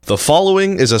The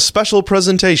following is a special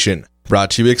presentation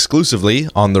brought to you exclusively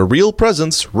on the Real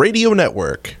Presence Radio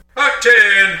Network.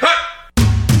 Hot-tin, hot!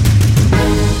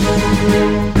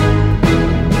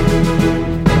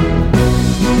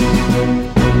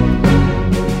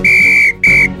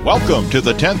 Welcome to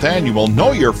the 10th annual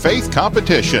Know Your Faith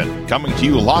competition, coming to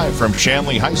you live from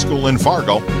Shanley High School in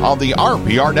Fargo on the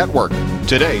RPR Network.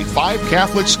 Today, 5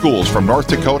 Catholic schools from North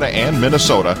Dakota and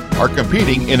Minnesota are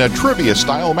competing in a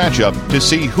trivia-style matchup to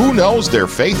see who knows their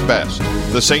faith best.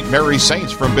 The St. Mary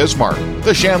Saints from Bismarck,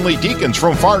 the Shanley Deacons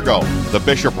from Fargo, the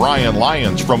Bishop Bryan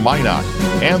Lions from Minot,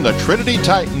 and the Trinity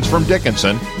Titans from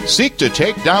Dickinson seek to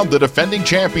take down the defending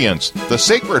champions, the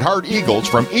Sacred Heart Eagles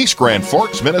from East Grand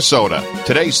Forks, Minnesota.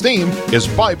 Today's theme is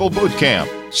Bible Boot Camp.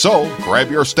 So,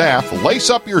 grab your staff, lace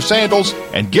up your sandals,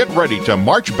 and get ready to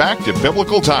march back to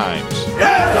biblical times.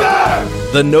 Yes,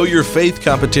 sir! The Know Your Faith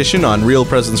competition on Real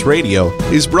Presence Radio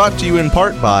is brought to you in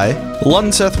part by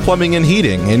Lunseth Plumbing and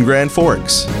Heating in Grand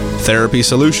Forks, Therapy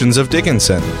Solutions of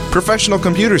Dickinson, Professional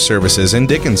Computer Services in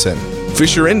Dickinson,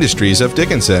 Fisher Industries of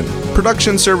Dickinson,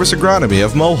 Production Service Agronomy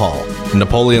of Mohall,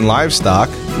 Napoleon Livestock,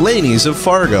 Laney's of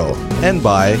Fargo, and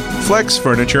by Flex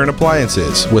Furniture and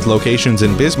Appliances with locations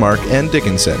in Bismarck and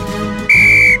Dickinson.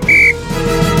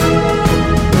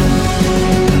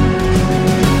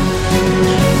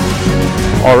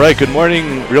 All right, good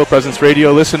morning, Real Presence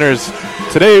Radio listeners.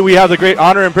 Today we have the great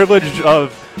honor and privilege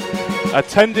of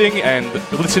attending and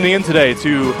listening in today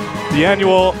to the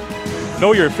annual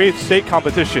Know Your Faith State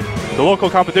competition, the local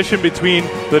competition between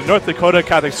the North Dakota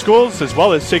Catholic schools as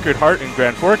well as Sacred Heart in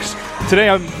Grand Forks. Today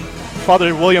I'm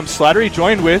Father William Slattery,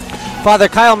 joined with Father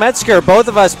Kyle Metzger, both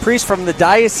of us priests from the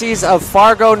Diocese of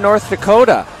Fargo, North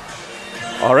Dakota.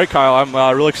 All right, Kyle, I'm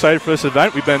really excited for this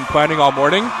event. We've been planning all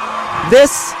morning.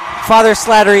 This, Father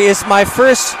Slattery, is my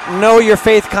first Know Your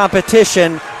Faith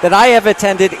competition that I have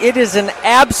attended. It is an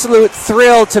absolute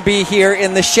thrill to be here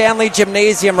in the Shanley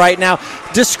Gymnasium right now.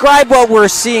 Describe what we're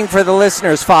seeing for the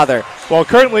listeners, Father. Well,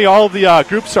 currently all the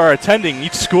groups are attending.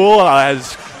 Each school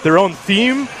has their own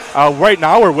theme. Right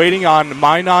now we're waiting on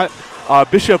Minot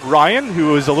Bishop Ryan,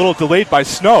 who is a little delayed by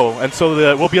snow, and so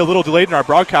we'll be a little delayed in our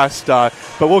broadcast, but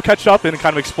we'll catch up and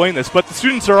kind of explain this. But the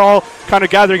students are all kind of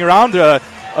gathering around, a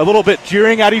little bit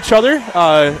jeering at each other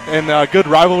in a good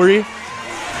rivalry.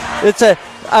 It's a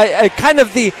kind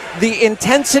of the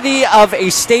intensity of a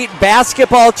state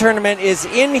basketball tournament is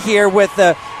in here with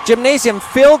the gymnasium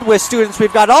filled with students.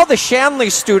 We've got all the Shanley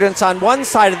students on one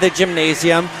side of the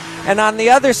gymnasium, and on the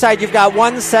other side you've got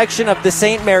one section of the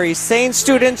St. Mary Saints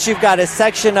students. You've got a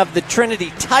section of the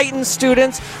Trinity Titans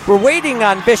students. We're waiting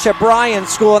on Bishop Bryan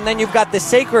School, and then you've got the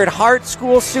Sacred Heart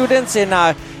School students in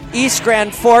East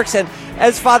Grand Forks. And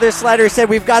as Father Slattery said,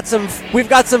 we've got some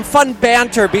fun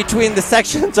banter between the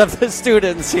sections of the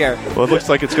students here. Well, it looks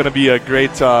like it's going to be a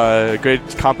great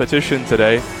competition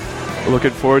today. We're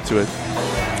looking forward to it.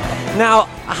 Now,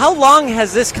 how long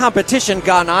has this competition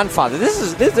gone on, Father?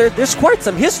 There's quite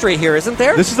some history here, isn't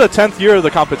there? This is the 10th year of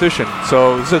the competition,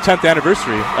 so this is the 10th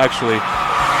anniversary, actually.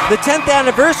 The 10th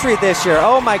anniversary this year.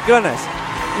 Oh my goodness!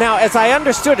 Now, as I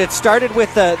understood, it started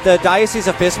with the Diocese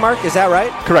of Bismarck. Is that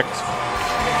right? Correct.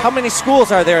 How many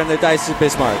schools are there in the Diocese of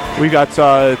Bismarck? We got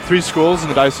 3 schools in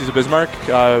the Diocese of Bismarck,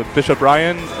 Bishop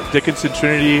Bryan, Dickinson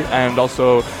Trinity, and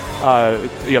also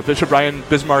Bishop Bryan,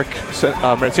 Bismarck,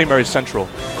 St. Mary's Central.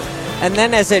 And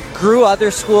then as it grew, other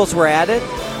schools were added?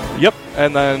 Yep,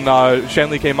 and then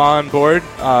Shanley came on board,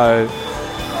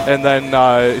 and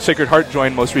then Sacred Heart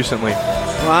joined most recently.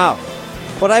 Wow.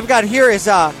 What I've got here is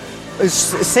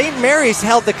St. Mary's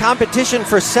held the competition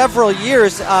for several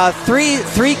years,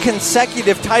 three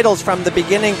consecutive titles from the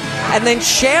beginning, and then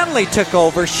Shanley took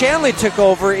over. Shanley took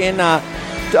over in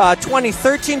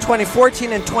 2013,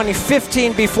 2014, and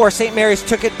 2015 before St. Mary's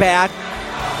took it back.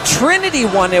 Trinity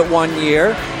won it one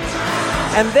year,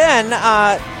 and then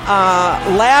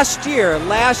last year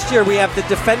we have the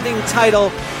defending title.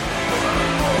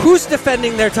 Who's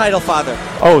defending their title, Father?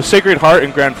 Oh, Sacred Heart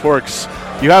in Grand Forks.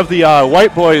 You have the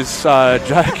White boys,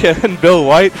 Jack and Bill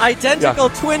White. Identical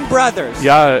twin brothers.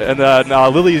 Yeah, and then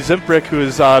Lily Zimprick, who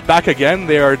is back again.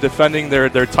 They are defending their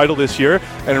title this year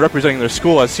and representing their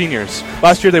school as seniors.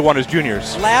 Last year they won as juniors.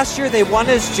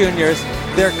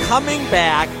 They're coming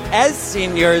back as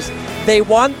seniors. They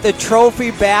want the trophy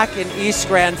back in East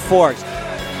Grand Forks.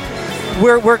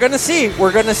 We're going to see.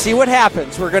 We're going to see what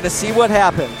happens.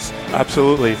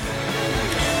 Absolutely.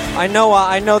 I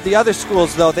know the other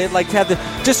schools, though, they'd like to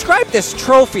have describe this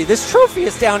trophy. This trophy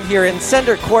is down here in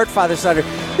Center Court, Father Sutter.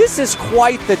 This is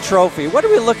quite the trophy. What are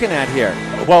we looking at here?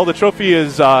 Well, the trophy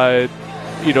is,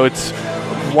 it's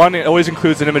one, it always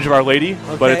includes an image of Our Lady,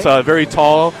 but it's very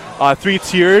tall,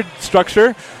 3-tiered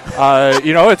structure.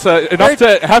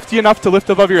 It's hefty enough to lift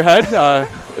above your head.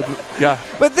 Yeah.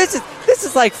 But this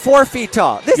is like 4 feet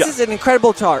tall. This is an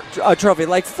incredible trophy,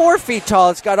 like 4 feet tall.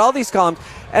 It's got all these columns,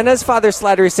 and as Father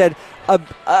Slattery said,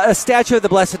 a statue of the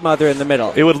Blessed Mother in the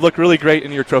middle. It would look really great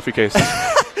in your trophy case.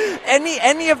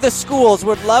 Any of the schools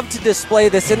would love to display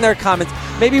this in their comments,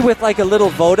 maybe with like a little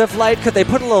votive light. Could they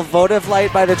put a little votive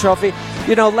light by the trophy?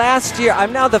 Last year,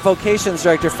 I'm now the vocations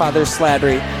director, Father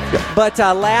Slattery, but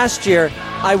last year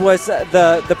I was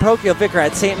the parochial vicar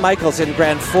at St. Michael's in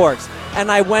Grand Forks,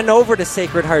 and I went over to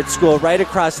Sacred Heart School right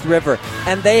across the river,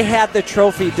 and they had the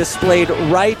trophy displayed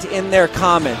right in their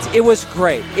commons. It was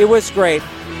great.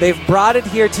 They've brought it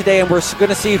here today, and we're going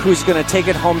to see who's going to take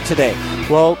it home today.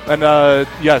 Well, and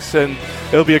yes, and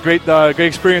it'll be a great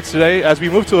experience today. As we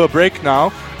move to a break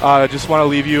now, I just want to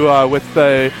leave you with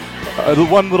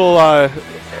one little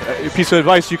piece of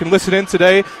advice. You can listen in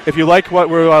today. If you like what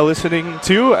we're listening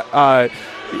to,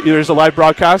 there's a live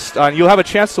broadcast, and you'll have a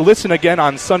chance to listen again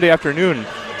on Sunday afternoon.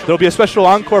 There'll be a special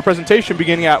encore presentation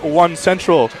beginning at 1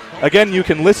 Central. Again, you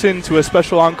can listen to a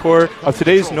special encore of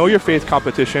today's Know Your Faith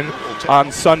competition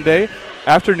on Sunday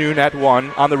afternoon at 1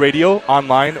 on the radio,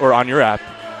 online, or on your app.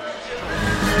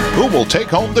 Who will take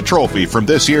home the trophy from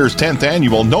this year's 10th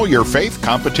annual Know Your Faith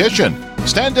competition?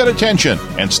 Stand at attention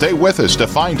and stay with us to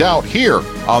find out here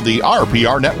on the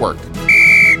RPR Network.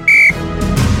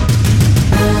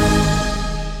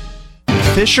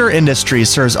 Fisher Industries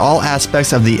serves all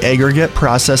aspects of the aggregate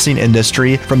processing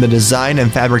industry, from the design and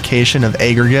fabrication of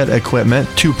aggregate equipment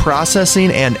to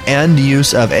processing and end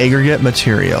use of aggregate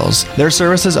materials. Their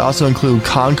services also include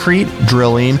concrete,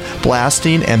 drilling,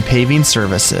 blasting, and paving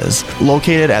services.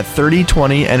 Located at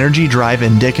 3020 Energy Drive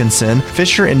in Dickinson,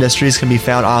 Fisher Industries can be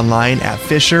found online at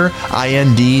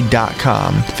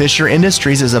fisherind.com. Fisher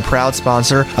Industries is a proud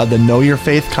sponsor of the Know Your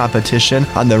Faith competition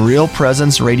on the Real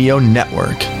Presence Radio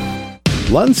Network.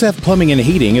 Lunseth Plumbing and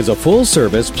Heating is a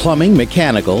full-service plumbing,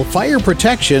 mechanical, fire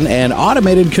protection, and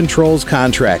automated controls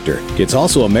contractor. It's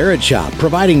also a merit shop,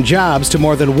 providing jobs to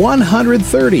more than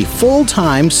 130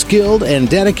 full-time, skilled, and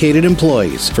dedicated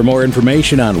employees. For more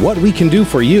information on what we can do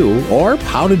for you or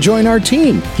how to join our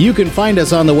team, you can find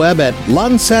us on the web at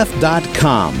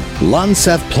lunseth.com.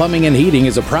 Lunseth Plumbing and Heating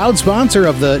is a proud sponsor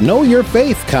of the Know Your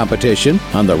Faith competition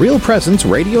on the Real Presence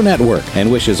Radio Network and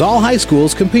wishes all high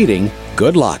schools competing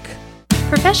good luck.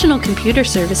 Professional Computer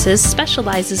Services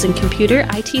specializes in computer,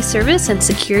 IT service, and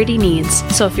security needs.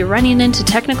 So if you're running into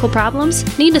technical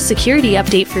problems, need a security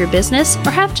update for your business,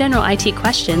 or have general IT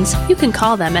questions, you can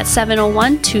call them at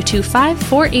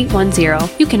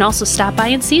 701-225-4810. You can also stop by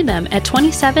and see them at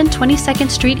 27 22nd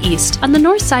Street East on the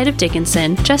north side of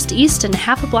Dickinson, just east and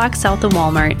half a block south of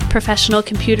Walmart. Professional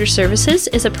Computer Services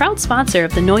is a proud sponsor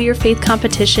of the Know Your Faith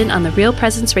competition on the Real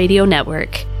Presence Radio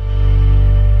Network.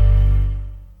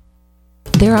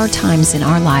 There are times in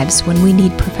our lives when we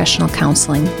need professional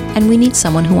counseling, and we need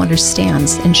someone who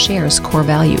understands and shares core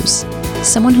values.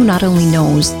 Someone who not only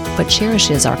knows, but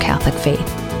cherishes our Catholic faith.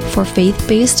 For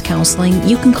faith-based counseling,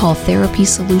 you can call Therapy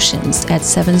Solutions at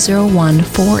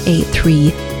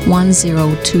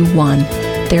 701-483-1021.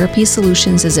 Therapy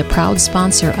Solutions is a proud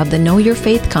sponsor of the Know Your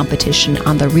Faith competition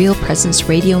on the Real Presence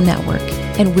Radio Network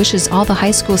and wishes all the high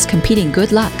schools competing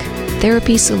good luck.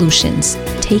 Therapy Solutions.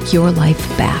 Take your life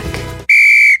back.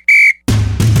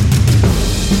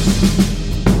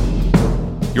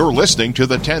 You're listening to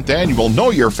the 10th annual Know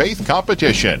Your Faith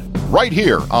competition right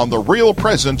here on the Real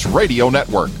Presence Radio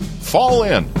Network. Fall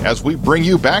in as we bring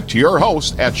you back to your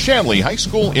host at Shanley High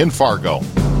School in Fargo.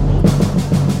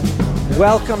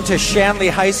 Welcome to Shanley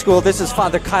High School. This is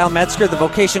Father Kyle Metzger, the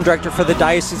vocation director for the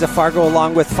Diocese of Fargo,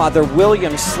 along with Father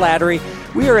William Slattery.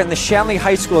 We are in the Shanley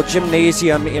High School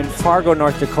Gymnasium in Fargo,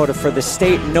 North Dakota for the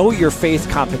state Know Your Faith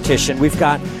competition. We've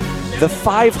got the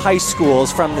 5 high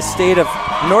schools from the state of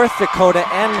North Dakota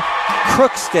and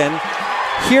Crookston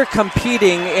here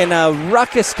competing in a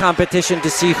ruckus competition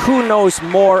to see who knows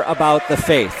more about the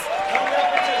faith.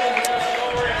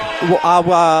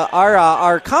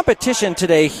 Our competition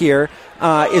today here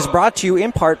is brought to you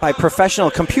in part by Professional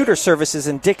Computer Services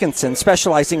in Dickinson,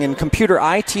 specializing in computer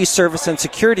IT service and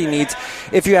security needs.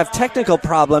 If you have technical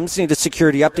problems, need a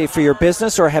security update for your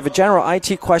business, or have a general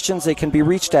IT questions, they can be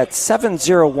reached at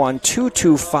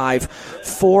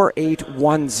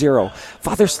 701-225-4810.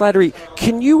 Father Slattery,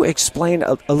 can you explain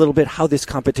a little bit how this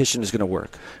competition is going to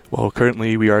work? Well,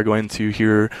 currently we are going to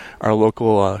hear our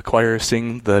local choir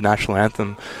sing the national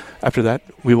anthem. After that,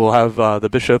 we will have the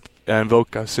bishop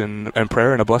invoke us in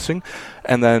prayer and a blessing.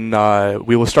 And then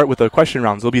we will start with the question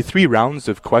rounds. There'll be 3 rounds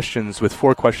of questions with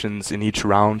 4 questions in each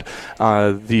round.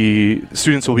 The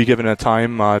students will be given a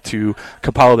time to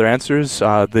compile their answers.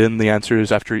 Then the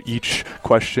answers after each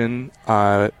question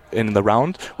in the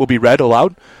round will be read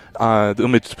aloud.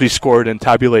 They'll be scored and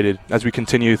tabulated as we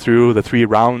continue through the 3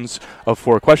 rounds of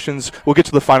 4 questions. We'll get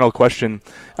to the final question,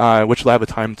 which will have a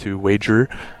time to wager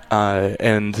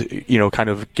and kind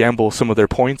of gamble some of their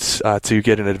points to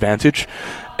get an advantage.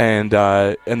 And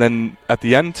then at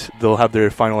the end, they'll have their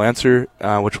final answer,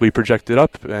 which will be projected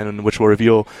up and which will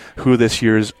reveal who this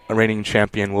year's reigning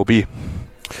champion will be.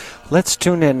 Let's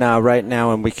tune in right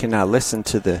now, and we can listen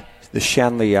to the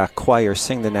Shanley choir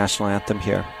sing the national anthem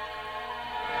here.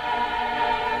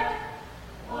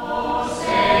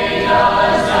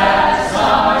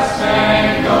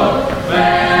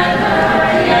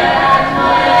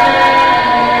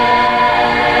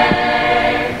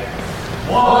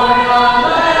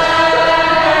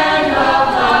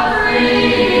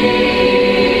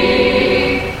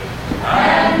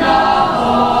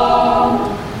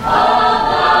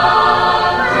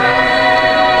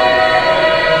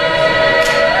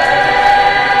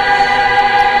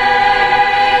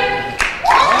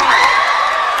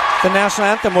 The national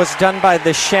anthem was done by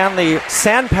the Shanley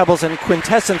Sand Pebbles and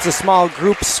Quintessence, a small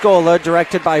group schola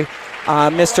directed by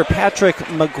Mr. Patrick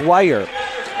McGuire.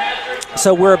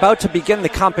 So we're about to begin the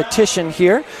competition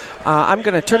here. I'm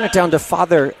going to turn it down to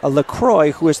Father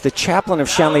LaCroix, who is the chaplain of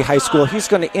Shanley High School. He's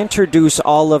going to introduce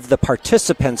all of the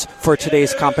participants for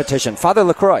today's competition. Father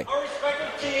LaCroix. Our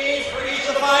respective teams for each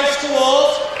of the 5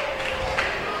 schools.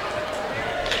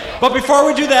 But before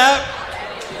we do that,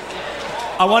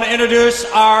 I want to introduce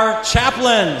our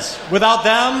chaplains. Without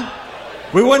them,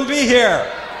 we wouldn't be here.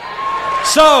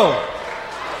 So,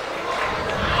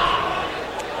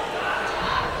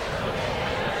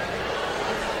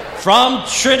 from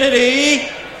Trinity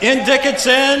in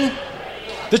Dickinson,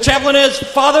 the chaplain is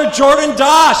Father Jordan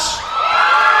Dosh.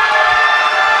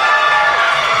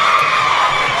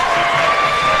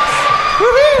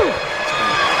 Woohoo!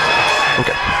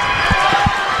 Okay.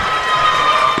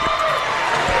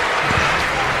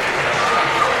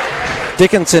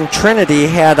 Dickinson Trinity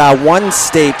had one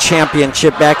state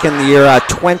championship back in the year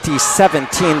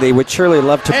 2017. They would surely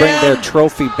love to bring their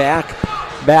trophy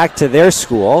back to their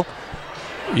school.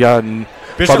 Yeah, and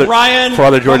Bishop Ryan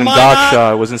Father Jordan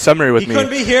Dosh was in seminary with me. Couldn't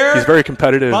be here, he's very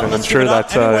competitive, and I'm sure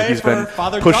that anyway he's been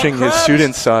Father pushing Doug his Krebs.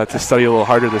 students to study a little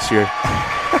harder this year.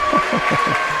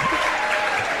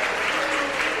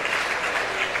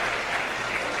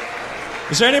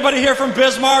 Is there anybody here from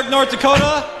Bismarck, North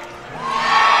Dakota?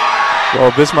 Well,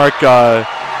 Bismarck,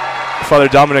 Father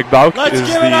Dominic Bauk Let's is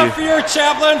give it up for the your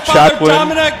chaplain, Father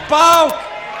Dominic Bauk.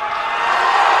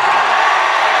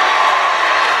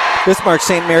 Bismarck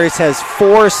St. Mary's has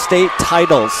 4 state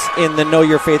titles in the Know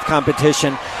Your Faith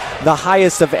competition, the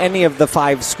highest of any of the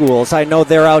 5 schools. I know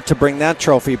they're out to bring that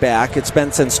trophy back. It's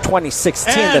been since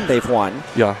 2016 that they've won.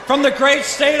 Yeah. From the great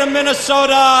state of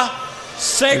Minnesota,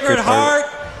 Sacred Heart,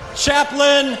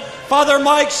 chaplain, Father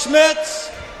Mike Schmitz.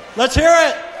 Let's hear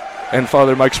it. And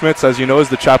Father Mike Schmitz, as you know, is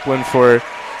the chaplain for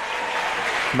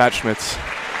Matt Schmitz.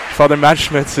 Father Matt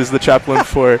Schmitz is the chaplain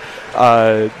for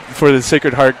the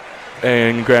Sacred Heart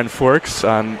in Grand Forks.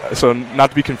 So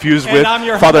not to be confused with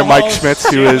Father Mike Schmitz,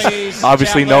 who is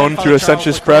obviously known through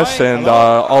Ascensus Press and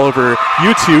all over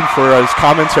YouTube for his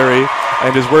commentary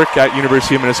and his work at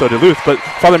University of Minnesota Duluth. But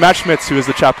Father Matt Schmitz, who is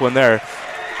the chaplain there,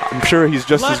 I'm sure he's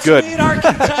just as good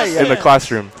in the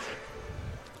classroom.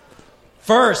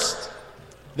 First,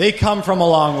 they come from a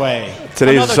long way.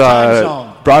 Today's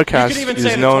broadcast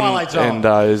is known and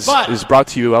is brought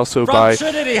to you also by,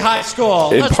 Trinity High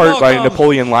School, in part by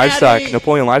Napoleon Livestock.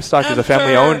 Napoleon Livestock is a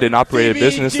family-owned and operated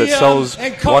business that sells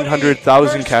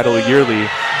 100,000 cattle yearly.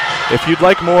 If you'd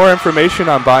like more information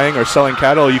on buying or selling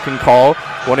cattle, you can call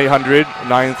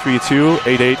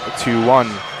 1-800-932-8821.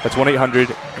 That's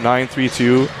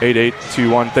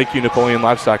 1-800-932-8821. Thank you, Napoleon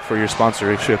Livestock, for your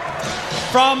sponsorship.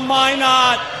 From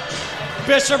Minot,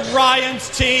 Bishop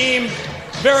Ryan's team,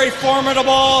 very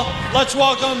formidable. Let's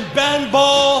welcome Ben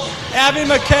Bull, Abby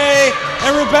McKay,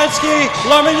 and Rubensky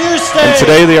Larmanuste. And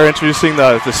today they are introducing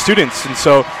the students. And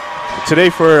so today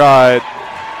for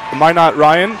Minot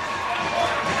Ryan,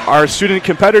 our student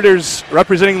competitors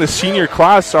representing the senior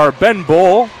class are Ben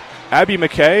Bull, Abby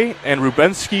McKay, and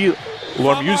Rubensky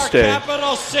Larmanuste.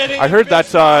 I heard that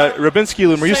Rubensky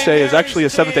Larmanuste is actually a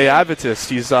Seventh-day Adventist.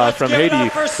 He's from Haiti,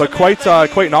 but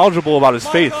quite knowledgeable about his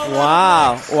faith.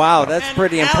 Wow, that's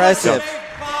pretty impressive.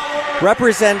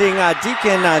 Representing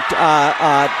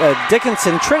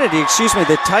Dickinson Trinity,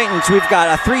 the Titans, we've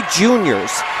got 3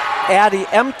 juniors. Addie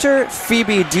Emter,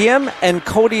 Phoebe Diem, and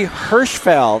Cody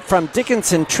Hirschfeld from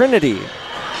Dickinson Trinity.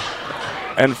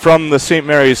 And from the St.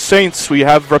 Mary's Saints, we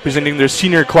have representing their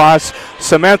senior class,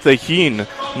 Samantha Heen,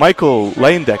 Michael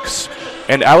Landex,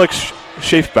 and Alex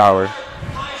Schaefbauer.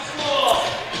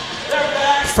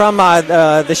 From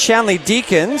the Shanley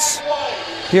Deacons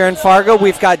here in Fargo,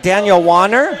 we've got Daniel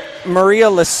Warner, Maria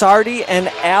Lasardi, and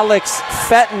Alex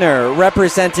Fettner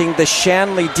representing the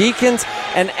Shanley Deacons.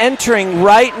 And entering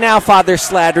right now, Father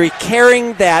Slattery,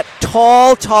 carrying that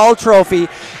tall trophy,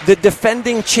 the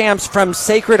defending champs from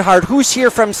Sacred Heart. Who's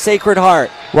here from Sacred Heart?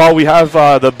 Well, we have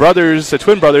the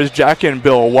twin brothers, Jack and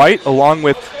Bill White, along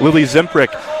with Lily Zimprick.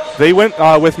 They went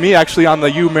with me actually on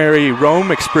the U Mary Rome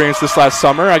experience this last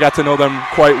summer. I got to know them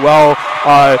quite well.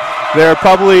 They're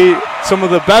probably some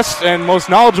of the best and most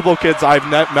knowledgeable kids I've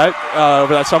met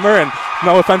over that summer, and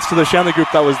no offense to the Shanley group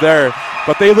that was there,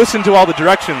 but they listened to all the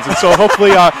directions, and so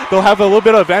hopefully they'll have a little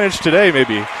bit of advantage today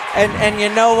maybe. And you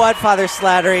know what, Father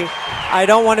Slattery, I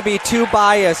don't want to be too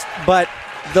biased, but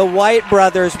the White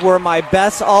brothers were my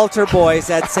best altar boys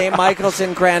at St. Michael's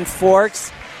in Grand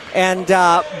Forks. And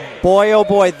boy, oh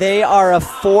boy, they are a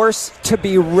force to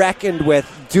be reckoned with.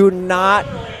 Do not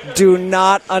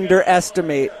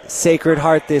underestimate Sacred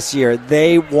Heart this year.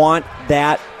 They want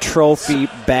that trophy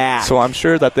back. So I'm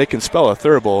sure that they can spell a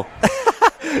thurible.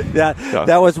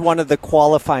 That was one of the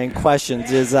qualifying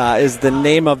questions, is the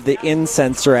name of the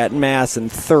incenser at Mass and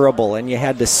thurible, and you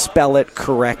had to spell it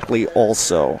correctly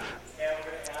also.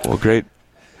 Well, great.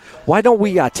 Why don't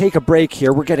we take a break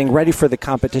here? We're getting ready for the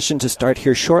competition to start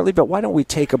here shortly, but why don't we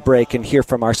take a break and hear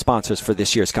from our sponsors for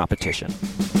this year's competition?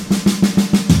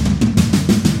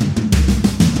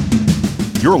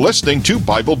 You're listening to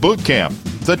Bible Boot Camp,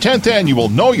 the 10th annual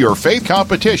Know Your Faith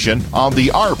competition on the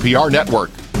RPR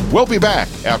Network. We'll be back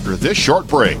after this short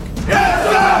break.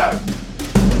 Yes, sir!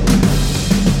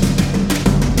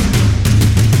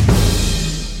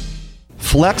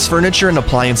 Flex Furniture and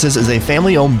Appliances is a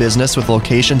family-owned business with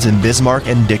locations in Bismarck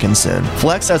and Dickinson.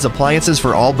 Flex has appliances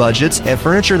for all budgets and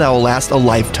furniture that will last a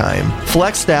lifetime.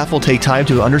 Flex staff will take time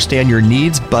to understand your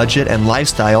needs, budget, and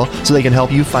lifestyle so they can help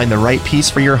you find the right piece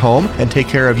for your home and take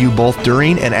care of you both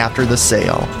during and after the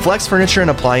sale. Flex Furniture and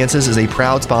Appliances is a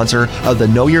proud sponsor of the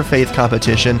Know Your Faith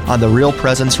competition on the Real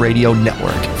Presence Radio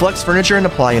Network. Flex Furniture and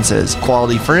Appliances,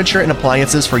 quality furniture and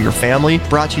appliances for your family,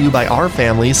 brought to you by our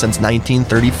family since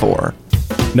 1934.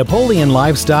 Napoleon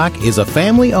Livestock is a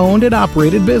family-owned and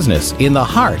operated business in the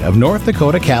heart of North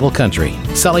Dakota cattle country.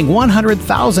 Selling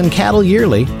 100,000 cattle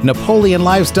yearly, Napoleon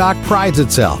Livestock prides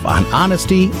itself on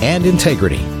honesty and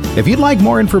integrity. If you'd like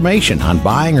more information on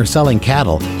buying or selling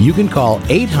cattle, you can call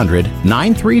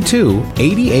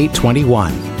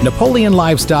 800-932-8821. Napoleon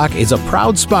Livestock is a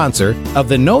proud sponsor of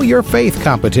the Know Your Faith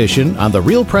competition on the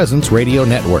Real Presence Radio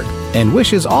Network and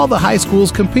wishes all the high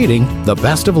schools competing the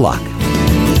best of luck.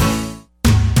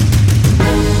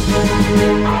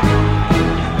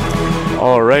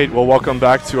 All right, well, welcome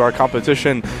back to our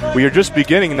competition. We are just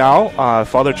beginning now.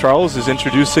 Father Charles is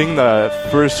introducing the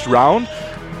first round,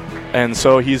 and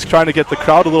so he's trying to get the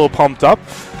crowd a little pumped up.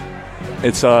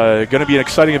 It's going to be an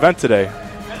exciting event today.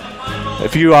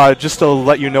 If you just to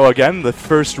let you know again, the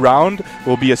first round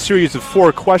will be a series of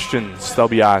 4 questions they'll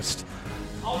be asked.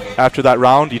 After that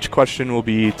round, each question will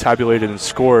be tabulated and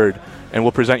scored, and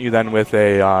we'll present you then with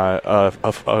a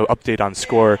update on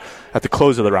score at the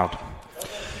close of the round.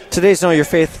 Today's Know Your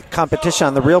Faith competition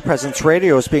on the Real Presence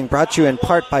Radio is being brought to you in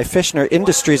part by Fishner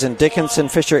Industries in Dickinson.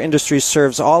 Fisher Industries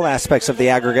serves all aspects of the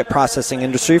aggregate processing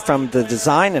industry, from the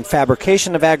design and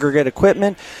fabrication of aggregate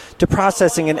equipment to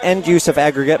processing and end use of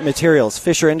aggregate materials.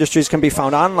 Fisher Industries can be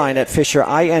found online at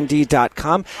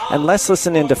fisherind.com. And let's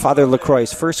listen in to Father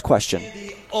LaCroix's first question.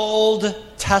 The Old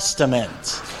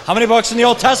Testament. How many books in the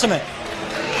Old Testament?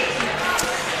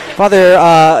 Father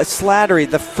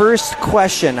Slattery, the first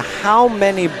question, how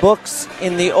many books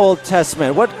in the Old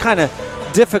Testament? What kind of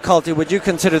difficulty would you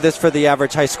consider this for the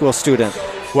average high school student?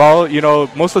 Well,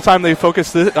 most of the time they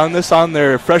focus on this on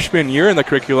their freshman year in the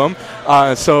curriculum,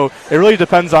 so it really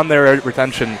depends on their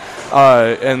retention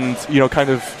and, kind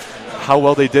of how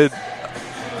well they did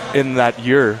in that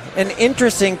year. An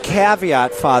interesting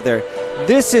caveat, Father.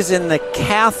 This is in the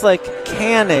Catholic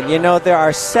canon. There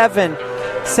are seven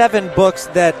books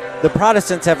that the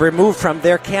Protestants have removed from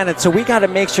their canon, so we got to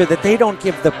make sure that they don't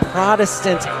give the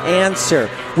Protestant answer.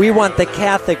 We want the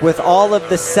Catholic with all of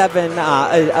the 7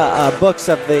 books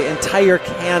of the entire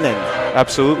canon.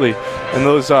 Absolutely, and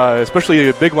those, especially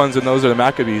the big ones, and those are the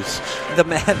Maccabees. The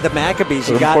Maccabees,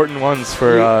 the important ones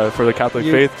for the Catholic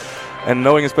faith. and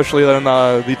knowing especially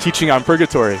the teaching on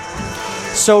purgatory.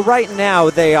 So right now,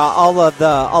 they all of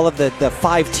the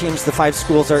 5 teams, the 5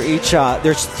 schools are each.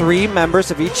 There's 3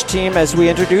 members of each team as we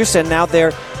introduce, and now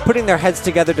they're putting their heads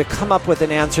together to come up with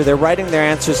an answer. They're writing their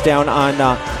answers down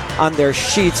on their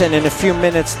sheets, and in a few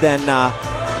minutes, then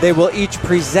they will each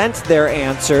present their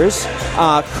answers.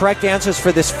 Correct answers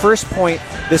for this first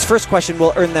question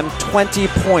will earn them 20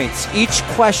 points. Each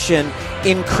question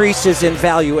increases in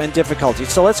value and difficulty.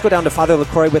 So let's go down to Father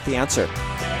LaCroix with the answer.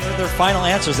 Their final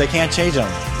answers, they can't change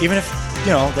them, even if,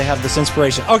 they have this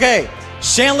inspiration. Okay,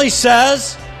 Shanley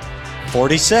says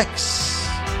 46.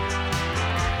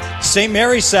 St.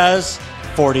 Mary says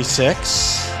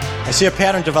 46. I see a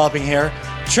pattern developing here.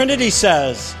 Trinity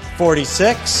says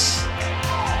 46.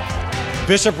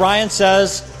 Bishop Ryan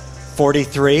says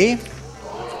 43.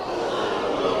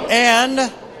 And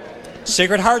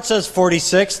Sacred Heart says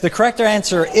 46. The correct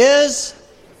answer is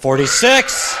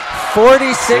 46.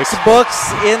 46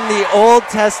 books in the Old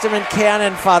Testament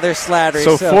canon, Father Slattery.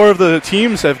 So 4 of the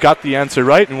teams have got the answer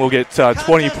right, and we'll get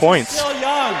 20 points. Still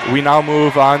young. We now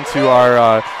move on to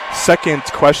our second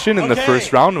question in the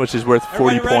first round, which is worth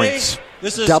 40 points.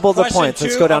 This is double the points.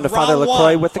 Let's go down to Father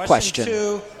LaCroix with the question.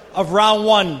 2 of round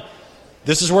 1.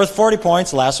 This is worth 40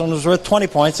 points. Last one was worth 20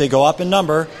 points. They go up in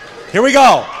number. Here we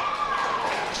go.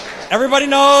 Everybody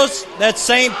knows that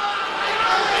St.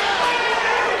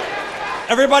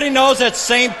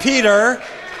 Peter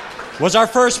was our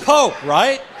first pope,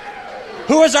 right?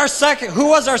 Who was our second pope?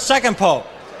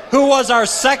 Who was our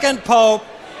second pope?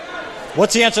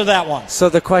 What's the answer to that one? So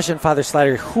the question, Father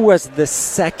Slattery, who was the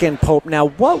second pope? Now,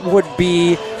 what would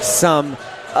be some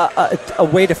a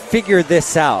way to figure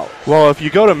this out? Well, if you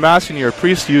go to Mass and your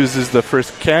priest uses the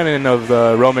first canon of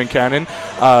the Roman canon,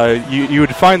 you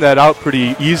would find that out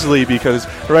pretty easily, because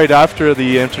right after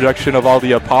the introduction of all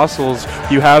the apostles,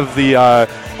 you have a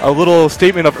little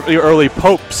statement of the early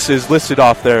popes is listed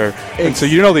off there. And so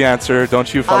you know the answer,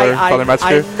 don't you, Father Metzger?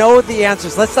 I know the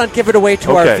answers. Let's not give it away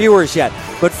to our viewers yet.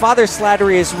 But Father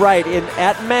Slattery is right.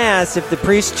 At Mass, if the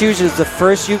priest chooses the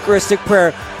first Eucharistic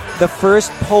prayer, the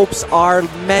first popes are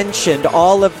mentioned,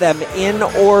 all of them in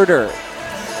order.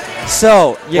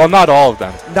 So, well, not all of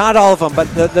them. Not all of them,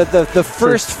 but the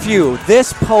first few.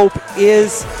 This pope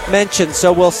is mentioned,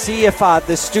 so we'll see if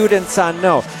the students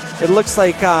know. It looks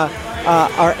like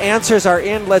our answers are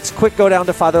in. Let's quick go down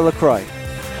to Father LaCroix.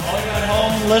 All you at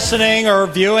home listening or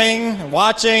viewing,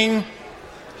 watching,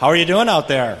 how are you doing out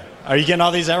there? Are you getting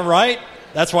all these right?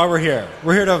 That's why we're here.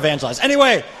 We're here to evangelize.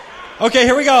 Anyway, okay,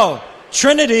 here we go.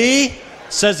 Trinity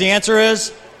says the answer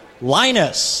is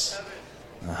Linus.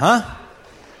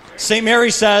 St.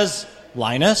 Mary says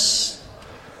Linus.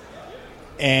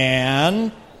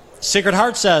 And Sacred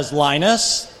Heart says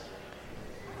Linus.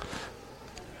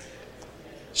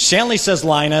 Shanley says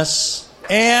Linus.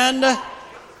 And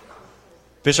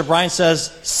Bishop Ryan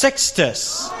says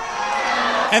Sixtus.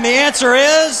 And the answer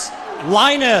is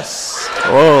Linus.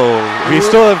 Whoa. We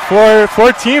still have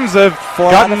four teams have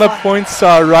gotten the points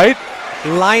right.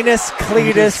 Linus,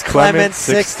 Cletus, Clement,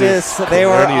 Sixtus. They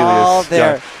were all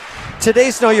there. Yeah.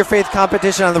 Today's Know Your Faith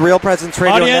competition on the Real Presence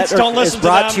Radio Network is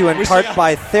brought to you in part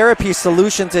by Therapy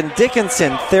Solutions in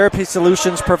Dickinson. Therapy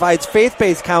Solutions provides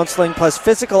faith-based counseling plus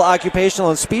physical,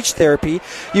 occupational, and speech therapy.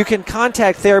 You can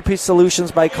contact Therapy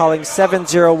Solutions by calling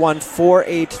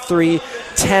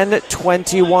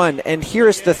 701-483-1021. And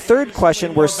here's the third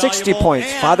question worth 60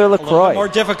 points. Father LaCroix. More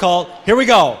difficult. Here we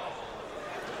go.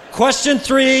 Question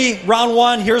 3, round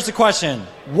 1. Here's the question.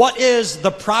 What is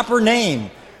the proper name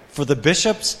for the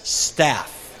bishop's staff?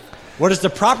 What is the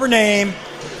proper name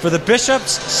for the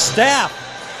bishop's staff?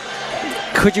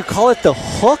 Could you call it the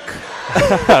hook?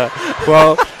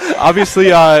 Well, obviously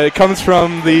it comes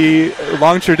from the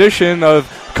long tradition of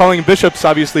calling bishops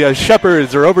obviously as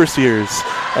shepherds or overseers.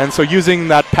 And so using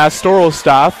that pastoral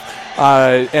staff,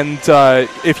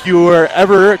 if you were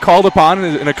ever called upon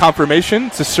in a confirmation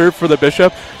to serve for the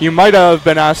bishop, you might have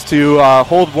been asked to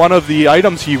hold one of the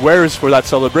items he wears for that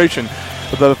celebration.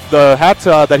 The hat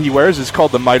that he wears is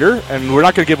called the mitre, and we're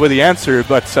not going to give away the answer,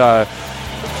 but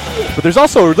there's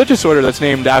also a religious order that's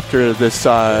named after this.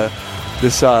 That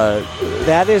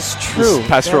is true. This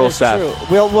pastoral staff. True.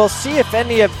 We'll see if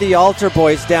any of the altar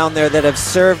boys down there that have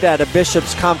served at a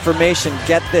bishop's confirmation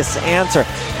get this answer.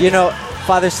 You know,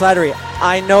 Father Slattery,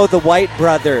 I know the White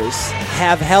brothers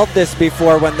have held this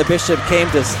before when the bishop came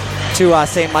to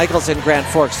St. Michael's in Grand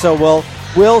Forks, so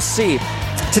we'll see.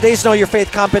 Today's Know Your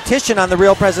Faith competition on the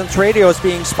Real Presence Radio is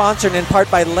being sponsored in part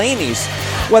by Laney's.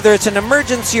 Whether it's an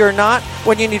emergency or not,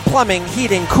 when you need plumbing,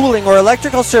 heating, cooling, or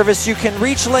electrical service, you can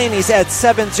reach Laney's at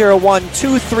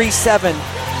 701-237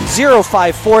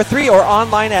 0543 or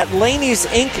online at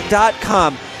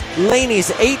laneysinc.com.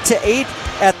 Laney's 8 to 8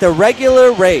 at the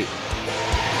regular rate.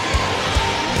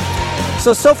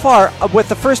 So far, with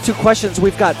the first two questions,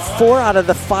 we've got 4 out of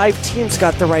the 5 teams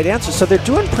got the right answer, so they're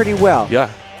doing pretty well. Yeah.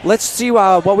 Let's see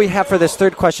what we have for this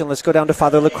third question. Let's go down to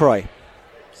Father LaCroix.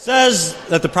 Says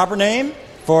that the proper name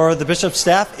for the bishop's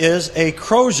staff is a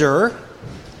crozier.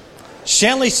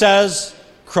 Shanley says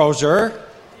crozier.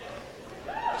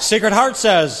 Sacred Heart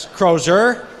says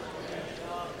crozier.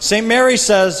 St. Mary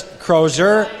says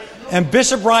crozier. And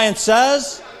Bishop Ryan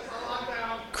says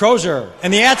crozier.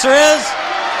 And the answer is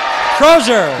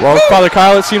crozier. Well, Father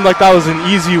Kyle, it seemed like that was an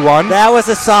easy one. That was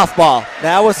a softball.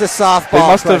 They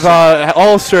must have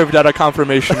all served at a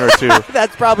confirmation or two.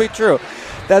 That's probably true.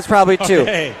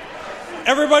 Okay.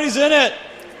 Everybody's in it.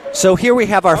 So here we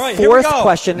have our fourth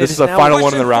question. This is the final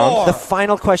one in the round. The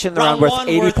final question in the round worth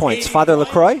 80 points. Father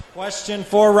LaCroix? Question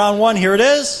for round 1. Here it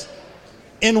is.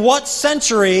 In what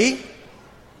century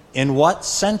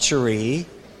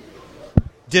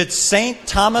did St.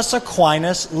 Thomas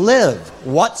Aquinas live?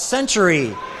 What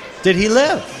century did he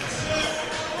live?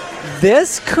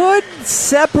 This could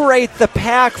separate the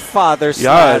pack, Father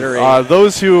Slattery. Yeah,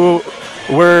 those who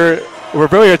were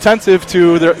very attentive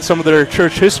to some of their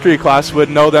church history class would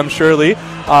know them surely.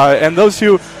 And those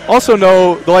who also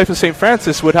know the life of St.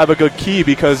 Francis would have a good key,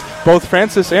 because both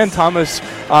Francis and Thomas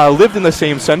lived in the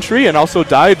same century and also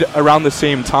died around the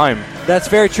same time. That's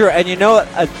very true. And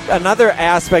another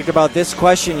aspect about this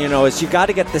question, is you got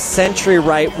to get the century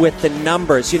right with the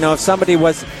numbers. If somebody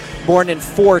was born in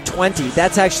 420,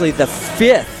 that's actually the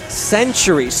 5th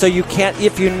century. So you can't,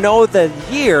 if you know the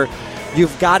year,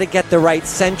 you've got to get the right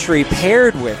century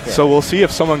paired with it. So we'll see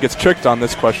if someone gets tricked on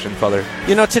this question, Father.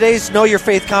 Today's Know Your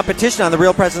Faith competition on the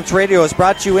Real Presence Radio is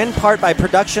brought to you in part by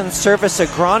Production Service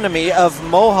Agronomy of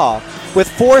Mohall, with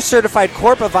 4 certified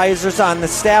crop advisors on the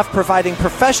staff providing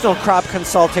professional crop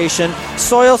consultation,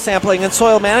 soil sampling, and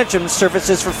soil management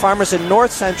services for farmers in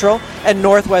North Central and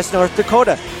Northwest North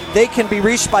Dakota. They can be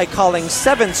reached by calling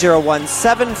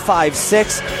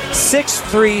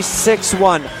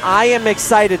 701-756-6361. I am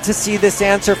excited to see this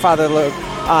answer, Father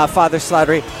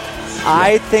Slattery.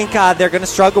 I think they're going to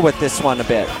struggle with this one a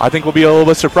bit. I think we'll be a little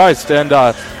bit surprised. And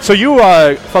so you,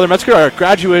 Father Metzger, are a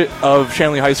graduate of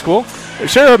Shanley High School.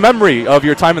 Share a memory of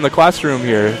your time in the classroom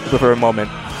here for a moment.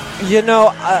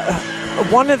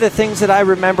 One of the things that I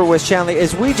remember with Shanley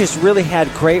is we just really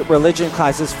had great religion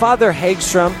classes. Father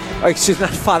Hagstrom,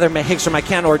 not Father Hagstrom, I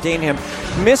can't ordain him.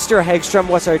 Mr. Hagstrom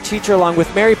was our teacher, along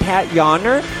with Mary Pat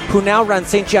Yonner, who now runs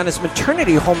St. Gianna's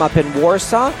Maternity Home up in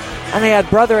Warsaw. And I had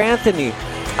Brother Anthony,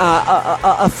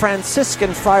 a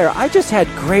Franciscan friar. I just had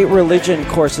great religion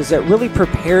courses that really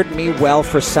prepared me well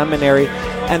for seminary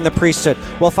and the priesthood.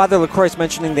 Well, Father LaCroix is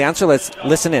mentioning the answer. Let's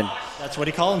listen in. That's what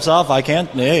he called himself. I can't.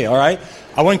 Hey, all right.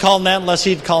 I wouldn't call him that unless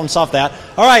he'd call himself that.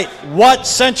 All right. What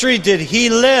century did he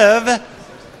live?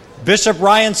 Bishop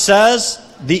Ryan says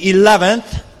the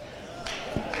 11th.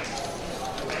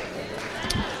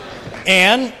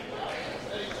 And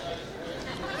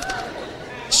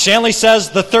Shanley says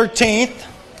the 13th.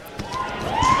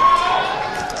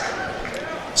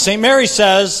 St. Mary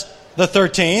says the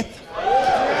 13th.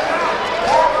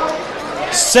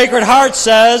 Sacred Heart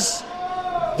says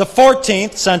the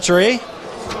 14th century.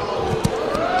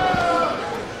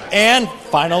 And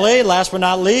finally, last but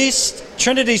not least,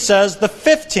 Trinity says the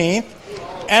 15th.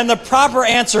 And the proper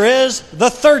answer is the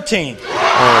 13th. All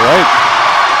right.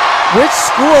 Which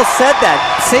school said that?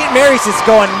 St. Mary's is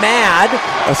going mad.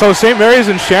 So St. Mary's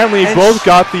and Shanley both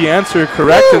got the answer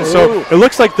correct, and so it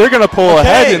looks like they're going to pull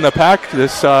ahead in the pack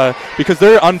this because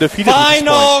they're undefeated.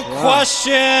 Final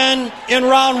question in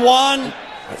round 1.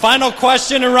 Final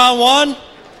question in round 1.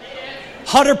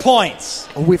 100 points.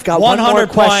 We've got 100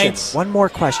 points. One more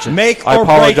question. Make or I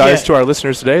apologize break it. to our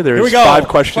listeners today. There's Here we go. 5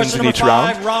 questions Question in each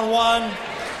number 5, round. Round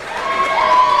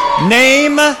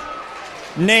 1.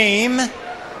 Name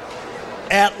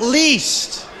at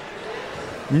least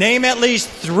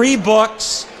 3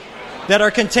 books that are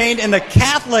contained in the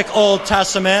Catholic Old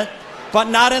Testament, but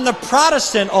not in the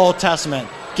Protestant Old Testament.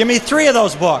 Give me 3 of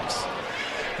those books.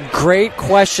 Great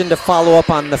question to follow up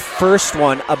on the first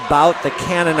one about the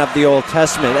canon of the Old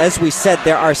Testament. As we said,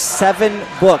 there are 7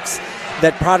 books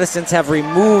that Protestants have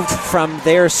removed from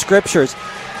their scriptures.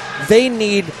 They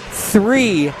need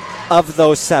 3 of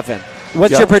those 7.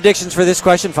 What's your predictions for this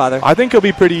question, Father? I think it'll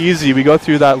be pretty easy. We go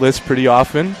through that list pretty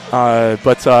often.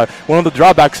 But one of the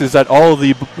drawbacks is that all of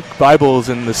the Bibles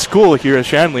in the school here at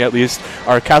Shanley, at least,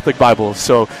 are Catholic Bibles.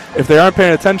 So if they aren't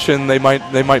paying attention, they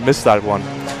might miss that one.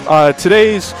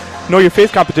 Today's Know Your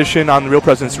Faith competition on the Real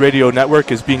Presence Radio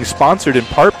Network is being sponsored in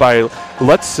part by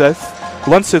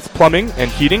Lunseth Plumbing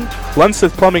and Heating.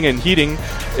 Lunseth Plumbing and Heating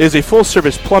is a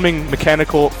full-service plumbing,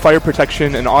 mechanical, fire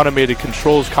protection, and automated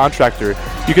controls contractor.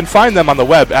 You can find them on the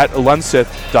web at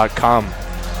lunseth.com.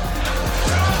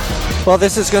 Well,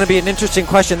 this is going to be an interesting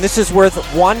question. This is worth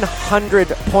 100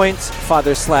 points,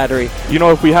 Father Slattery. You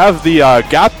know, if we have the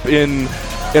gap in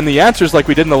the answers like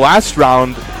we did in the last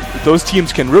round, those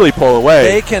teams can really pull away.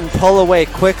 They can pull away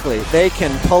quickly. So,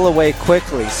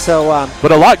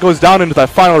 but a lot goes down into that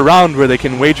final round where they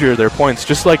can wager their points,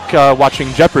 just like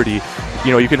watching Jeopardy.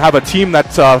 You know, you can have a team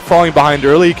that's falling behind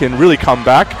early can really come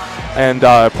back and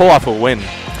pull off a win.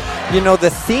 You know, the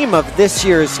theme of this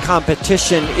year's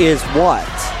competition is what?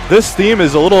 This theme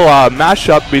is a little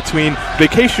mashup between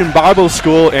Vacation Bible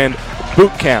School and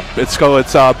Boot Camp. It's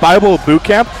Bible Boot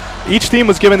Camp. Each team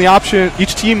was given the option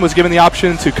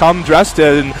to come dressed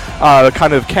in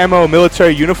kind of camo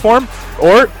military uniform,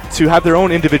 or to have their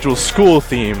own individual school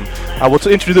theme. We'll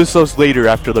introduce those later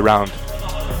after the round.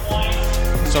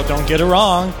 So don't get it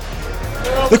wrong.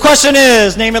 The question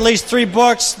is, name at least 3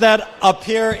 books that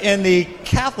appear in the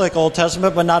Catholic Old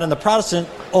Testament but not in the Protestant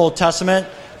Old Testament.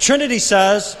 Trinity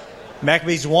says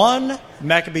Maccabees 1,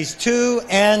 Maccabees 2,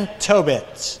 and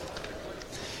Tobit.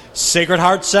 Sacred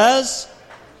Heart says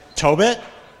Tobit,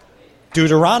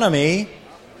 Deuteronomy,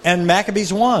 and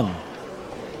Maccabees 1.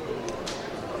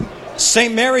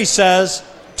 St. Mary says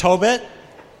Tobit,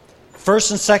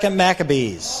 1st and 2nd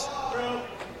Maccabees,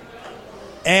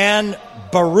 and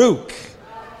Baruch.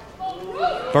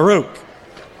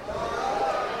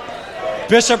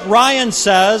 Bishop Ryan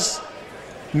says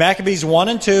Maccabees 1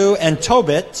 and 2 and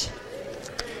Tobit.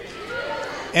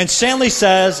 And Stanley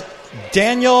says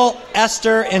Daniel,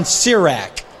 Esther, and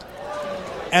Sirach.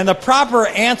 And the proper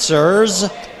answers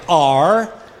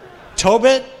are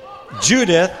Tobit,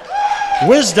 Judith,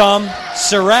 Wisdom,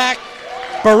 Sirach,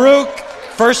 Baruch,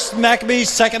 1st Maccabees,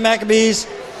 2nd Maccabees,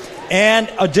 and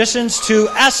additions to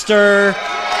Esther.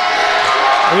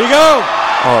 There you go.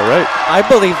 All right. I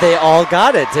believe they all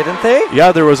got it, didn't they?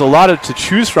 Yeah, there was a lot to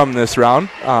choose from this round.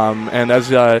 And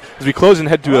as we close and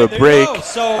head to a break,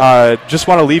 just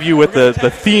want to leave you with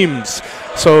the themes.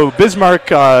 So Bismarck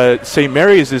St.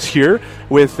 Mary's is here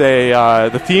with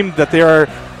the theme that they are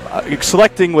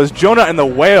selecting was Jonah and the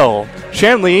Whale.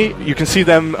 Shanley, you can see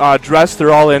them dressed.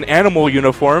 They're all in animal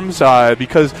uniforms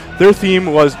because their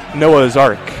theme was Noah's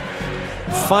Ark.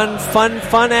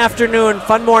 Fun afternoon,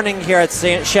 fun morning here at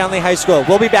Shanley High School.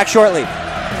 We'll be back shortly.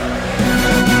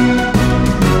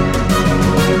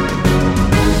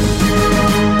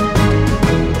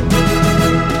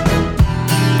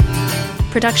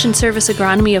 Production Service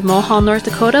Agronomy of Mohall, North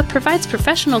Dakota provides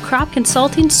professional crop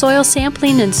consulting, soil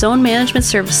sampling, and zone management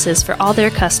services for all their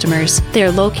customers. They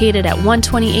are located at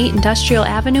 128 Industrial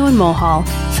Avenue in Mohall.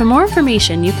 For more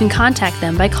information, you can contact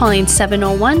them by calling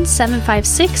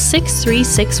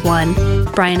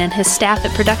 701-756-6361. Brian and his staff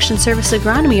at Production Service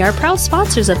Agronomy are proud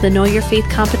sponsors of the Know Your Faith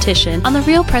competition on the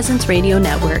Real Presence Radio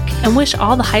Network and wish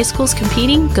all the high schools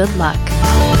competing good luck.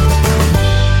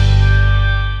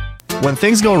 When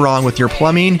things go wrong with your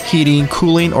plumbing, heating,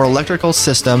 cooling, or electrical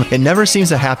system, it never seems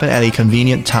to happen at a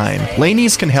convenient time.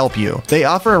 Laney's can help you. They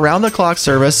offer around-the-clock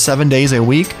service 7 days a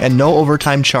week and no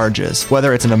overtime charges.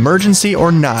 Whether it's an emergency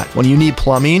or not, when you need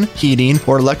plumbing, heating,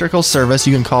 or electrical service,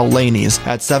 you can call Laney's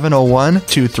at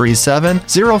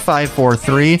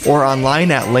 701-237-0543 or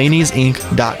online at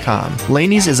laneysinc.com.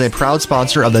 Laney's is a proud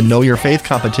sponsor of the Know Your Faith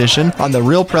competition on the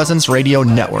Real Presence Radio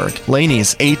Network.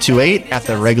 Laney's 828 at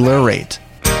the regular rate.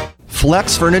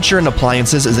 Flex Furniture and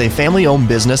Appliances is a family-owned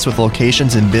business with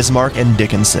locations in Bismarck and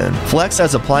Dickinson. Flex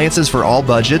has appliances for all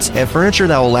budgets and furniture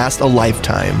that will last a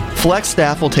lifetime. Flex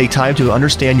staff will take time to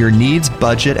understand your needs,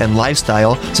 budget, and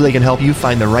lifestyle so they can help you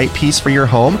find the right piece for your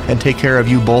home and take care of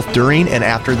you both during and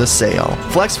after the sale.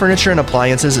 Flex Furniture and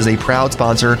Appliances is a proud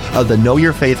sponsor of the Know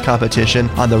Your Faith competition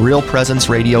on the Real Presence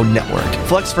Radio Network.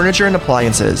 Flex Furniture and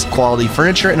Appliances, quality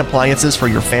furniture and appliances for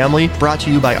your family, brought to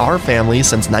you by our family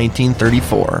since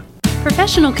 1934.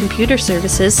 Professional Computer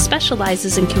Services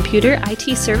specializes in computer,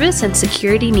 IT service, and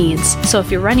security needs. So if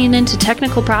you're running into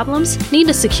technical problems, need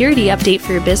a security update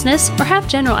for your business, or have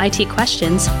general IT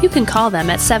questions, you can call them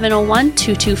at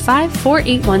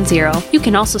 701-225-4810. You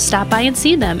can also stop by and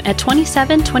see them at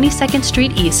 27 22nd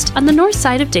Street East on the north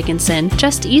side of Dickinson,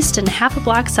 just east and half a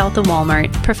block south of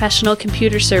Walmart. Professional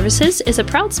Computer Services is a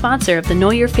proud sponsor of the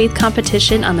Know Your Faith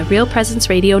competition on the Real Presence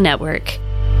Radio Network.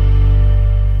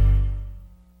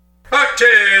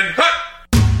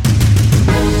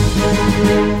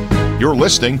 You're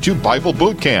listening to Bible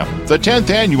Boot Camp, the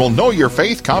 10th annual Know Your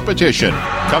Faith competition,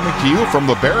 coming to you from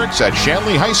the barracks at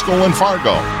Shanley High School in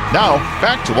Fargo. Now,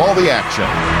 back to all the action.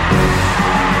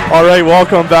 All right,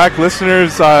 welcome back,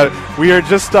 listeners. We are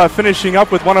just finishing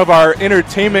up with one of our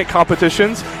entertainment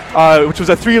competitions, which was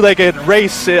a three-legged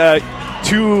race.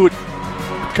 Two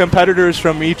competitors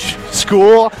from each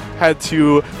school had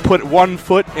to put one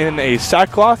foot in a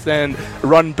sackcloth and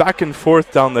run back and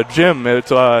forth down the gym.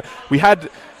 We had,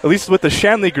 at least with the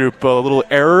Shanley group, a little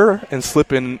error and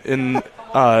slip in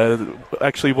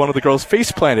actually one of the girls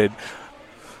face planted.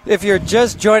 If you're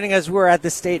just joining us, we're at the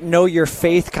State Know Your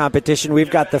Faith competition. We've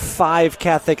got the 5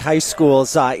 Catholic high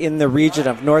schools in the region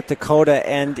of North Dakota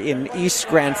and in East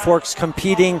Grand Forks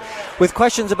competing with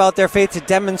questions about their faith to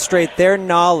demonstrate their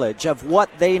knowledge of what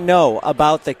they know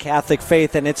about the Catholic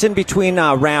faith. And it's in between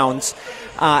rounds.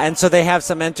 And so they have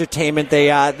some entertainment. They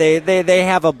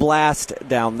have a blast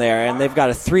down there, and they've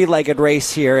got a 3-legged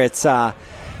race here. It's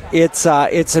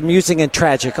amusing and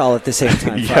tragic all at the same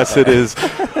time. Yes, it is.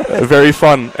 Very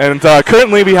fun. And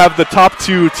currently we have the top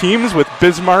 2 teams with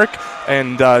Bismarck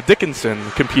and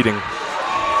Dickinson competing.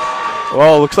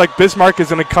 Well, it looks like Bismarck is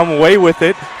going to come away with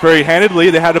it very handedly.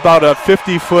 They had about a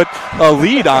 50-foot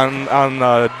lead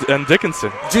on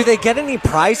Dickinson. Do they get any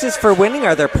prizes for winning?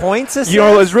 Are there points?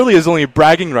 It really is only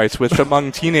bragging rights, which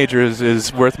among teenagers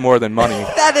is worth more than money.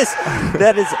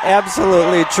 That is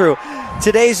absolutely true.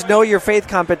 Today's Know Your Faith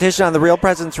competition on the Real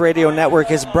Presence Radio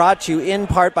Network is brought to you in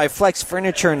part by Flex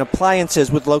Furniture and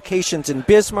Appliances with locations in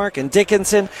Bismarck and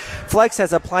Dickinson. Flex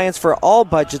has appliance for all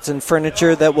budgets and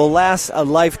furniture that will last a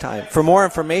lifetime. For more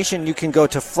information, you can go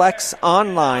to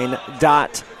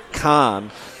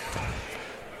flexonline.com.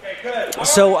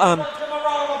 So,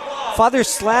 Father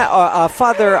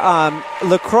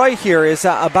LaCroix here is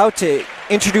about to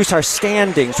introduce our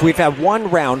standings. We've had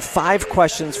one round, 5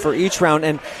 questions for each round,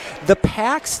 and the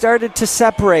pack started to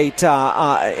separate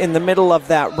in the middle of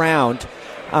that round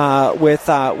with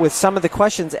some of the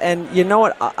questions. And you know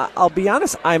what? I'll be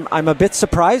honest. I'm a bit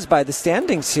surprised by the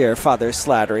standings here, Father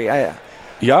Slattery.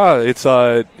 Yeah, it's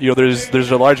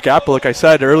there's a large gap. But like I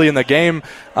said early in the game,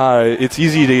 it's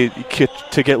easy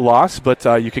to get lost, but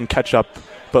you can catch up.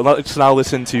 But let's now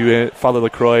listen to Father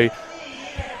LaCroix.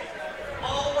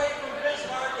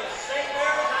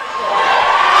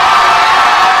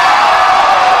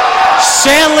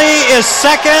 Shanley is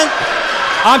second.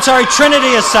 I'm sorry, Trinity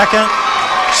is second.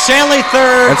 Shanley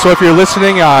third. And so if you're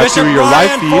listening through your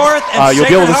live feed, you'll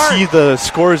be able to Heart. See the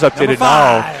scores updated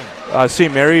now.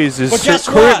 St. Mary's is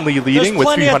currently leading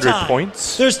with 300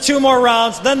 points. There's 2 more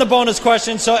rounds, then the bonus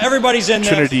question, so everybody's in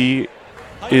there. Trinity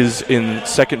is in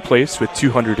second place with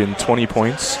 220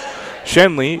 points.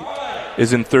 Shanley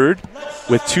is in third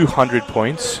with 200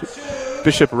 points.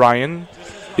 Bishop Ryan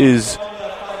is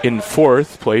in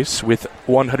fourth place with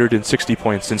 160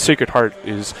 points. And Sacred Heart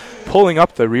is pulling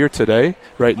up the rear today,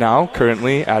 right now,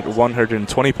 currently at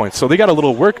 120 points. So they got a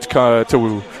little work to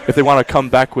if they want to come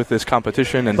back with this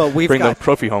competition and bring the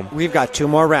trophy home. We've got 2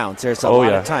 more rounds. There's a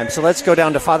lot of time. So let's go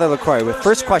down to Father LaCroix with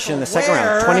first question in the second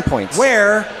round, 20 points.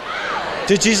 Where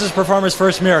did Jesus perform his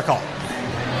first miracle?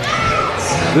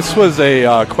 This was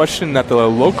a question at the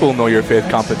local Know Your Faith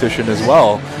competition as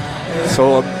well.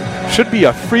 So should be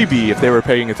a freebie if they were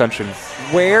paying attention.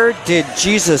 Where did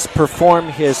Jesus perform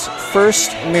his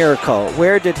first miracle?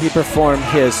 Where did he perform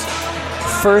his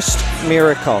first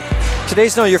miracle?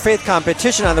 Today's Know Your Faith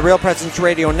competition on the Real Presence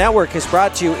Radio Network is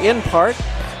brought to you in part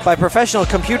by Professional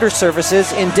Computer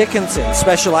Services in Dickinson,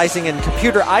 specializing in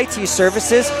computer IT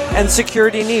services and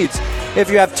security needs. If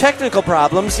you have technical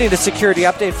problems, need a security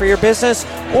update for your business,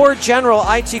 or general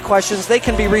IT questions, they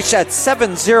can be reached at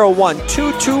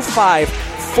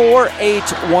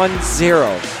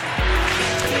 701-225-4810.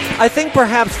 I think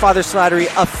perhaps, Father Slattery,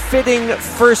 a fitting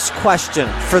first question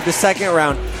for the second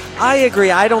round. I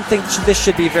agree. I don't think this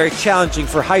should be very challenging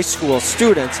for high school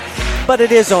students, but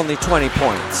it is only 20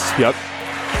 points. Yep.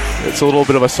 It's a little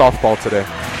bit of a softball today.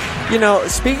 You know,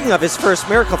 speaking of his first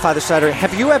miracle, Father Slattery,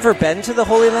 have you ever been to the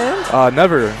Holy Land?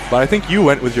 Never, but I think you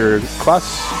went with your class.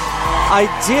 I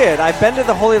did. I've been to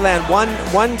the Holy Land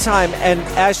one time, and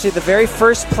actually the very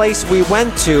first place we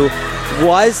went to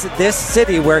was this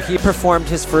city where he performed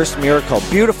his first miracle.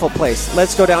 Beautiful place.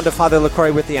 Let's go down to Father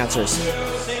LaCroix with the answers.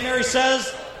 St. Mary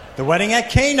says, the wedding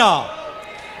at Cana.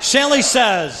 Shanley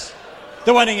says,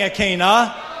 the wedding at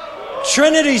Cana.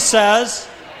 Trinity says,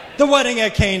 the wedding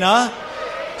at Cana.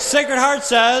 Sacred Heart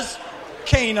says,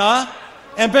 Cana.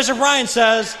 And Bishop Ryan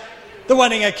says, the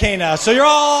wedding at Cana. So you're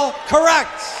all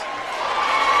correct.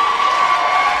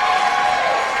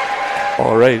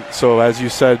 All right. So as you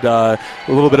said, a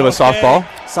little bit of a softball.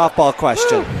 Softball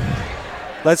question.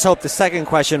 Let's hope the second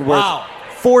question worth Wow.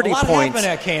 40 A lot points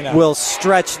happened at Cana. will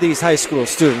stretch these high school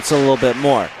students a little bit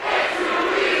more.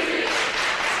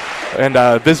 And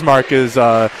Bismarck is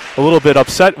a little bit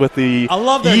upset with the I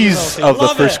love their ease humility. of the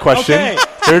Love first it. question. Okay.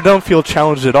 They don't feel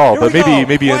challenged at all, Here but we go.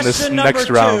 maybe in this Question next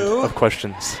number round 2. of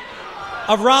questions.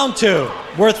 Of round 2,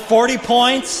 worth 40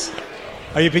 points.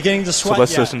 Are you beginning to sweat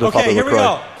let's yet? listen to Okay, Father here we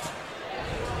LaCroix.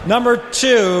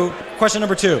 go. Question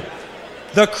number 2.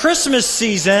 The Christmas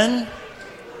season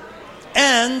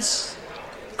ends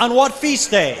on what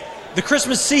feast day? The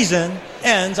Christmas season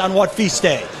ends on what feast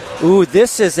day? Ooh,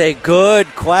 this is a good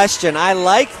question. I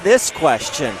like this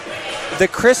question. The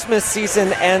Christmas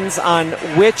season ends on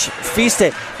which feast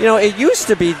day? You know, it used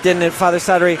to be, didn't it, Father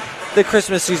Slattery? The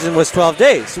Christmas season was 12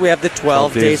 days. We have the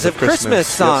 12 days of Christmas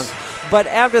song. yes. But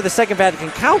after the Second Vatican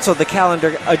Council, the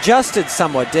calendar adjusted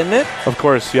somewhat, didn't it? Of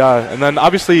course, yeah. And then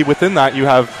obviously within that you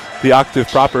have the octave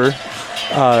proper,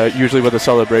 usually with a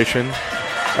celebration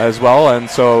as well. And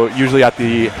so usually at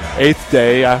the 8th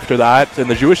day after that, in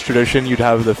the Jewish tradition, you'd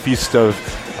have the feast of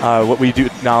what we do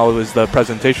now is the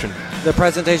presentation. The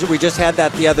presentation, we just had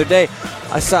that the other day.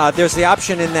 I saw there's the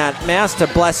option in that Mass to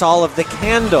bless all of the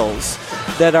candles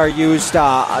that are used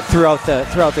throughout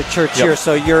the church Yep. here.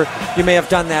 So you may have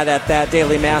done that at that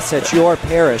daily Mass at your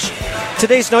parish.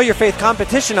 Today's Know Your Faith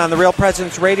competition on the Real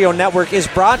Presence Radio Network is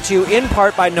brought to you in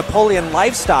part by Napoleon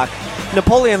Livestock.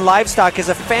 Napoleon Livestock is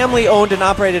a family-owned and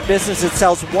operated business that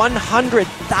sells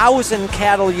 100,000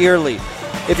 cattle yearly.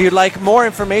 If you'd like more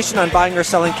information on buying or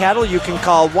selling cattle, you can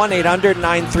call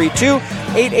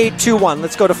 1-800-932-8821.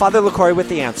 Let's go to Father LaCroix with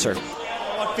the answer.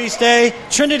 What feast day?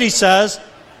 Trinity says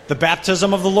the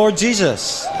baptism of the Lord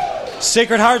Jesus.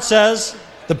 Sacred Heart says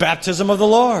the baptism of the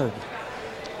Lord.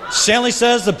 Stanley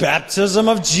says the baptism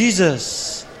of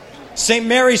Jesus. St.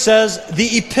 Mary says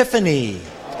the Epiphany.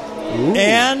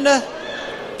 And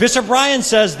Bishop Brian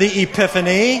says the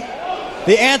Epiphany.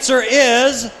 The answer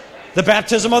is the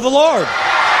baptism of the Lord.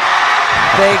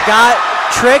 They got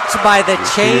tricked by the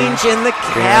change in the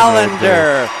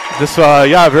calendar. This,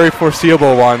 very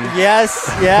foreseeable one.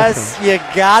 Yes, you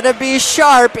gotta be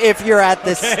sharp if you're at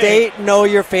the state Know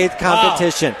Your Faith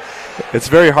competition. It's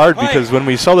very hard Right. because when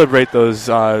we celebrate those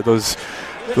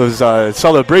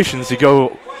celebrations, you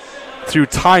go through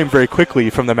time very quickly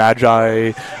from the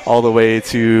Magi all the way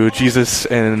to Jesus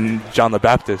and John the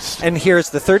Baptist. And here's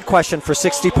the third question for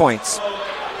 60 points.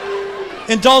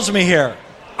 Indulge me here.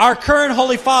 Our current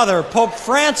Holy Father, Pope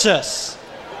Francis,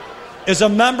 is a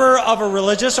member of a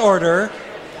religious order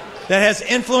that has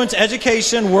influenced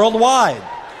education worldwide.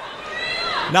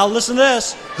 Now listen to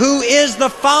this. Who is the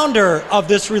founder of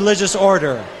this religious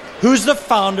order? Who's the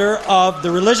founder of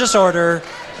the religious order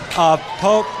of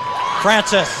Pope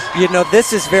Francis? You know,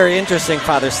 this is very interesting,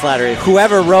 Father Slattery.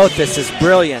 Whoever wrote this is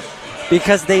brilliant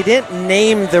because they didn't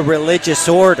name the religious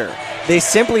order. They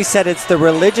simply said it's the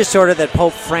religious order that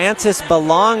Pope Francis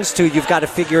belongs to. You've got to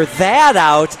figure that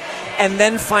out and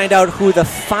then find out who the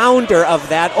founder of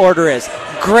that order is.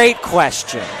 Great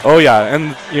question. Oh, yeah.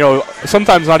 And,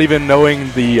 sometimes not even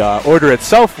knowing the order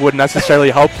itself would necessarily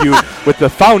help you with the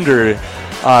founder.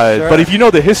 Sure. But if you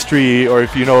know the history or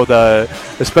if you know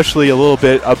especially a little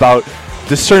bit about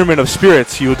discernment of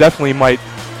spirits, you definitely might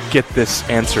get this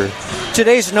answer.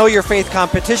 Today's Know Your Faith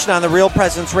competition on the Real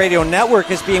Presence Radio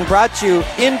Network is being brought to you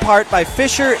in part by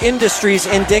Fisher Industries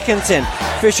in Dickinson.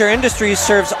 Fisher Industries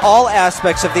serves all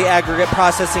aspects of the aggregate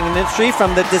processing industry,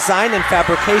 from the design and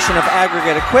fabrication of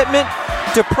aggregate equipment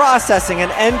to processing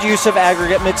and end use of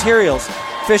aggregate materials.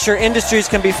 Fisher Industries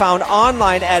can be found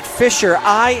online at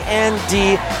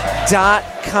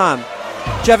fisherind.com.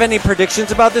 Do you have any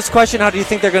predictions about this question? How do you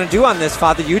think they're going to do on this,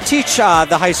 Father? You teach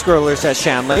the high schoolers at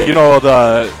Shanley.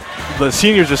 The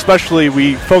seniors especially,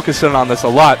 we focus in on this a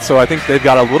lot, so I think they've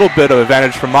got a little bit of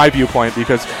advantage from my viewpoint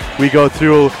because we go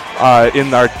through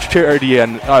in our charity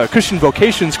and Christian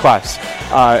vocations class,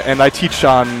 and I teach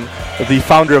on the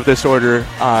founder of this order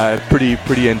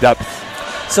pretty in depth.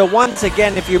 So once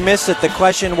again, if you missed it, the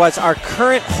question was, our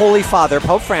current Holy Father,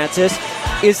 Pope Francis,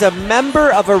 is a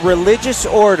member of a religious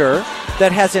order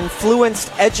that has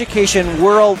influenced education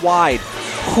worldwide.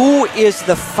 Who is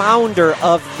the founder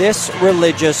of this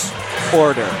religious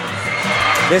order?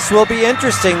 This will be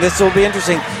interesting.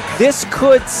 This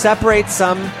could separate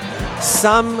some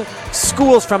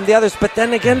schools from the others. But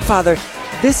then again, Father,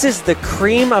 this is the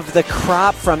cream of the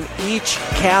crop from each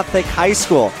Catholic high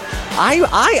school.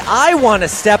 I want to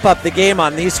step up the game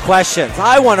on these questions.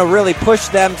 I want to really push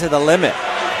them to the limit.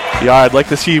 Yeah, I'd like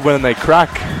to see when they crack.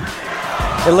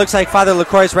 It looks like Father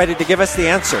LaCroix is ready to give us the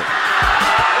answer.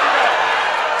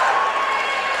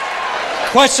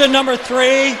 Question number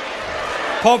 3.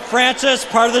 Pope Francis,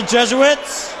 part of the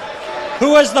Jesuits.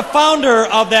 Who was the founder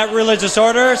of that religious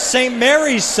order? St.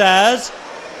 Mary says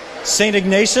St.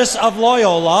 Ignatius of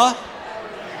Loyola.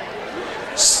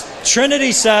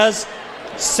 Trinity says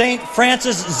St.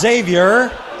 Francis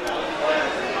Xavier.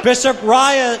 Bishop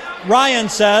Ryan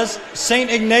says St.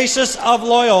 Ignatius of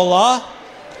Loyola.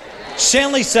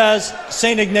 Shanley says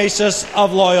St. Ignatius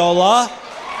of Loyola.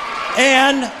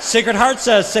 And Sacred Heart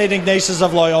says St. Ignatius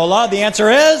of Loyola. The answer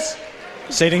is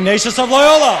St. Ignatius of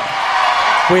Loyola.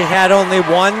 We had only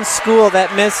one school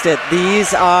that missed it.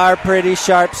 These are pretty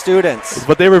sharp students.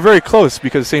 But they were very close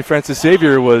because St. Francis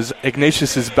Xavier was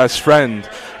Ignatius's best friend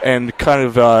and kind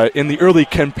of in the early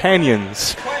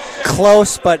companions.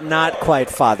 Close, but not quite,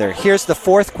 Father. Here's the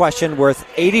fourth question worth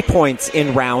 80 points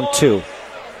in round 2.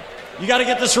 You got to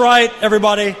get this right,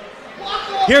 everybody.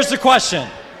 Here's the question.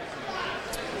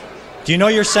 Do you know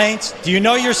your saints? Do you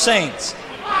know your saints?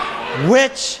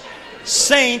 Which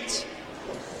saint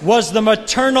was the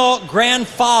maternal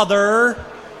grandfather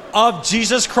of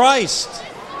Jesus Christ?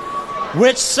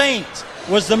 Which saint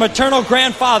was the maternal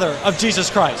grandfather of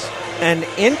Jesus Christ? An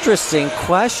interesting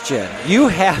question. You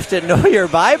have to know your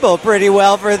Bible pretty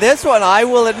well for this one. I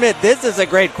will admit, this is a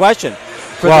great question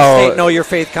for the State Know Your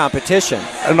Faith competition.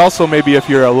 And also maybe if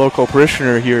you're a local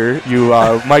parishioner here, you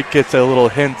might get a little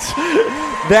hint.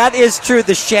 That is true.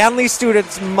 The Shanley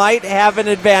students might have an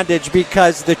advantage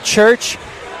because the church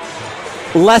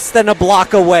less than a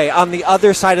block away on the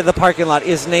other side of the parking lot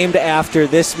is named after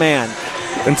this man.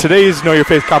 And today's Know Your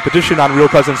Faith competition on Real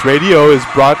Presence Radio is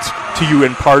brought to you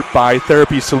in part by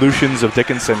Therapy Solutions of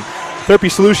Dickinson. Therapy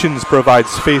Solutions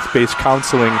provides faith-based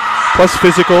counseling plus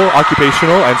physical,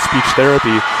 occupational, and speech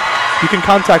therapy. You can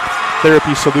contact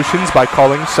Therapy Solutions by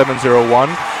calling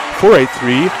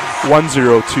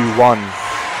 701-483-1021.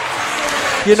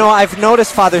 You know, I've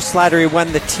noticed, Father Slattery,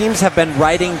 when the teams have been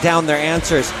writing down their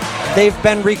answers, they've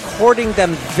been recording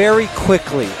them very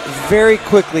quickly, very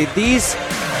quickly. These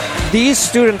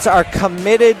students are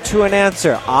committed to an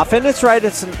answer. Often it's right,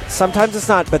 sometimes it's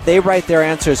not, but they write their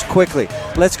answers quickly.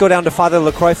 Let's go down to Father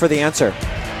LaCroix for the answer.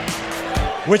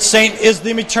 Which saint is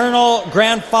the maternal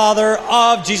grandfather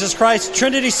of Jesus Christ?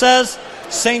 Trinity says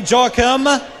St. Joachim.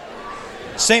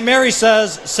 St. Mary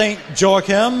says St.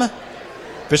 Joachim.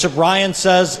 Bishop Ryan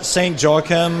says St.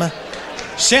 Joachim.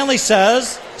 Shanley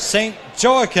says St.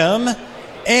 Joachim.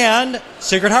 And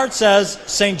Sacred Heart says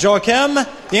St. Joachim.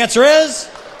 The answer is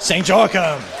St.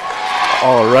 Joachim.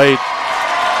 All right.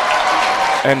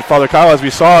 And Father Kyle, as we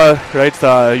saw, right,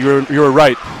 you were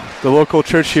right. The local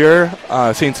church here,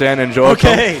 St. Anne and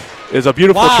Joachim, is a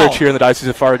beautiful church here in the Diocese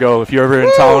of Fargo. If you're ever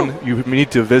in town, you need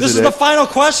to visit it. This is the final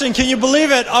question, can you believe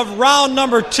it, of round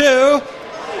number 2,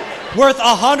 worth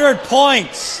 100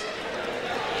 points.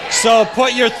 So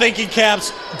put your thinking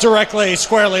caps directly,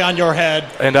 squarely on your head.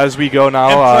 And as we go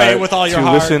now pray with all your to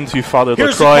heart. Listen to Father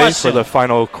LaCroix for the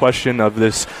final question of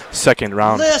this second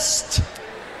round. List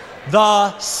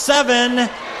the 7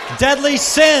 deadly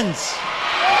sins.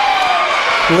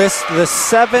 List the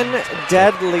 7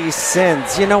 deadly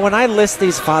sins. You know, when I list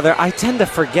these, Father, I tend to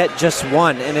forget just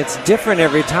one, and it's different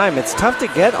every time. It's tough to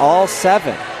get all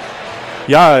 7.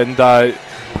 Yeah, and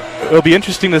it'll be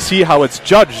interesting to see how it's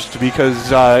judged because,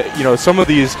 some of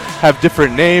these have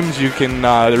different names. You can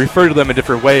refer to them in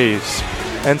different ways.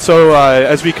 And so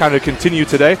as we kind of continue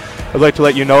today, I'd like to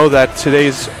let you know that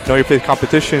today's Know Your Faith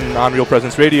competition on Real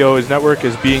Presence Radio's network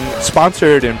is being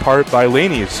sponsored in part by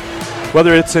Laney's.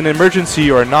 Whether it's an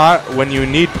emergency or not, when you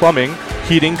need plumbing,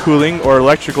 heating, cooling, or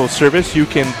electrical service, you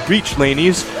can reach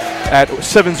Laney's at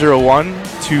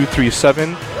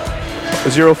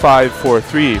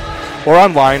 701-237-0543 or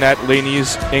online at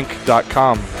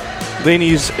laneysinc.com.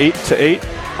 Laney's 8 to 8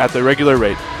 at the regular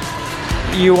rate.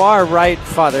 You are right,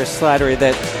 Father Slattery,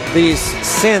 that these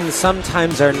sins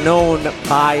sometimes are known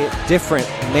by different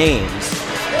names.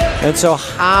 And so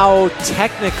how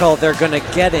technical they're going to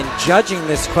get in judging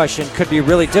this question could be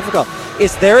really difficult.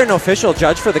 Is there an official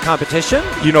judge for the competition?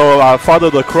 You know, Father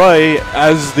LaCroix,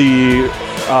 as the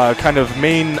kind of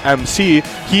main MC,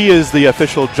 he is the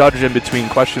official judge in between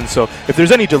questions. So if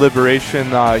there's any deliberation,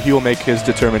 he will make his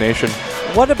determination.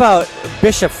 What about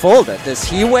Bishop Fulda? Does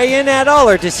he weigh in at all,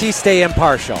 or does he stay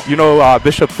impartial? You know,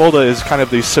 Bishop Fulda is kind of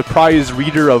the surprise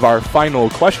reader of our final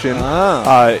question.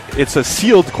 It's a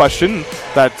sealed question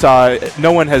that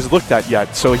no one has looked at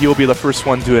yet, so he will be the first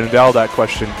one to unveil that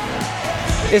question.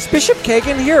 Is Bishop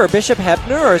Kagan here, or Bishop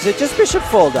Hepner, or is it just Bishop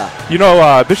Fulda? You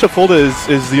know, Bishop Fulda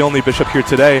is the only bishop here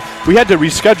today. We had to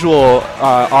reschedule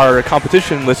our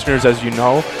competition, listeners, as you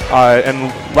know.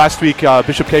 And last week,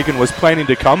 Bishop Kagan was planning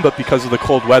to come, but because of the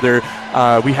cold weather,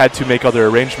 we had to make other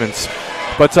arrangements.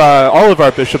 But all of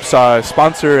our bishops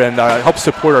sponsor and help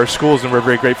support our schools, and we're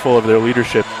very grateful of their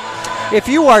leadership. If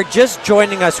you are just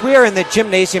joining us, we are in the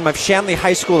gymnasium of Shanley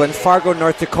High School in Fargo,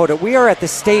 North Dakota. We are at the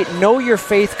state Know Your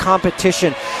Faith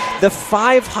competition. The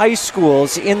 5 high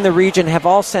schools in the region have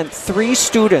all sent 3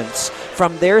 students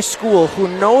from their school who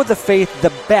know the faith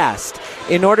the best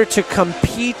in order to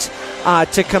compete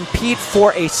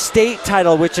for a state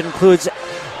title, which includes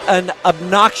an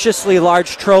obnoxiously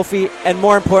large trophy and,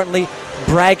 more importantly,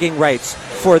 bragging rights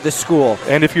for the school.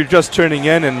 And if you're just turning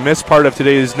in and missed part of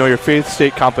today's Know Your Faith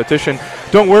state competition,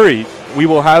 don't worry. We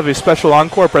will have a special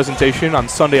encore presentation on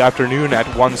Sunday afternoon at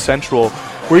 1 Central,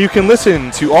 where you can listen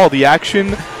to all the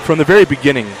action from the very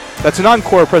beginning. That's an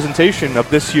encore presentation of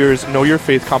this year's Know Your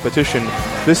Faith competition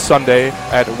this Sunday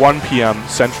at 1 p.m.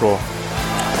 Central.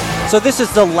 So this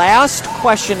is the last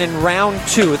question in round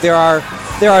 2. There are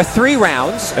 3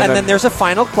 rounds, and then there's a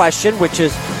final question, which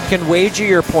can wager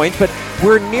your points. But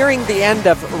we're nearing the end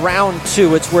of round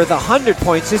 2. It's worth 100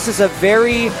 points. This is a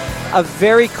very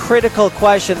critical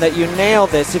question that you nail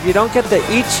this. If you don't get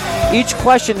each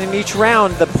question in each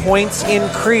round, the points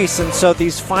increase. And so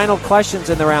these final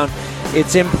questions in the round,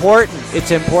 it's important.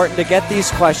 It's important to get these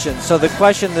questions. So the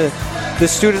question the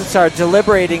students are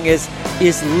deliberating is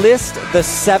list the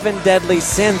 7 deadly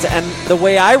sins. And the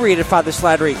way I read it, Father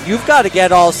Slattery, you've got to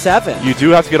get all 7. You do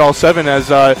have to get all 7.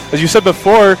 As you said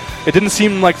before, it didn't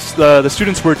seem like the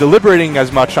students were deliberating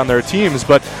as much on their teams,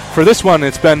 but for this one,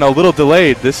 it's been a little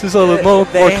delayed. This is a little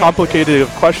more complicated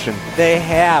question. They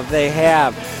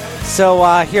have. So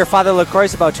here, Father LaCroix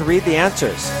is about to read the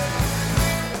answers.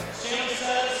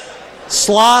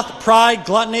 Sloth, pride,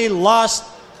 gluttony, lust,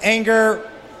 anger,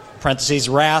 parentheses,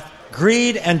 wrath,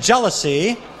 greed, and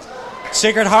jealousy.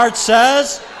 Sacred Heart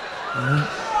says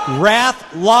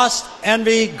wrath, lust,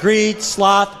 envy, greed,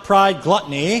 sloth, pride,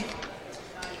 gluttony.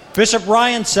 Bishop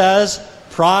Ryan says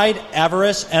pride,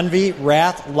 avarice, envy,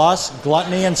 wrath, lust,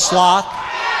 gluttony, and sloth.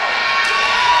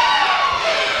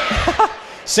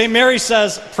 St. Mary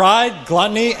says pride,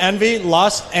 gluttony, envy,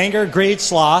 lust, anger, greed,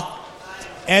 sloth.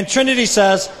 And Trinity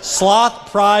says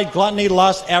sloth, pride, gluttony,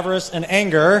 lust, avarice, and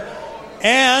anger.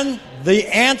 And the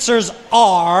answers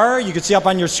are, you can see up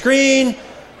on your screen,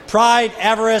 pride,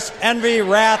 avarice, envy,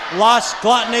 wrath, lust,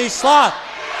 gluttony, sloth.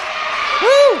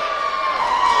 Woo!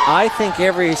 I think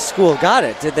every school got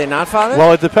it. Did they not, Father?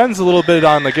 Well, it depends a little bit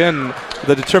on, again,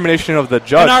 the determination of the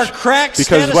judge. And our crack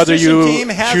because whether you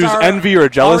choose envy or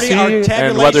jealousy,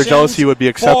 and whether jealousy would be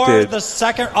accepted.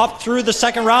 Up through the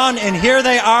second round, and here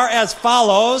they are as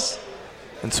follows.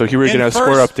 And so here we're getting a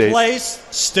score update. In first place,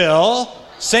 still,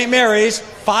 St. Mary's,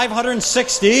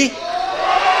 560.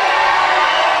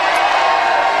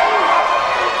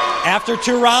 After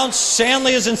 2 rounds,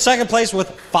 Shanley is in second place with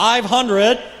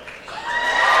 500.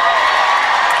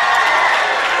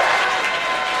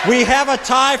 We have a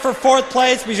tie for 4th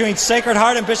place between Sacred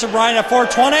Heart and Bishop Ryan at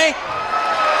 420.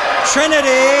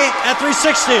 Trinity at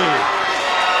 360.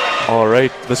 All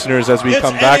right, listeners, as we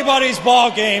come back. It's anybody's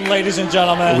ball game, ladies and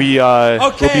gentlemen.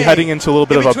 We'll be heading into a little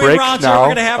bit of a break now.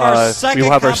 We will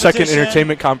have our second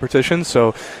entertainment competition.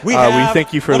 So we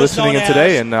thank you for listening in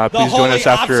today, and please join us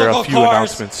after a few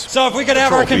announcements. So if we could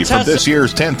have our contestants. From this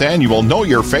year's 10th annual Know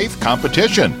Your Faith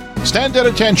competition. Stand at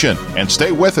attention and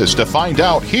stay with us to find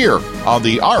out here on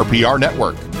the RPR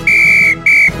Network.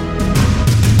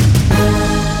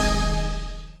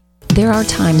 There are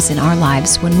times in our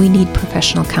lives when we need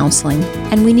professional counseling,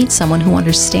 and we need someone who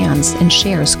understands and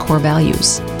shares core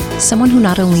values. Someone who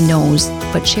not only knows,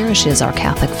 but cherishes our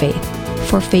Catholic faith.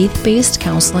 For faith-based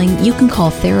counseling, you can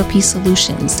call Therapy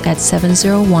Solutions at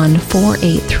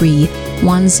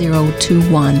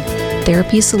 701-483-1021.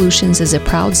 Therapy Solutions is a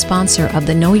proud sponsor of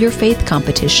the Know Your Faith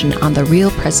competition on the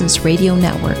Real Presence Radio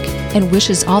Network and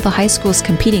wishes all the high schools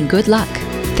competing good luck.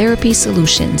 Therapy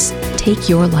Solutions. Take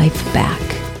your life back.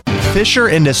 Fisher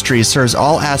Industries serves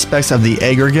all aspects of the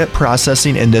aggregate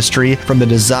processing industry, from the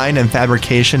design and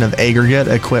fabrication of aggregate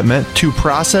equipment to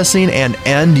processing and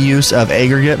end use of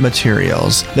aggregate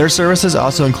materials. Their services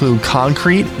also include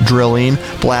concrete, drilling,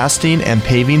 blasting, and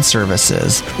paving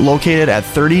services. Located at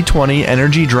 3020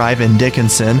 Energy Drive in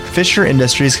Dickinson, Fisher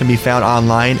Industries can be found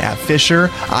online at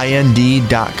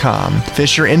fisherind.com.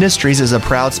 Fisher Industries is a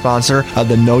proud sponsor of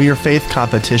the Know Your Faith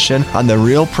competition on the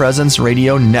Real Presence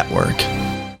Radio Network.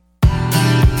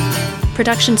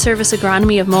 Production Service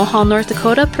Agronomy of Mohall, North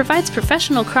Dakota provides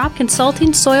professional crop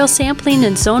consulting, soil sampling,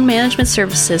 and zone management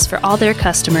services for all their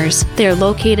customers. They are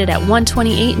located at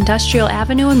 128 Industrial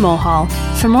Avenue in Mohall.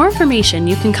 For more information,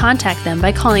 you can contact them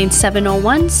by calling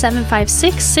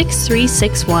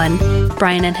 701-756-6361.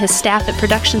 Brian and his staff at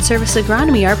Production Service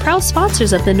Agronomy are proud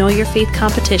sponsors of the Know Your Faith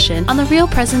competition on the Real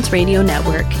Presence Radio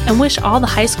Network and wish all the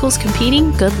high schools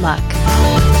competing good luck.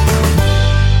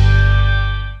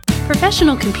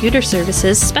 Professional Computer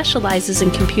Services specializes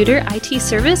in computer, IT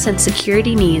service, and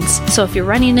security needs. So if you're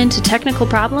running into technical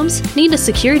problems, need a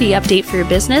security update for your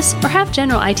business, or have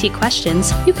general IT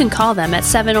questions, you can call them at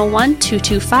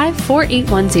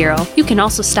 701-225-4810. You can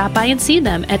also stop by and see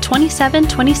them at 27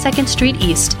 22nd Street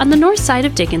East on the north side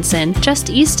of Dickinson, just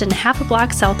east and half a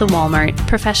block south of Walmart.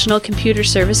 Professional Computer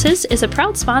Services is a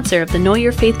proud sponsor of the Know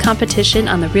Your Faith competition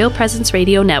on the Real Presence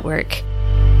Radio Network.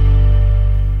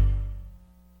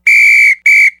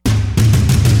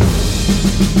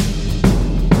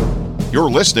 You're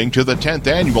listening to the 10th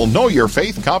Annual Know Your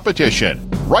Faith competition,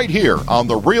 right here on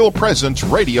the Real Presence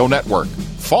Radio Network.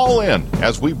 Fall in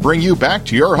as we bring you back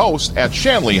to your host at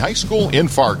Shanley High School in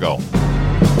Fargo.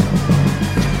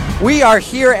 We are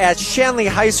here at Shanley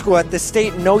High School at the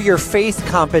State Know Your Faith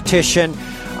competition.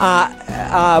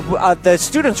 The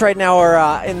students right now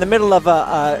are in the middle of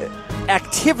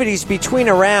activities between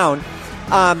a round.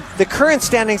 The current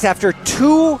standings after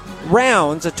 2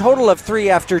 rounds, a total of 3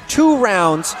 after 2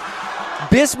 rounds,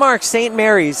 Bismarck St.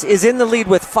 Mary's is in the lead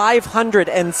with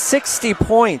 560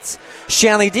 points.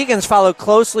 Shanley Deacons follow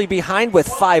closely behind with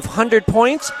 500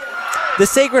 points. The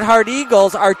Sacred Heart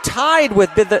Eagles are tied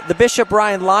with the Bishop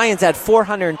Ryan Lions at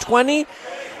 420.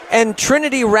 And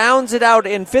Trinity rounds it out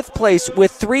in 5th place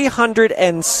with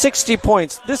 360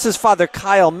 points. This is Father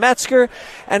Kyle Metzger,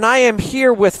 and I am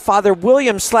here with Father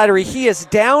William Slattery. He is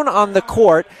down on the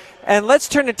court. And let's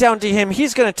turn it down to him.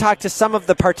 He's going to talk to some of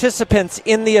the participants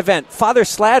in the event. Father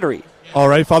Slattery. All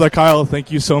right, Father Kyle,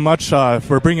 thank you so much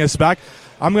for bringing us back.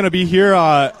 I'm going to be here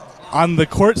on the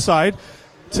court side.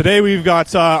 Today we've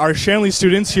got our Shanley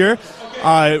students here.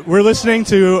 We're listening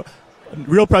to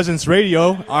Real Presence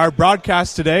Radio, our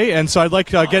broadcast today, and so I'd like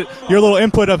to get your little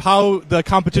input of how the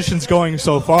competition's going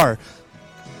so far.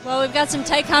 Well, we've got some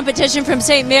tight competition from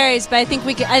St. Mary's, but I think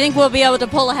we'll be able to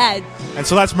pull ahead. And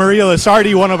so that's Maria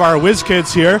Lasardi, one of our whiz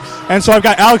kids here. And so I've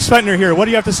got Alex Fentner here. What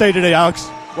do you have to say today, Alex?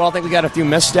 Well, I think we got a few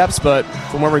missteps, but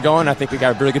from where we're going, I think we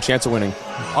got a really good chance of winning.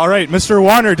 All right, Mr.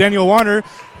 Warner, Daniel Warner,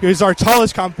 is our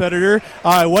tallest competitor.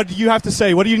 What do you have to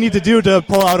say? What do you need to do to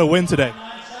pull out a win today?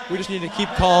 We just need to keep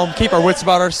calm, keep our wits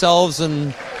about ourselves,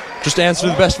 and just answer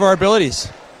to the best of our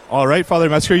abilities. All right, Father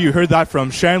Metzger, you heard that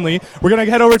from Shanley. We're going to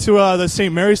head over to the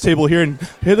St. Mary's table here and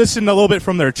listen a little bit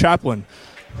from their chaplain.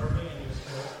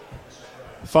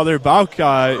 Father Bauk,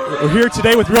 we're here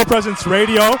today with Real Presence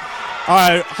Radio.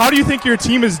 How do you think your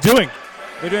team is doing?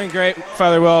 They're doing great,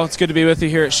 Father Will. It's good to be with you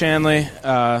here at Shanley.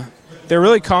 They're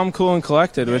really calm, cool, and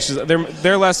collected, which is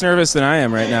they're less nervous than I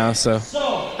am right now. So.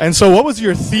 And so what was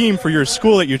your theme for your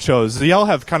school that you chose? They all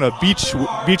have kind of beach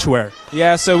wear.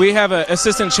 Yeah, so we have an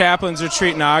assistant chaplain's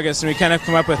retreat in August, and we kind of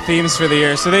come up with themes for the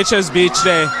year. So they chose Beach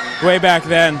Day way back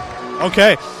then.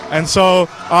 Okay, and so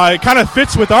it kind of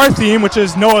fits with our theme, which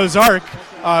is Noah's Ark.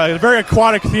 A very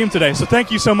aquatic theme today. So thank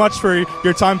you so much for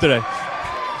your time today.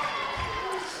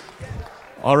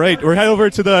 All right, we're heading over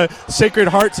to the Sacred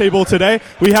Heart table today.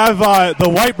 We have the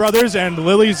White Brothers and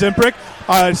Lily Zimprick.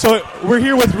 So we're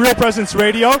here with Real Presence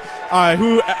Radio,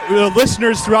 who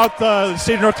listeners throughout the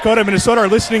state of North Dakota and Minnesota are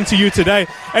listening to you today.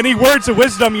 Any words of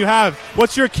wisdom you have?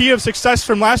 What's your key of success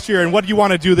from last year, and what do you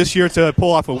want to do this year to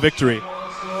pull off a victory?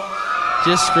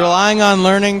 Just relying on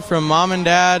learning from mom and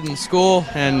dad and school,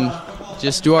 and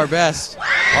just do our best.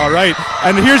 All right,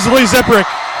 and here's Lily Zimprick.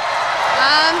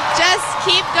 Just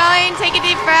keep going, take a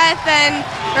deep breath, and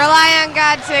rely on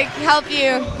God to help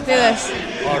you through this.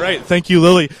 All right, thank you,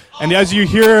 Lily. And as you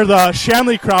hear, the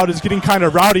Shanley crowd is getting kind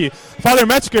of rowdy. Father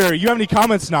Metzger, you have any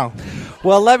comments now?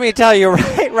 Well, let me tell you,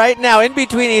 right now, in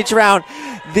between each round,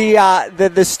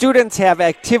 the students have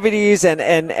activities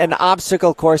and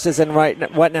obstacle courses and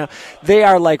whatnot. They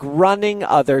are like running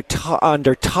under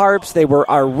tarps. They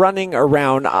are running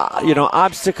around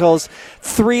obstacles,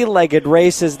 3-legged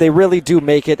races. They really do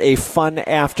make it a fun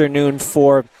afternoon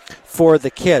for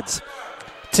the kids.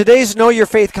 Today's Know Your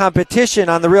Faith competition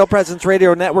on the Real Presence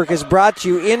Radio Network is brought to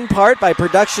you in part by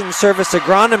Production Service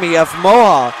Agronomy of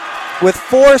Mohall, with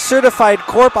 4 certified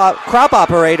crop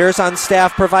operators on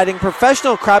staff providing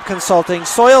professional crop consulting,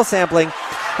 soil sampling,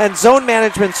 and zone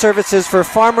management services for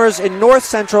farmers in north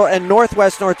central and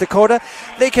northwest North Dakota.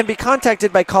 They can be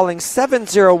contacted by calling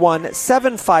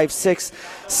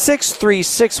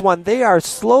 701-756-6361. They are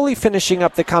slowly finishing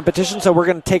up the competition, so we're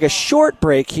going to take a short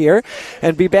break here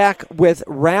and be back with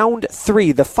round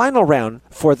 3, the final round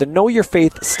for the Know Your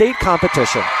Faith state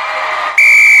competition.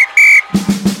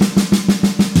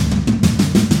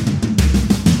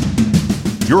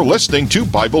 You're listening to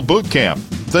Bible Boot Camp,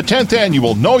 the 10th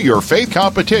annual Know Your Faith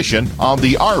competition on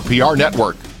the RPR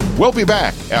Network. We'll be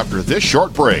back after this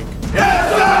short break.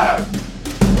 Yes, sir!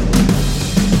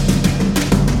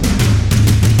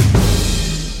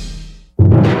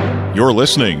 You're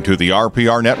listening to the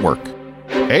RPR Network.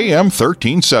 AM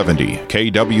 1370,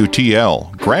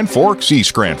 KWTL, Grand Forks,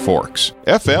 East Grand Forks.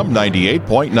 FM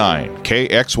 98.9,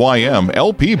 KXYM,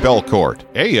 LP Belcourt.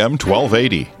 AM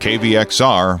 1280,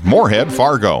 KVXR, Moorhead,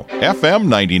 Fargo. FM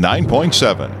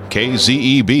 99.7,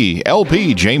 KZEB,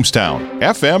 LP Jamestown.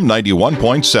 FM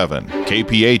 91.7,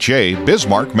 KPHA,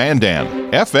 Bismarck, Mandan.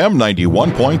 FM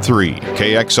 91.3,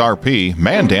 KXRP,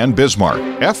 Mandan, Bismarck.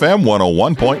 FM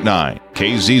 101.9,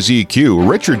 KZZQ,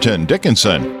 Richardton,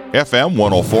 Dickinson. FM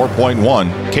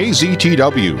 104.1,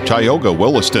 KZTW, Tioga,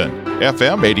 Williston.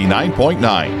 FM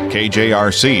 89.9,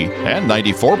 KJRC, and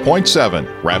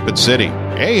 94.7, Rapid City.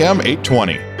 AM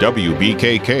 820,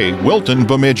 WBKK, Wilton,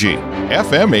 Bemidji.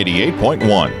 FM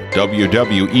 88.1,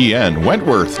 WWEN,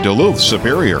 Wentworth, Duluth,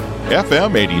 Superior.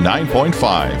 FM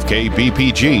 89.5,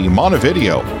 KBPG,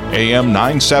 Montevideo. AM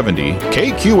 970,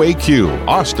 KQAQ,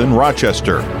 Austin,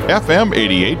 Rochester. FM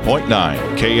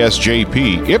 88.9,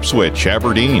 KSJP, Ipswich,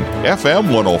 Aberdeen. FM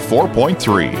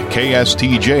 104.3,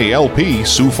 KSTJ-LP,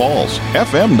 Sioux Falls.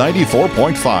 FM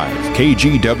 94.5,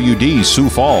 KGWD, Sioux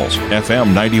Falls.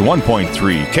 FM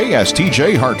 91.3,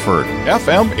 KSTJ, Hartford.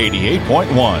 FM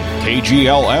 88.1,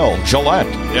 KGLL, Gillette.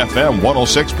 FM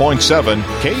 106.7,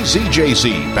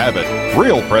 KZJZ, Babbitt.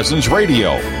 Real Presence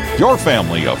Radio, your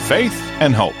family of faith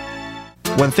and hope.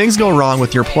 When things go wrong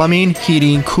with your plumbing,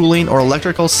 heating, cooling, or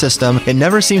electrical system, it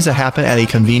never seems to happen at a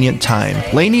convenient time.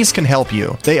 Laney's can help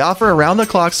you. They offer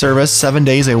around-the-clock service 7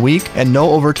 days a week and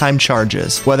no overtime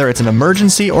charges. Whether it's an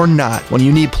emergency or not, when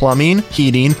you need plumbing,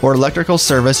 heating, or electrical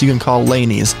service, you can call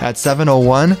Laney's at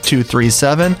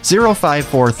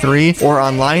 701-237-0543 or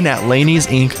online at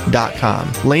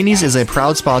laneysinc.com. Laney's is a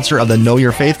proud sponsor of the Know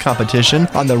Your Faith competition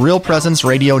on the Real Presence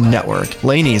Radio Network.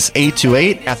 Laney's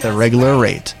 828 at the regular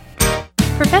rate.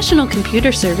 Professional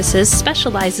Computer Services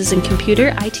specializes in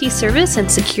computer, IT service,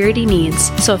 and security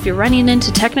needs. So if you're running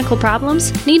into technical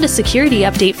problems, need a security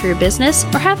update for your business,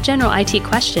 or have general IT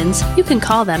questions, you can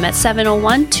call them at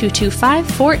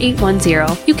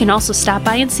 701-225-4810. You can also stop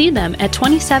by and see them at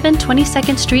 27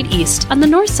 22nd Street East on the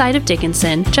north side of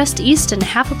Dickinson, just east and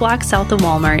half a block south of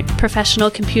Walmart.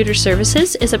 Professional Computer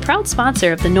Services is a proud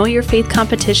sponsor of the Know Your Faith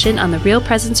competition on the Real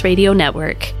Presence Radio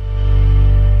Network.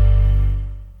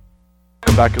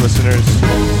 Welcome back, listeners.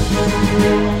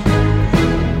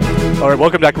 All right,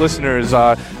 welcome back, listeners.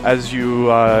 As you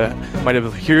might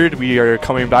have heard, we are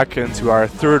coming back into our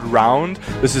third round.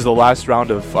 This is the last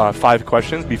round of 5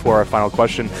 questions before our final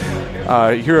question.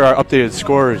 Here are our updated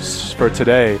scores for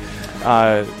today.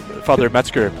 Father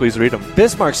Metzger, please read them.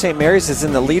 Bismarck St. Mary's is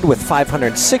in the lead with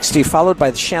 560, followed by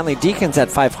the Shanley Deacons at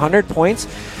 500 points.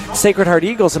 Sacred Heart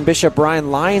Eagles and Bishop Brian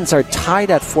Lions are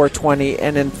tied at 420,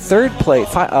 and in fifth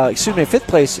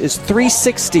place is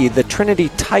 360, the Trinity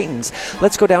Titans.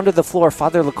 Let's go down to the floor.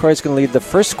 Father LaCroix is going to lead the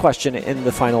first question in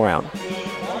the final round.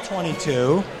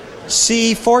 22,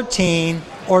 C14,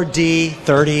 or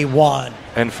D31.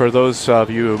 And for those of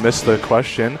you who missed the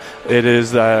question, it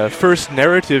is the first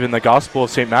narrative in the Gospel of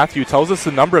St. Matthew tells us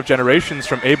the number of generations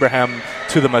from Abraham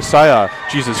to the Messiah,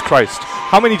 Jesus Christ.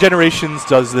 How many generations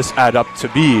does this add up to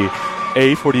be?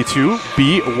 A, 42,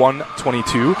 B,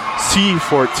 122, C,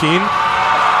 14,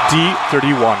 D,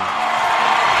 31.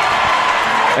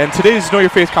 And today's Know Your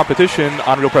Faith competition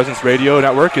on Real Presence Radio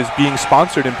Network is being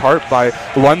sponsored in part by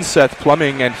Lunseth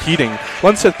Plumbing and Heating.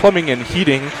 Lunseth Plumbing and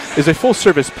Heating is a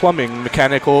full-service plumbing,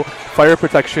 mechanical, fire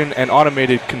protection, and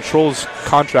automated controls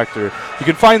contractor. You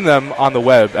can find them on the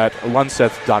web at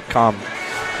lunseth.com.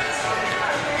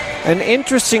 An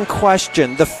interesting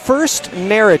question. The first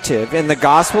narrative in the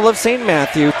Gospel of St.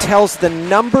 Matthew tells the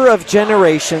number of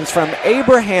generations from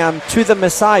Abraham to the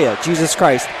Messiah, Jesus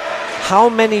Christ. How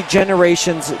many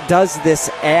generations does this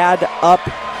add up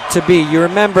to be? You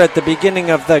remember at the beginning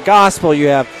of the Gospel, you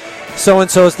have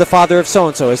so-and-so is the father of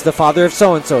so-and-so, is the father of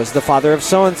so-and-so, is the father of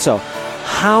so-and-so.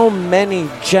 How many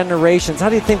generations? How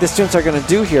do you think the students are going to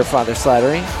do here, Father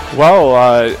Slattery?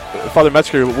 Well, Father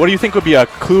Metzger, what do you think would be a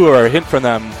clue or a hint from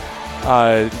them?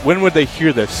 When would they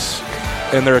hear this?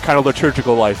 in their kind of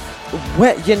liturgical life.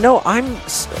 Well,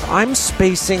 I'm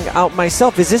spacing out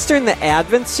myself. Is this during the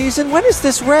Advent season? When is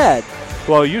this read?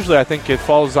 Well, usually I think it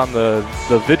falls on the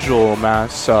Vigil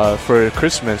Mass for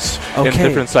Christmas in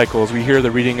different cycles. We hear the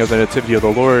reading of the Nativity of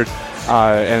the Lord,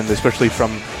 and especially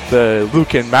from the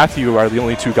Luke and Matthew are the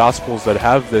only two Gospels that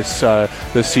have this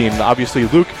scene. Obviously,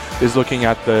 Luke is looking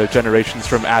at the generations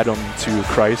from Adam to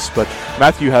Christ, but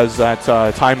Matthew has that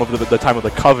time of the time of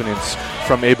the covenants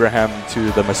from Abraham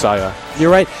to the Messiah.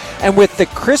 You're right. And with the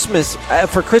Christmas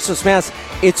for Christmas Mass,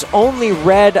 it's only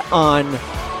read on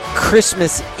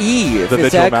Christmas Eve.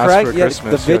 Is that correct? Yeah,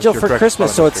 the vigil for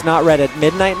Christmas. So it's not read at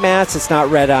midnight Mass. It's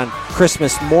not read on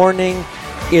Christmas morning.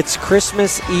 It's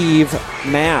Christmas Eve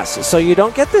Mass. So you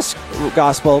don't get this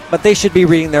gospel, but they should be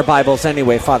reading their Bibles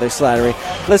anyway, Father Slattery.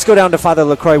 Let's go down to Father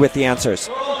LaCroix with the answers.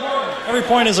 Every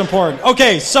point is important.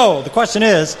 Okay, so the question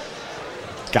is,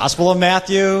 Gospel of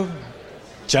Matthew,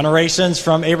 generations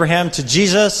from Abraham to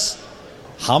Jesus.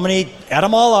 How many, add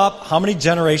them all up, how many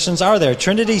generations are there?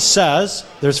 Trinity says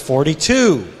there's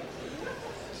 42.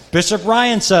 Bishop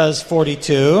Ryan says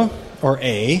 42, or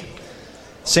A.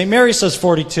 St. Mary says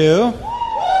 42.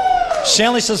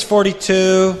 Shanley says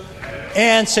 42.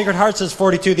 And Sacred Heart says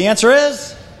 42. The answer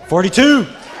is 42.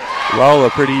 Well, a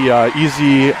pretty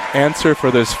easy answer for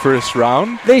this first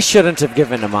round. They shouldn't have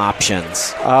given him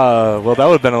options. Well, that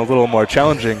would have been a little more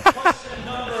challenging.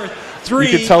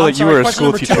 Three, you can tell that you were a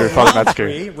school teacher, Father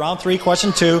Metzger. Round 3,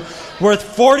 question 2, worth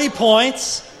 40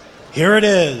 points. Here it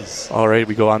is. All right,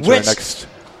 we go on to our next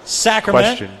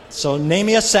sacrament. question. So name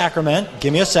me a sacrament.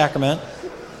 Give me a sacrament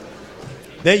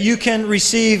that you can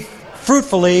receive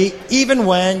fruitfully even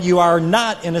when you are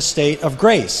not in a state of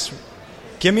grace.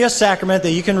 Give me a sacrament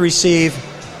that you can receive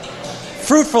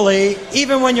fruitfully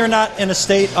even when you're not in a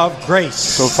state of grace.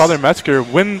 So, Father Metzger,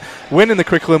 when in the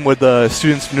curriculum would the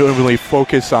students normally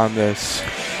focus on this?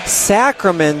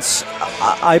 Sacraments,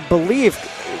 I believe,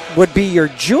 would be your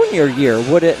junior year,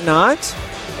 would it not?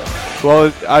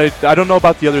 Well, I don't know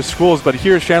about the other schools, but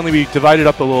here at Shanley we divide it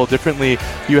up a little differently.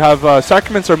 You have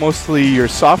sacraments are mostly your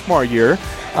sophomore year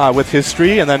with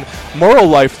history, and then moral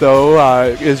life, though,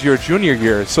 is your junior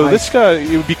year. So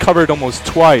it would be covered almost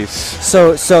twice.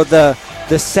 So the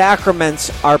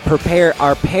sacraments are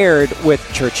paired with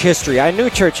church history. I knew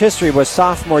church history was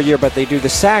sophomore year, but they do the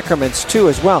sacraments too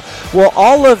as well. Well,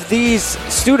 all of these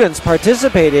students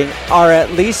participating are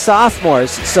at least sophomores,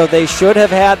 so they should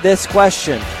have had this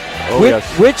question.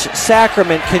 Which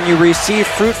sacrament can you receive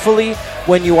fruitfully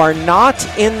when you are not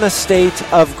in the state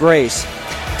of grace?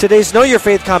 Today's Know Your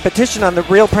Faith competition on the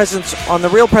Real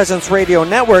Presence Radio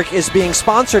Network is being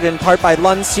sponsored in part by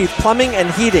Lunseath Plumbing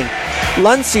and Heating.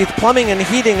 Lunseath Plumbing and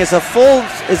Heating is a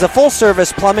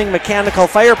full-service plumbing, mechanical,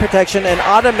 fire protection, and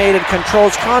automated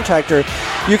controls contractor.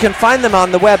 You can find them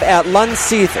on the web at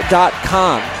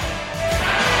lunseath.com.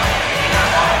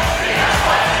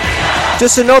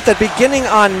 Just a note that beginning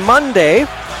on Monday,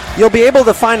 you'll be able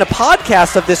to find a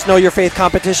podcast of this Know Your Faith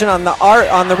competition on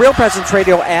the Real Presence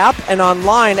Radio app and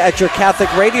online at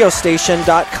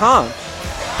yourcatholicradiostation.com.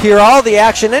 Hear all the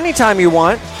action anytime you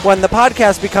want when the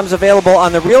podcast becomes available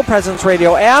on the Real Presence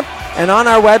Radio app and on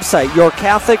our website,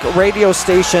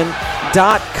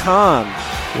 yourcatholicradiostation.com.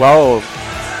 Well,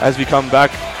 as we come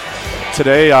back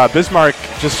today, Bismarck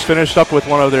just finished up with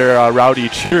one of their rowdy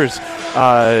cheers.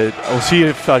 We'll see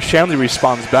if Shanley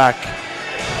responds back.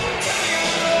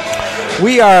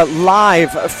 We are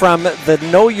live from the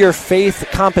Know Your Faith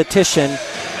competition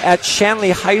at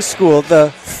Shanley High School,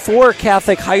 the 4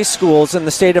 Catholic high schools in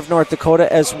the state of North Dakota,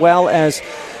 as well as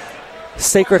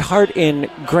Sacred Heart in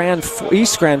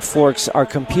East Grand Forks, are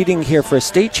competing here for a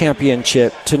state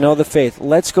championship to know the faith.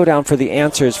 Let's go down for the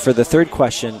answers for the third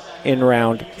question in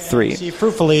round 3. See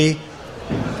fruitfully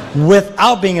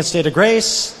without being in a state of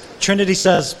grace. Trinity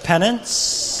says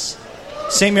penance.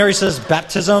 St. Mary says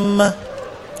baptism.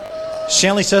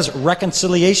 Shanley says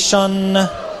reconciliation.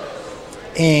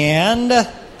 And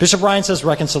Bishop Ryan says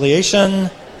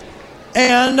reconciliation.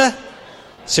 And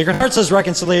Sacred Heart says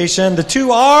reconciliation. The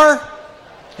two are,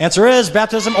 answer is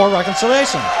baptism or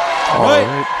reconciliation. All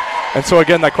right. And so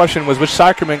again, that question was, which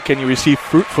sacrament can you receive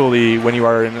fruitfully when you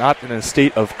are not in a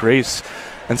state of grace?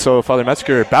 And so, Father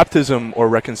Metzger, baptism or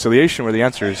reconciliation were the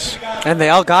answers. And they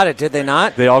all got it, did they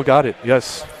not? They all got it,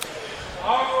 yes.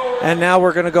 And now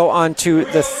we're going to go on to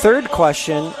the third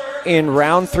question in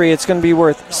round 3. It's going to be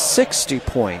worth 60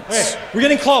 points. Okay, we're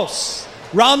getting close.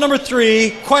 Round number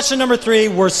 3, question number 3,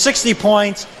 worth 60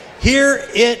 points. Here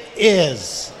it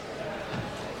is.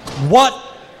 What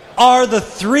are the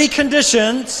 3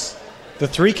 conditions to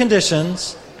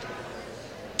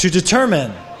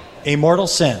determine a mortal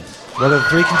sin? What are the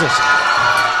 3 conditions?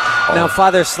 Now,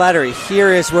 Father Slattery,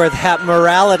 here is where that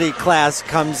morality class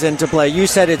comes into play. You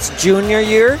said it's junior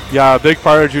year? Yeah, a big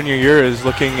part of junior year is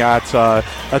looking at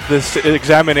this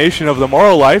examination of the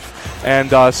moral life.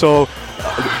 And so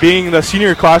being the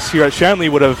senior class here at Shanley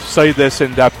would have studied this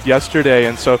in depth yesterday.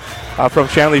 And so from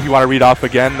Shanley, if you want to read off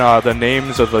again the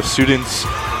names of the students.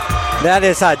 That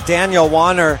is Daniel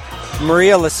Warner,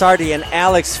 Maria Lasardi, and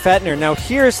Alex Fettner. Now,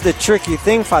 here's the tricky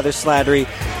thing, Father Slattery.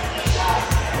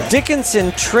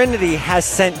 Dickinson Trinity has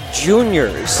sent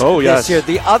juniors this year.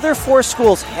 The other 4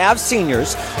 schools have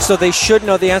seniors, so they should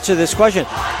know the answer to this question.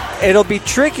 It'll be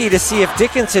tricky to see if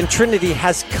Dickinson Trinity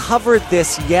has covered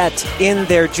this yet in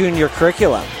their junior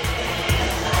curriculum.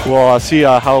 We'll see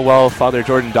how well Father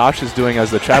Jordan Dosh is doing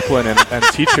as the chaplain and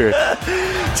teacher.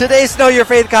 Today's Know Your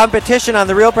Faith competition on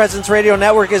the Real Presence Radio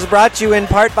Network is brought to you in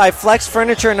part by Flex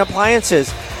Furniture and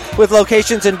Appliances. With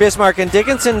locations in Bismarck and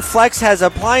Dickinson, Flex has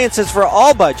appliances for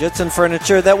all budgets and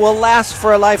furniture that will last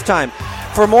for a lifetime.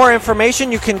 For more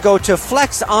information, you can go to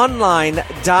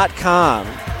flexonline.com.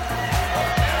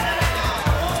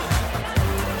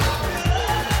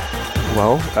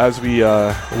 Well, as we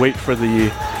wait for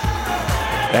the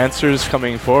answers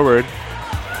coming forward,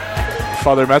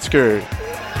 Father Metzger,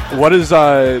 what is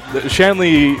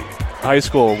Shanley High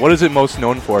School, what is it most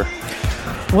known for?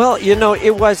 Well, you know,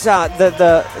 it was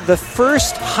the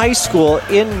first high school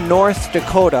in North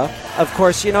Dakota. Of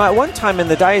course, you know, at one time in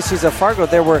the Diocese of Fargo,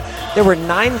 there were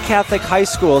 9 Catholic high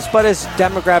schools. But as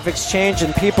demographics change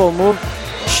and people move,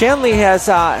 Shanley is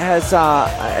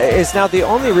now the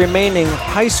only remaining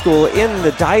high school in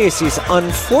the diocese.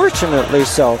 Unfortunately,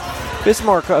 so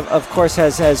Bismarck, of course,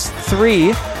 has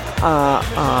 3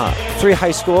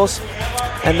 high schools.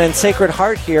 And then Sacred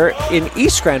Heart here in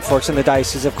East Grand Forks in the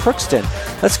Diocese of Crookston.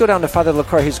 Let's go down to Father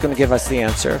LaCroix, who's going to give us the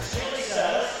answer.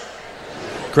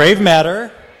 Grave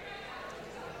matter,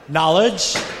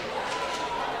 knowledge,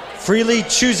 freely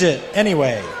choose it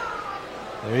anyway.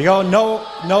 There you go.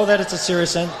 Know that it's a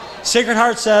serious sin. Sacred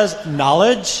Heart says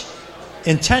knowledge,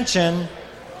 intention,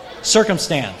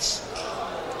 circumstance.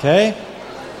 Okay?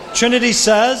 Trinity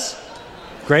says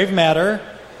grave matter,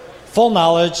 full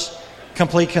knowledge,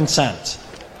 complete consent.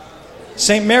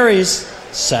 St. Mary's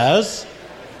says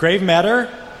grave matter,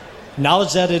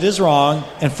 knowledge that it is wrong,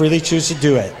 and freely choose to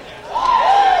do it.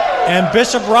 And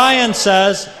Bishop Ryan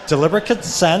says deliberate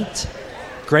consent,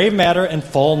 grave matter, and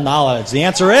full knowledge. The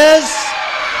answer is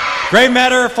grave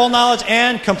matter, full knowledge,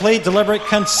 and complete deliberate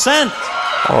consent.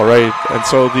 All right, and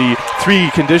so the 3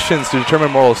 conditions to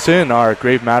determine moral sin are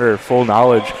grave matter, full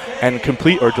knowledge, and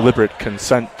complete or deliberate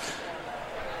consent.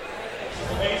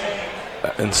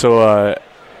 And so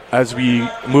as we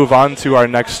move on to our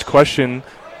next question,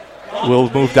 we'll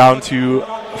move down to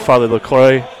Father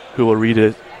LaCroix, who will read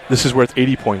it. This is worth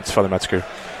 80 points, Father Metzger.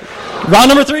 Round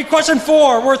number 3, question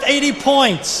 4, worth 80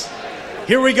 points.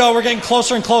 Here we go. We're getting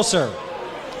closer and closer.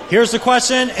 Here's the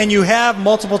question, and you have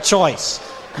multiple choice.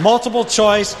 Multiple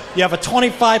choice. You have a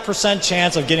 25%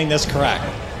 chance of getting this correct.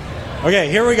 Okay,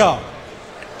 here we go.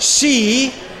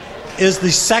 She is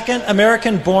the second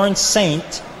American-born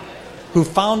saint who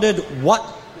founded what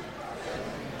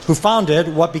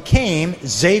became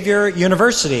Xavier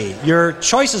University. Your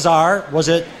choices are, was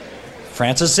it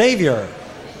Francis Xavier?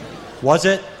 Was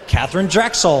it Catherine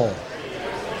Drexel?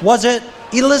 Was it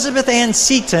Elizabeth Ann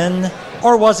Seton?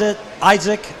 Or was it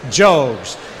Isaac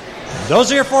Jogues?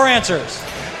 Those are your 4 answers.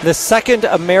 The second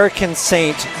American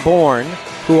saint born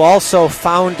who also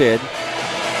founded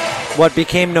what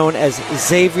became known as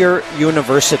Xavier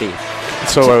University.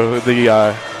 So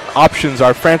the options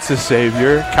are Francis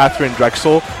Xavier, Catherine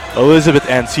Drexel, Elizabeth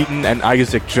Ann Seton, and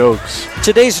Isaac Jogues.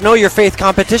 Today's Know Your Faith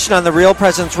competition on the Real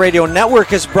Presence Radio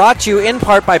Network is brought to you in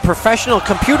part by Professional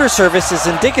Computer Services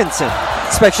in Dickinson,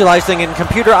 specializing in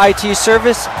computer IT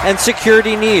service and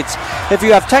security needs. If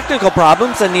you have technical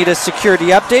problems and need a security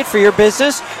update for your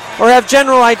business or have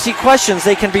general IT questions,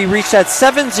 they can be reached at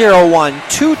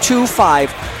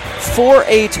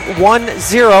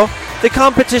 701-225-4810. The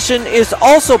competition is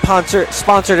also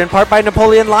sponsored in part by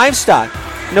Napoleon Livestock.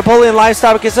 Napoleon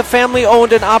Livestock is a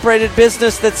family-owned and operated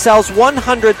business that sells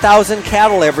 100,000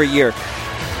 cattle every year.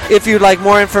 If you'd like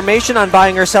more information on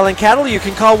buying or selling cattle, you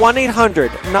can call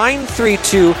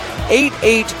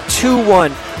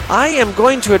 1-800-932-8821. I am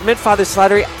going to admit, Father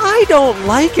Slattery, I don't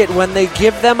like it when they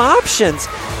give them options.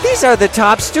 These are the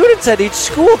top students at each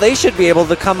school. They should be able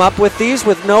to come up with these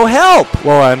with no help.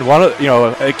 Well, and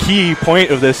a key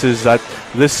point of this is that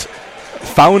this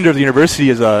founder of the university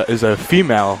is a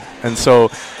female, and so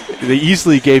they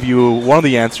easily gave you one of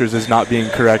the answers as not being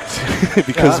correct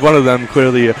because one of them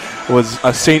clearly was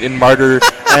a saint and martyr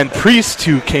and priest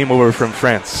who came over from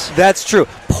France. That's true.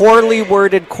 Poorly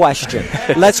worded question.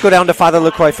 Let's go down to Father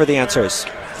LaCroix for the answers.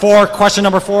 For question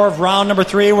number 4 of round number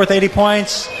 3 worth 80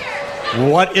 points,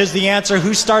 what is the answer?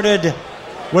 Who started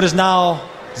what is now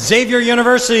Xavier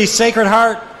University Sacred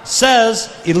Heart?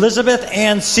 Says Elizabeth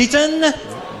Ann Seton.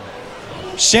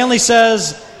 Shanley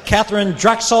says Catherine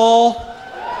Drexel.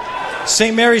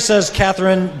 St. Mary says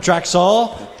Catherine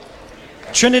Drexel.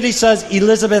 Trinity says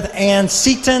Elizabeth Ann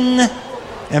Seton.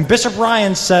 And Bishop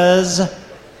Ryan says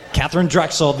Catherine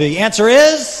Drexel. The answer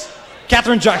is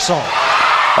Catherine Drexel.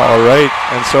 All right,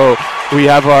 and so we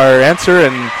have our answer.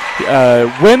 And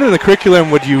when in the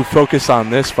curriculum would you focus on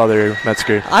this, Father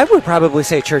Metzger? I would probably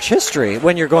say church history,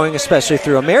 when you're going especially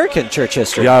through American church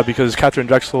history. Yeah, because Catherine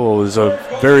Drexel is a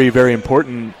very, very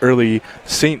important early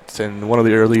saint and one of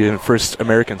the early and first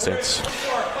American saints.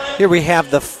 Here we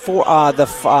have the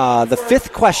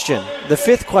fifth question. The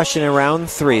fifth question in round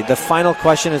 3. The final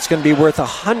question is going to be worth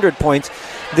 100 points.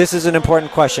 This is an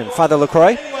important question. Father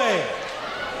LaCroix?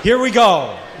 Here we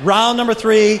go. Round number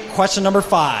 3, question number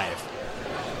 5.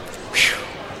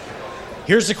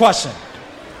 Here's the question.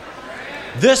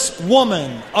 This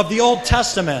woman of the Old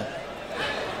Testament,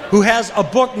 who has a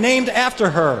book named after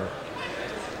her,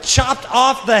 chopped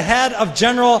off the head of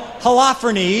General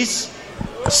Holofernes,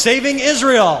 saving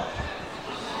Israel.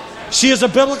 She is a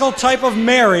biblical type of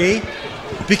Mary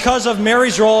because of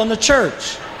Mary's role in the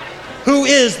church. Who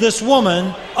is this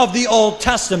woman of the Old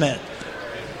Testament?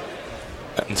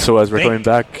 And so as we're going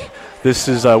back, this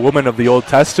is a woman of the Old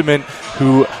Testament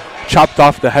who chopped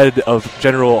off the head of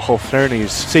General Holofernes,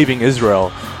 saving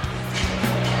Israel.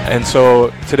 And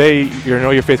so today, your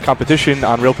Know Your Faith competition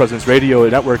on Real Presence Radio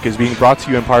Network is being brought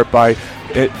to you in part by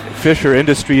Fisher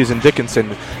Industries in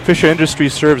Dickinson. Fisher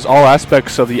Industries serves all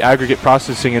aspects of the aggregate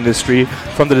processing industry,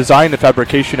 from the design and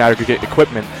fabrication aggregate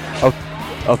equipment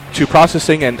to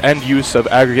processing and end use of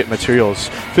aggregate materials.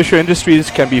 Fisher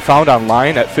Industries can be found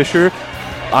online at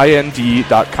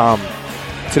fisherind.com.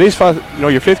 Today's Know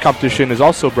Your Faith competition is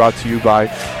also brought to you by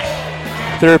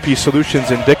Therapy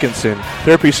Solutions in Dickinson.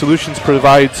 Therapy Solutions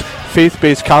provides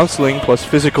faith-based counseling plus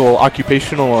physical,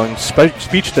 occupational, and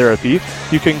speech therapy.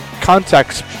 You can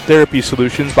contact Therapy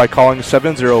Solutions by calling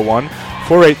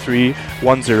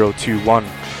 701-483-1021.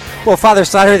 Well, Father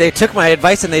Slaughter, they took my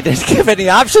advice and they didn't give any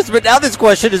options, but now this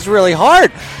question is really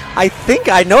hard. I think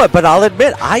I know it, but I'll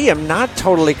admit I am not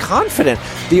totally confident.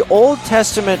 The Old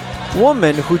Testament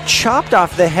woman who chopped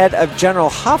off the head of General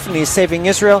Holofernes, saving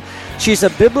Israel, she's a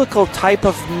biblical type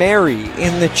of Mary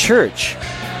in the church.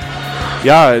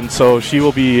 Yeah, and so she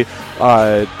will be,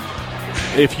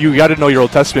 if you got to know your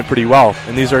Old Testament pretty well,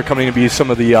 and these are coming to be some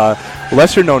of the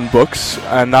lesser-known books,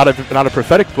 and not a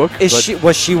prophetic book.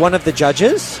 Was she one of the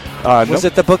judges? Was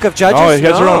it the Book of Judges? Oh, she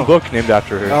has her own book named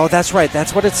after her. Oh, that's right.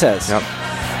 That's what it says. Yep.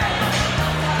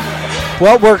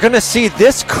 Well, we're going to see.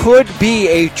 This could be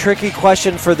a tricky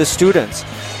question for the students.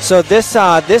 So this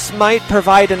might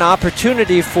provide an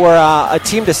opportunity for a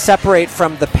team to separate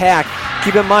from the pack.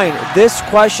 Keep in mind, this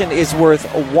question is worth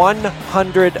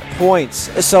 100 points.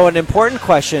 So an important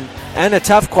question and a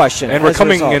tough question. And we're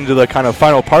coming into the kind of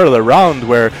final part of the round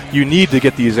where you need to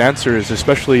get these answers,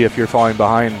 especially if you're falling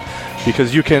behind,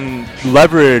 because you can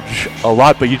leverage a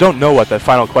lot, but you don't know what that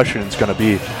final question is going to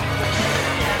be.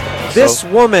 This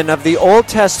woman of the Old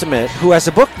Testament, who has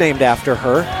a book named after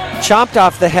her, chopped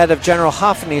off the head of General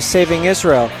Holofernes, saving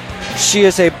Israel. She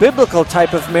is a biblical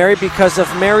type of Mary because of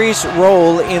Mary's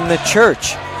role in the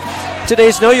church.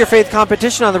 Today's Know Your Faith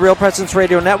competition on the Real Presence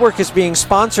Radio Network is being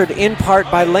sponsored in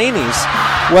part by Laney's.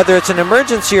 Whether it's an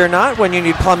emergency or not, when you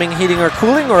need plumbing, heating, or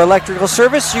cooling, or electrical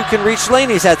service, you can reach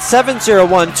Laney's at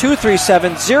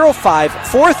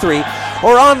 701-237-0543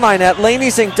 or online at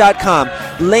laneysinc.com.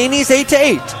 Laney's 8 to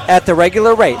 8 at the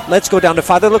regular rate. Let's go down to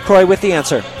Father LaCroix with the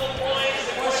answer. The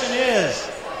question is,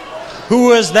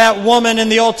 who is that woman in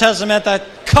the Old Testament that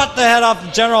cut the head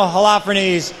off General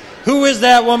Holofernes? Who is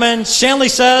that woman? Shanley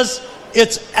says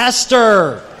it's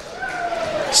Esther.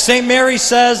 St. Mary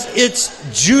says it's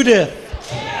Judith.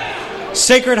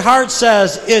 Sacred Heart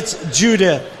says it's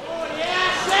Judith.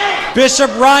 Bishop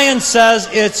Ryan says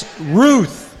it's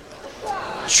Ruth.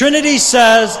 Trinity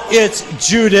says it's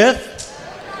Judith.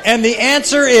 And the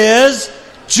answer is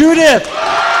Judith.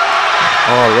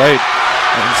 All right.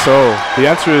 And so the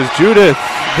answer is Judith.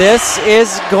 This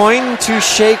is going to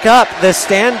shake up the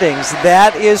standings.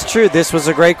 That is true. This was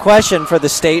a great question for the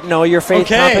State Know Your Faith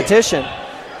competition.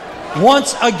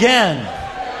 Once again,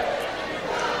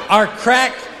 our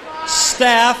crack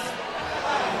staff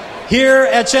here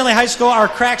at Shanley High School, our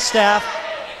crack staff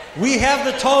We have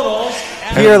the totals.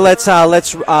 Here, let's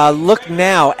look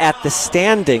now at the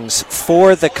standings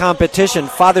for the competition.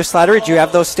 Father Slattery, do you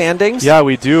have those standings? Yeah,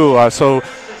 we do. So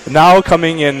now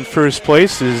coming in first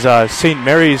place is St.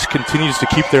 Mary's continues to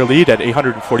keep their lead at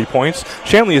 840 points.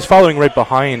 Shanley is following right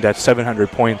behind at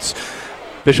 700 points.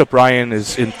 Bishop Ryan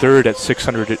is in third at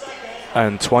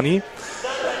 620.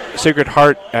 Sacred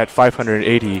Heart at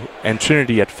 580 and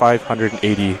Trinity at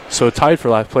 580. So tied for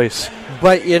last place.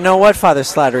 But you know what, Father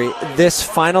Slattery? This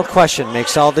final question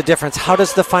makes all the difference. How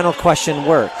does the final question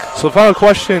work? So the final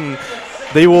question,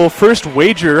 they will first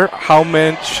wager how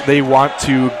much they want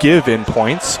to give in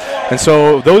points. And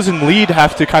so those in lead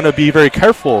have to kind of be very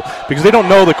careful because they don't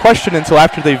know the question until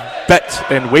after they've bet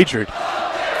and wagered.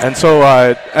 And so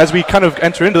as we kind of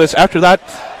enter into this, after that,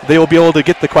 they will be able to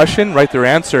get the question, write their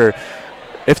answer.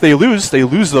 If they lose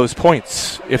those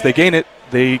points. If they gain it,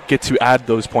 they get to add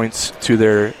those points to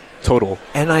their total.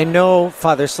 And I know,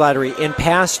 Father Slattery, in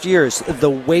past years, the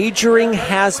wagering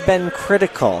has been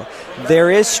critical.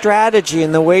 There is strategy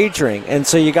in the wagering, and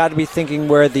so you got to be thinking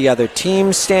where the other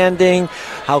team's standing,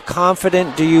 how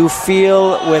confident do you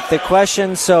feel with the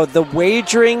question. So the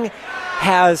wagering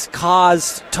has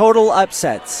caused total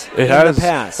upsets in the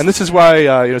past. And this is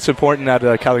why it's important at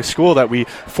a Catholic school that we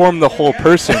form the whole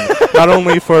person, not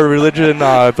only for religion,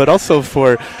 but also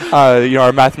for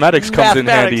our mathematics comes in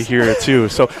handy here too.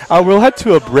 So we'll head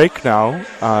to a break now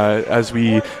as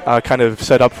we kind of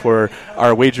set up for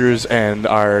our wagers and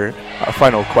our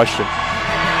final question.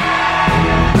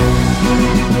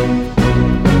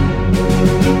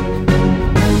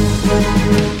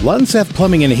 Lunseth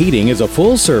Plumbing and Heating is a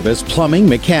full-service plumbing,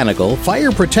 mechanical,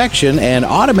 fire protection, and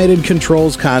automated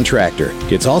controls contractor.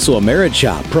 It's also a merit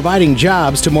shop, providing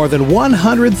jobs to more than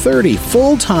 130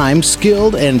 full-time,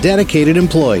 skilled, and dedicated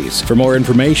employees. For more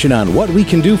information on what we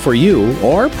can do for you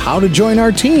or how to join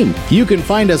our team, you can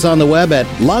find us on the web at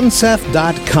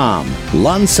lunseth.com.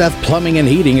 Lunseth Plumbing and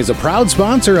Heating is a proud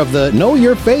sponsor of the Know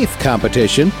Your Faith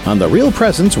competition on the Real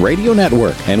Presence Radio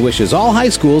Network and wishes all high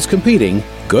schools competing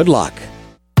good luck.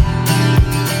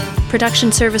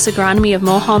 Production Service Agronomy of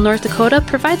Mohall, North Dakota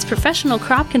provides professional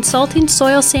crop consulting,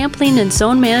 soil sampling, and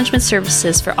zone management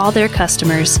services for all their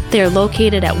customers. They are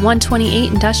located at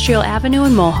 128 Industrial Avenue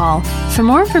in Mohall. For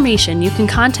more information, you can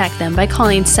contact them by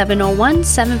calling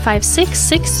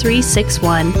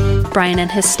 701-756-6361. Brian and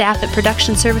his staff at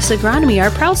Production Service Agronomy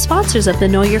are proud sponsors of the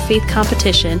Know Your Faith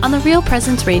competition on the Real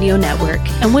Presence Radio Network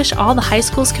and wish all the high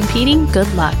schools competing good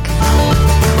luck.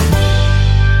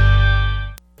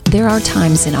 There are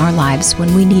times in our lives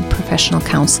when we need professional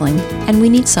counseling, and we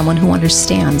need someone who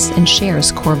understands and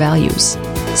shares core values.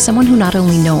 Someone who not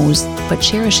only knows, but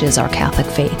cherishes our Catholic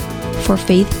faith. For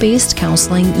faith-based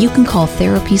counseling, you can call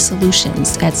Therapy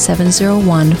Solutions at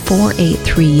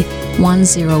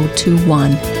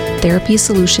 701-483-1021. Therapy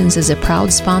Solutions is a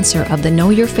proud sponsor of the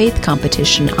Know Your Faith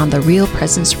competition on the Real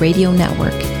Presence Radio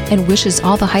Network and wishes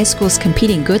all the high schools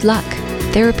competing good luck.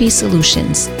 Therapy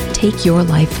Solutions. Take your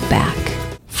life back.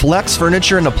 Flex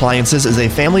Furniture and Appliances is a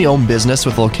family-owned business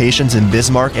with locations in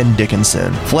Bismarck and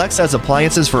Dickinson. Flex has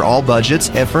appliances for all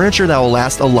budgets and furniture that will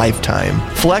last a lifetime.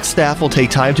 Flex staff will take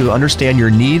time to understand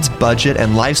your needs, budget,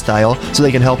 and lifestyle so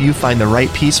they can help you find the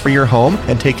right piece for your home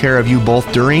and take care of you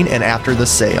both during and after the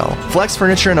sale. Flex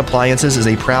Furniture and Appliances is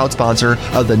a proud sponsor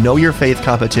of the Know Your Faith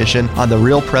competition on the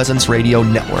Real Presence Radio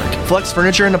Network. Flex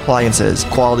Furniture and Appliances,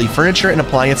 quality furniture and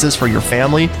appliances for your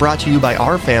family, brought to you by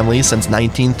our family since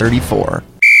 1934.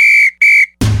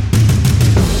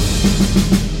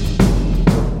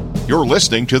 You're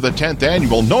listening to the 10th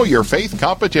Annual Know Your Faith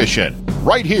competition,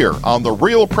 right here on the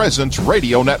Real Presence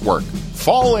Radio Network.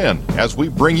 Fall in as we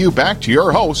bring you back to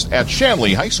your host at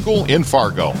Shanley High School in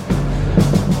Fargo.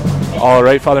 All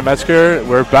right, Father Metzger,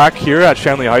 we're back here at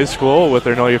Shanley High School with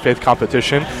our Know Your Faith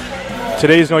competition.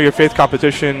 Today's Know Your Faith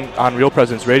competition on Real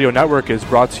Presence Radio Network is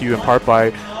brought to you in part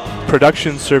by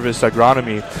Production Service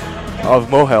Agronomy of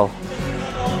Mohall.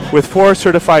 With 4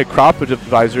 certified crop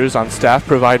advisors on staff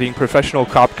providing professional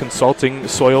crop consulting,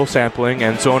 soil sampling,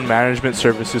 and zone management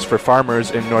services for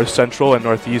farmers in North Central and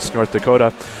Northeast North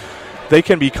Dakota, they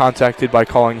can be contacted by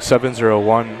calling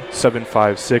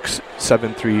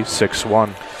 701-756-7361.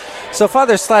 So,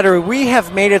 Father Slattery, we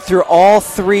have made it through all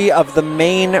 3 of the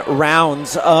main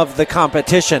rounds of the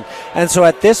competition. And so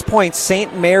at this point,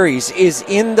 St. Mary's is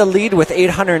in the lead with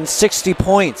 860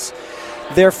 points.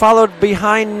 They're followed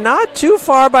behind not too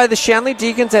far by the Shanley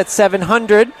Deacons at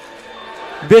 700.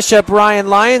 Bishop Ryan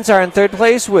Lions are in third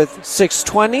place with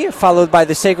 620, followed by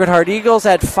the Sacred Heart Eagles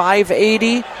at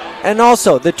 580. And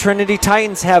also the Trinity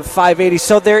Titans have 580.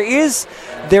 So there is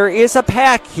a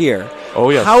pack here. Oh,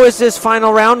 yes. How is this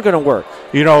final round going to work?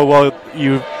 You know, well,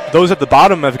 you those at the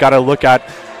bottom have got to look at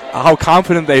how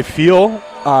confident they feel,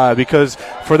 because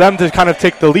for them to kind of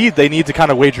take the lead, they need to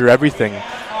kind of wager everything.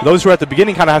 Those who are at the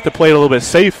beginning kind of have to play it a little bit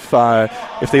safe.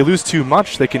 If they lose too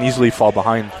much, they can easily fall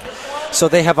behind. So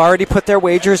they have already put their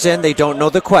wagers in. They don't know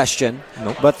the question,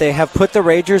 but they have put the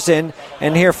wagers in.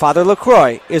 And here, Father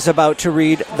LaCroix is about to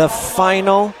read the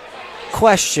final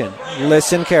question.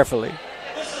 Listen carefully.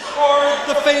 For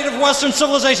the fate of Western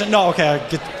civilization. No, okay,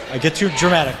 I get too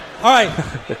dramatic. All right.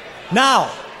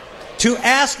 Now, to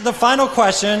ask the final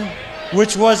question,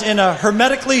 which was in a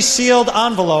hermetically sealed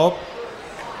envelope,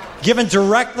 given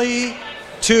directly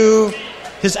to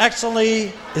His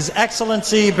Excellency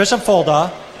Bishop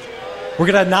Fulda, we're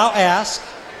going to now ask,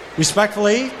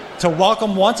 respectfully, to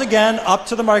welcome once again up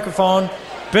to the microphone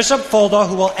Bishop Fulda,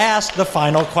 who will ask the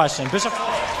final question. Bishop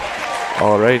Fulda.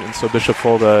 All right, and so Bishop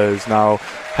Fulda is now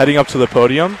heading up to the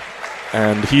podium,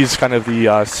 and he's kind of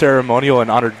the ceremonial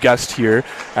and honored guest here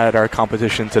at our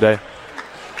competition today.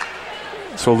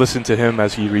 So listen to him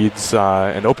as he reads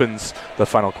and opens the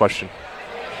final question.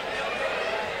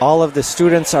 All of the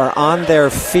students are on their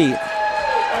feet.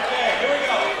 Okay, here we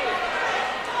go.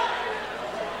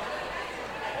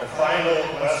 The final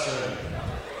question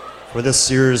for this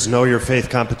year's Know Your Faith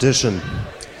competition.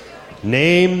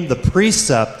 Name the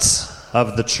precepts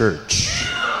of the church.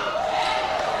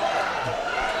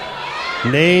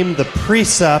 Name the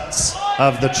precepts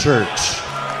of the church.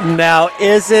 Now,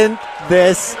 isn't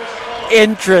this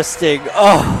interesting?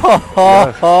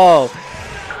 Oh.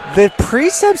 The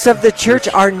precepts of the church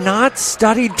are not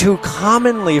studied too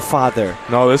commonly, Father.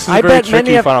 No, this is a very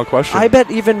tricky final question. I bet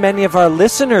even many of our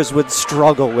listeners would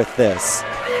struggle with this.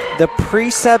 The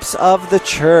precepts of the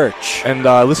church. And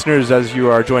listeners, as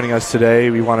you are joining us today,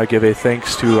 we want to give a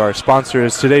thanks to our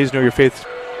sponsors. Today's Know Your Faith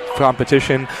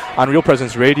competition on Real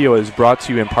Presence Radio is brought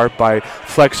to you in part by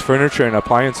Flex Furniture and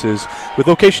Appliances. With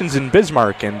locations in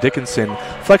Bismarck and Dickinson,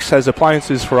 Flex has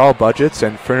appliances for all budgets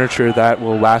and furniture that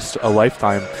will last a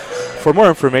lifetime. For more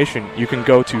information, you can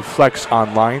go to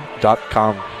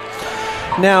flexonline.com.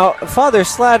 Now, Father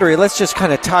Slattery, let's just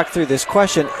kind of talk through this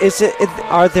question.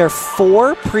 Are there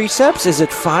 4 precepts? Is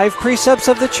it 5 precepts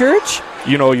of the church?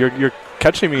 You know, you're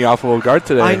catching me off of guard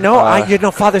today. I know.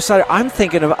 Father Slattery, I'm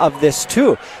thinking of this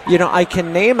too. I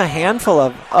can name a handful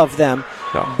of them,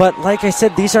 but like I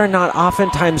said, these are not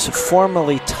oftentimes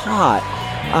formally taught.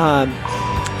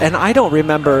 And I don't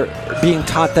remember being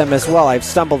taught them as well. I've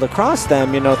stumbled across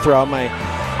them,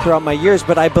 throughout my years,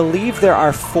 but I believe there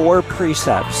are 4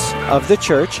 precepts of the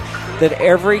church that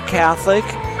every Catholic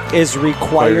is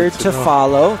required to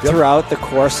follow throughout the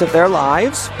course of their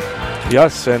lives.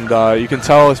 Yes, and you can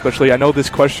tell, especially, I know this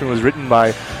question was written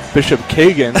by Bishop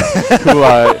Kagan,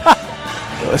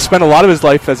 who spent a lot of his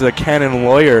life as a canon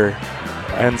lawyer,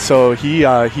 and so he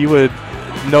would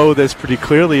know this pretty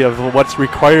clearly of what's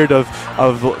required of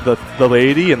the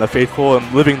laity and the faithful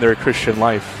in living their Christian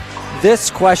life. This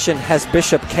question has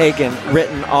Bishop Kagan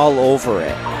written all over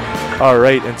it. All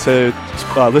right, and to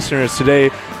listeners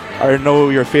today, our Know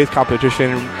Your Faith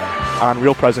competition on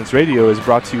Real Presence Radio is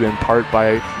brought to you in part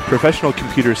by Professional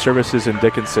Computer Services in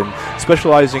Dickinson,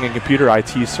 specializing in computer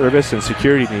IT service and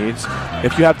security needs.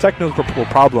 If you have technical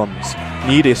problems,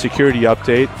 need a security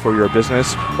update for your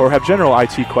business, or have general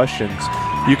IT questions,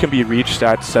 you can be reached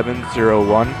at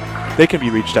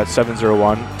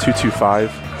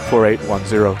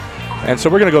 701-225-4810. And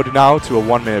so we're going to go now to a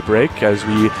 1-minute break as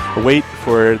we wait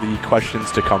for the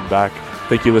questions to come back.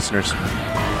 Thank you, listeners.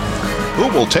 Who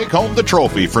will take home the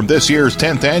trophy from this year's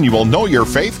 10th annual Know Your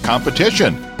Faith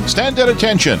competition? Stand at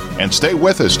attention and stay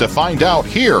with us to find out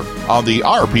here on the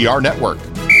RPR Network.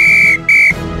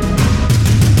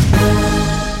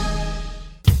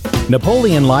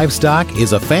 Napoleon Livestock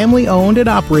is a family-owned and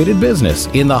operated business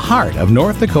in the heart of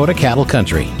North Dakota cattle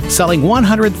country. Selling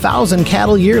 100,000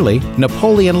 cattle yearly,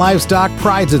 Napoleon Livestock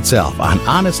prides itself on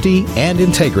honesty and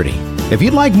integrity. If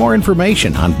you'd like more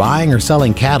information on buying or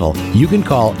selling cattle, you can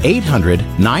call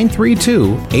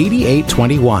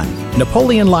 800-932-8821.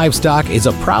 Napoleon Livestock is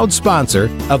a proud sponsor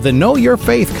of the Know Your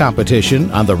Faith competition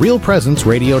on the Real Presence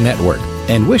Radio Network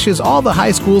and wishes all the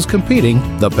high schools competing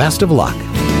the best of luck.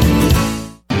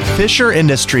 Fisher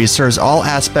Industries serves all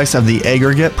aspects of the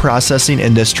aggregate processing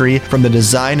industry, from the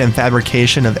design and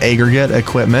fabrication of aggregate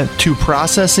equipment to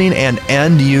processing and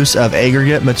end use of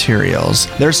aggregate materials.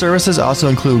 Their services also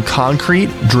include concrete,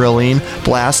 drilling,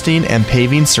 blasting, and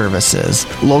paving services.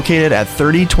 Located at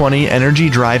 3020 Energy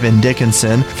Drive in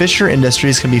Dickinson, Fisher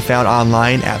Industries can be found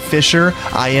online at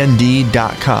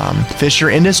fisherind.com. Fisher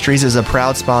Industries is a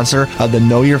proud sponsor of the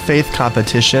Know Your Faith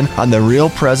competition on the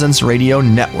Real Presence Radio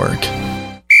Network.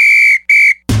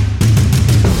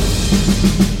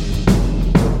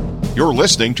 You're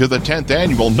listening to the 10th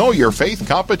Annual Know Your Faith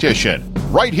competition,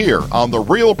 right here on the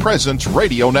Real Presence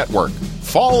Radio Network.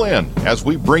 Fall in as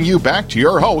we bring you back to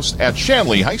your host at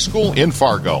Shanley High School in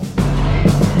Fargo.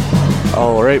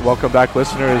 All right, welcome back,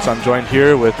 listeners. I'm joined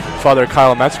here with Father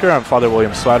Kyle Metzger. I'm Father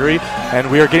William Slattery, and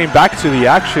we are getting back to the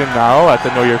action now at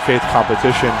the Know Your Faith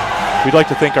competition. We'd like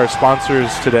to thank our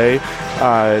sponsors today.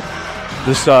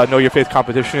 This Know Your Faith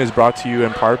competition is brought to you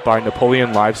in part by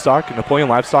Napoleon Livestock. Napoleon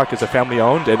Livestock is a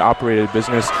family-owned and operated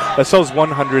business that sells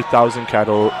 100,000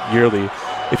 cattle yearly.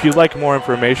 If you'd like more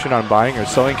information on buying or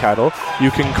selling cattle, you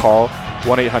can call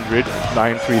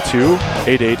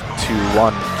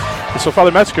 1-800-932-8821. So,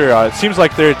 Father Metzger, it seems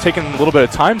like they're taking a little bit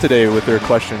of time today with their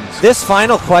questions. This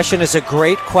final question is a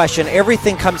great question.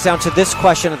 Everything comes down to this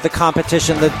question at the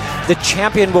competition. The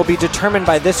champion will be determined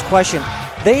by this question.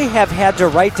 They have had to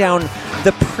write down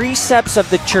the precepts of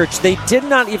the church. They did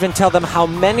not even tell them how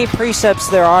many precepts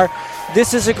there are.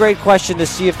 This is a great question to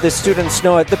see if the students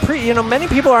know it. Many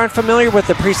people aren't familiar with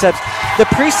the precepts. The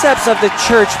precepts of the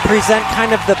church present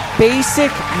kind of the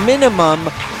basic minimum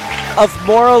of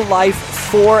moral life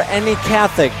for any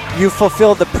Catholic. You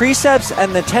fulfill the precepts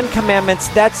and the 10 Commandments.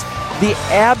 That's the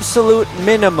absolute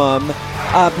minimum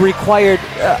required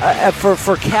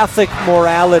for Catholic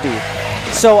morality.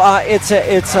 So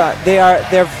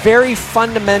they're very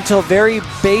fundamental, very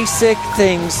basic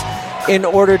things in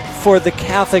order for the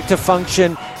Catholic to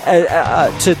function,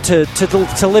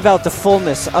 to live out the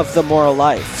fullness of the moral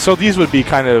life. So these would be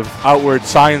kind of outward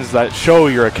signs that show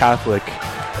you're a Catholic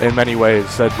in many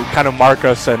ways, that kind of mark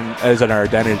us as an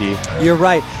identity. You're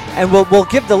right. And we'll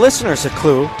give the listeners a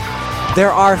clue.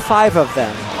 There are 5 of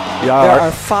them. Yeah, there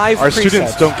are 5 Our precepts.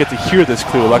 Students don't get to hear this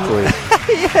clue, luckily.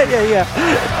 Yeah.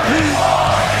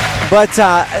 But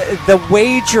the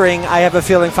wagering, I have a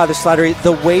feeling, Father Slattery,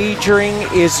 the wagering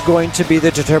is going to be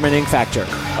the determining factor.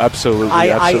 Absolutely.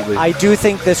 I do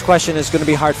think this question is going to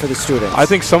be hard for the students. I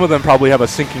think some of them probably have a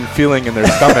sinking feeling in their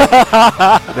stomach.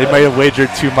 They might have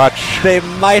wagered too much. They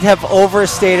might have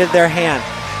overstated their hand.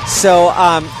 So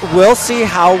we'll see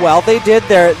how well they did.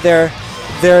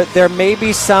 There may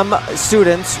be some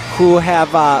students who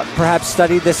have perhaps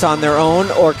studied this on their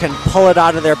own or can pull it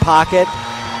out of their pocket.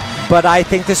 But I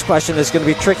think this question is going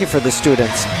to be tricky for the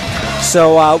students.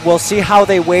 So we'll see how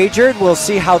they wagered. We'll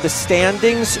see how the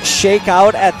standings shake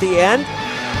out at the end.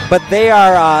 But they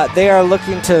are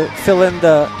looking to fill in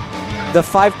the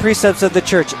 5 precepts of the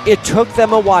church. It took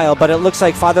them a while, but it looks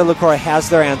like Father LaCroix has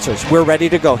their answers. We're ready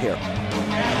to go here.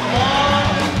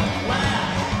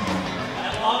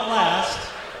 At long last,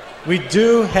 we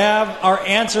do have our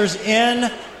answers in.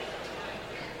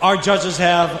 Our judges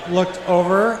have looked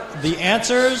over the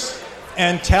answers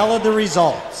and tallied the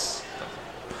results.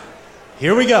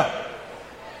 Here we go.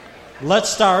 Let's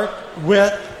start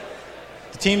with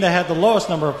the team that had the lowest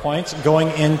number of points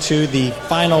going into the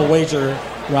final wager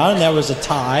round, and that was a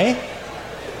tie.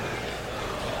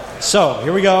 So,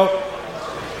 here we go.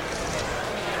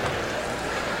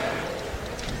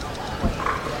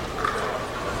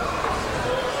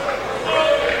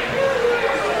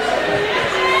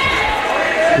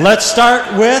 Let's start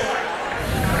with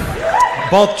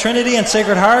both Trinity and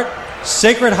Sacred Heart.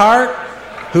 Sacred Heart,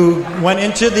 who went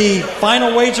into the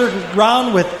final wager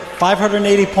round with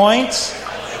 580 points.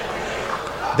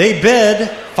 They bid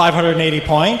 580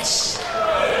 points.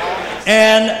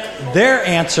 And their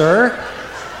answer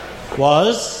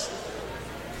was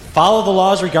follow the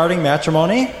laws regarding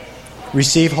matrimony,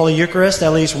 receive Holy Eucharist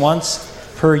at least once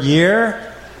per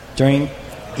year during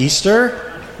Easter,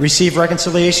 receive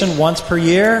reconciliation once per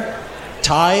year,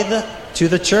 tithe to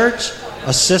the church,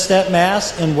 assist at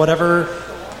Mass in whatever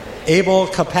able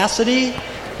capacity,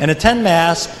 and attend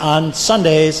Mass on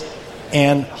Sundays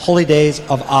and holy days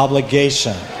of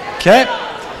obligation. Okay?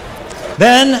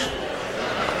 Then,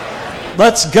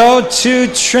 let's go to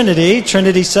Trinity.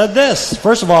 Trinity said this.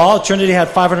 First of all, Trinity had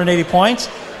 580 points.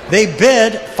 They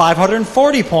bid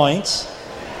 540 points.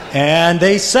 And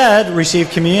they said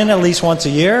receive communion at least once a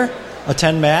year,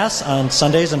 attend Mass on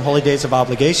Sundays and holy days of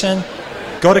obligation,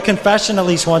 go to confession at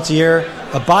least once a year,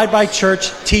 abide by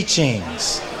church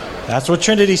teachings. That's what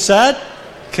Trinity said.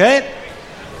 Okay.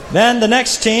 Then the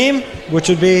next team, which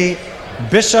would be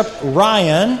Bishop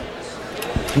Ryan.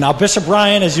 Now, Bishop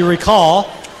Ryan, as you recall,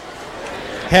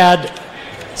 had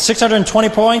 620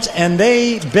 points, and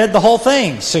they bid the whole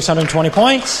thing, 620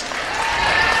 points.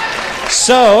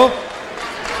 So,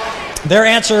 their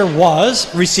answer was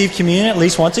receive communion at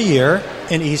least once a year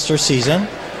in Easter season,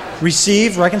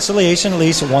 receive reconciliation at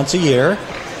least once a year,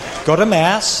 go to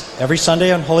Mass every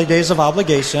Sunday on holy days of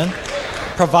obligation,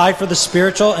 provide for the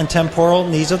spiritual and temporal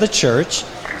needs of the church,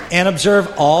 and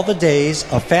observe all the days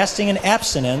of fasting and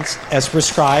abstinence as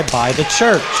prescribed by the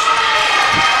church.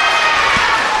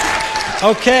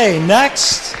 Okay,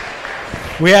 next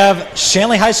we have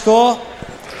Shanley High School.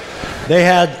 They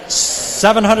had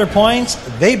 700 points.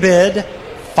 They bid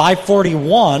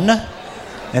 541,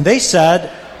 and they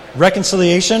said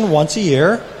reconciliation once a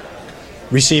year,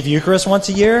 receive Eucharist once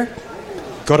a year,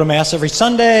 go to Mass every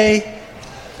Sunday,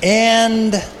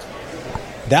 and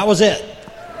that was it.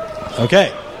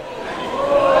 Okay.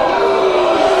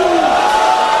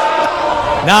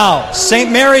 Now,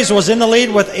 St. Mary's was in the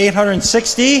lead with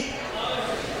 860,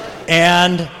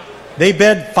 and they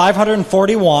bid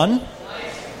 541.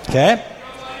 Okay?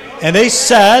 And they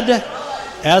said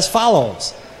as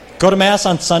follows: go to Mass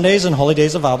on Sundays and holy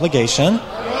days of obligation,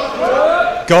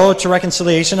 go to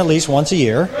reconciliation at least once a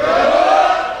year,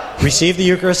 receive the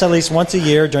Eucharist at least once a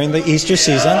year during the Easter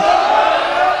season,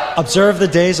 observe the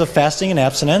days of fasting and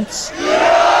abstinence,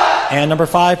 and number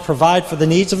 5, provide for the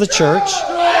needs of the church.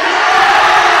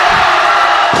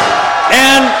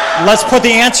 And let's put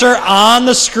the answer on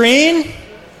the screen.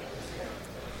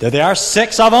 There they are,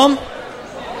 6 of them.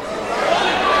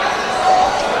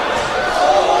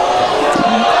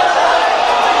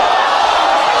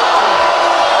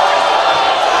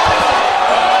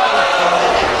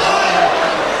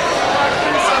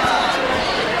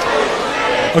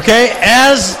 Okay,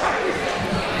 as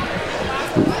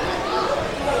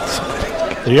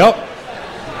there you go.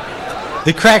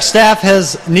 The crack staff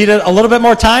has needed a little bit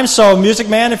more time, so Music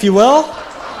Man, if you will.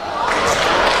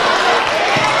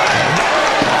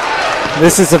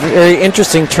 This is a very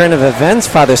interesting turn of events,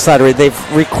 Father Slattery.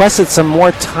 They've requested some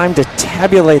more time to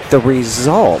tabulate the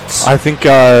results. I think,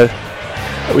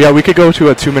 we could go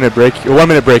to a 2-minute break, a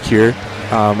 1-minute break here.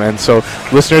 And so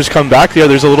listeners come back. Yeah,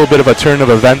 there's a little bit of a turn of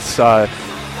events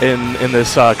in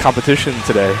this competition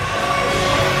today.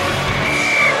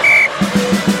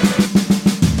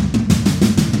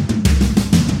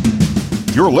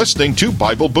 You're listening to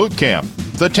Bible Boot Camp,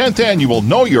 the 10th annual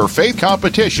Know Your Faith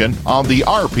competition on the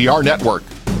RPR Network.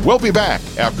 We'll be back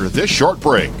after this short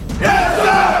break.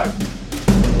 Yes, sir!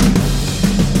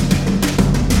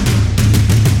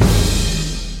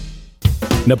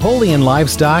 Napoleon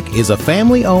Livestock is a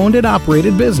family-owned and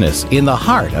operated business in the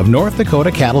heart of North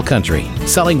Dakota cattle country.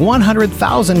 Selling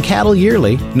 100,000 cattle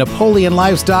yearly, Napoleon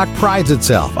Livestock prides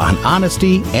itself on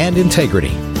honesty and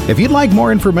integrity. If you'd like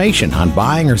more information on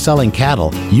buying or selling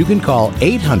cattle, you can call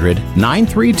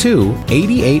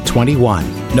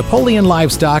 800-932-8821. Napoleon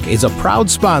Livestock is a proud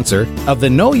sponsor of the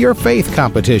Know Your Faith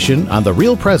competition on the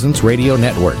Real Presence Radio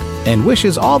Network and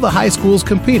wishes all the high schools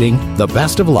competing the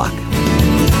best of luck.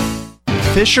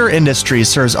 Fisher Industries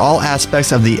serves all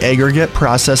aspects of the aggregate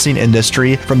processing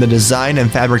industry, from the design and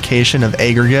fabrication of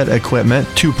aggregate equipment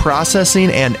to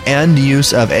processing and end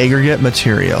use of aggregate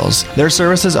materials. Their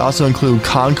services also include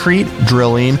concrete,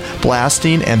 drilling,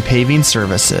 blasting, and paving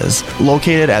services.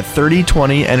 Located at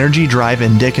 3020 Energy Drive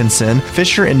in Dickinson,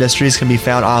 Fisher Industries can be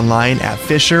found online at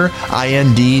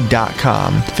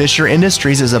fisherind.com. Fisher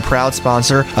Industries is a proud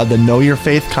sponsor of the Know Your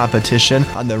Faith competition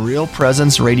on the Real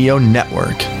Presence Radio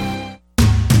Network.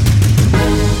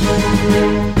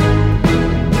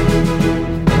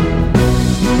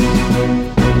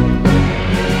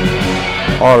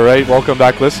 All right, welcome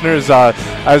back, listeners.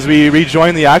 As we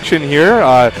rejoin the action here,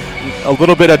 a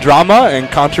little bit of drama and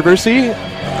controversy.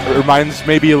 Reminds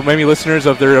maybe listeners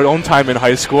of their own time in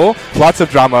high school. Lots of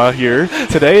drama here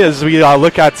today as we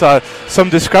look at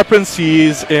some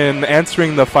discrepancies in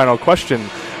answering the final question.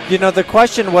 You know, the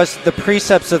question was the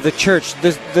precepts of the church.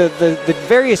 The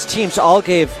various teams all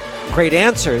gave great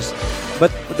answers,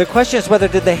 but the question is whether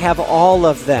did they have all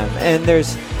of them. And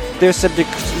there's some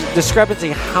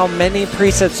discrepancy. How many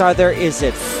precepts are there? Is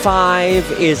it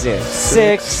 5? Is it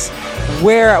 6?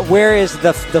 Where is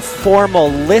the formal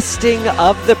listing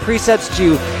of the precepts?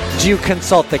 Do you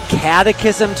consult the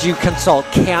catechism? Do you consult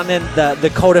canon, the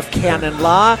code of canon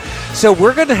law? So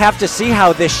we're going to have to see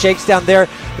how this shakes down there.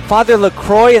 Father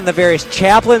LaCroix and the various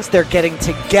chaplains, they're getting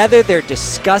together, they're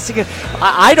discussing it.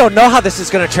 I don't know how this is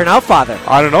going to turn out, Father.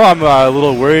 I don't know. I'm a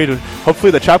little worried.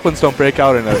 Hopefully the chaplains don't break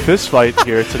out in a fist fight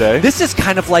here today. This is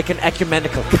kind of like an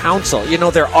ecumenical council. You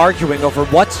know, they're arguing over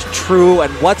what's true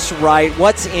and what's right,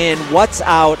 what's in, what's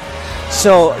out.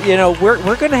 So, you know,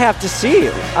 we're going to have to see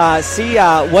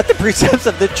what the precepts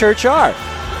of the church are.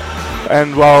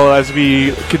 And while as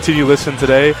we continue to listen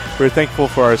today, we're thankful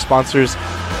for our sponsors.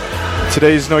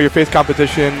 Today's Know Your Faith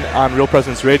competition on Real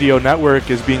Presence Radio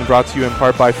Network is being brought to you in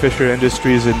part by Fisher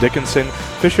Industries in Dickinson.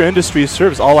 Fisher Industries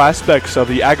serves all aspects of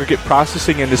the aggregate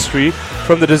processing industry,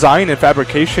 from the design and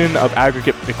fabrication of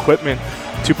aggregate equipment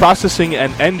to to processing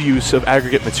and end use of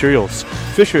aggregate materials.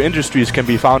 Fisher Industries can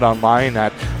be found online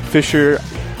at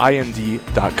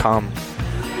fisherind.com.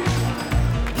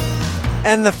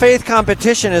 And the faith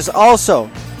competition is also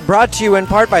brought to you in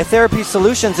part by Therapy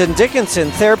Solutions in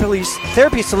Dickinson.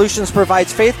 Therapy Solutions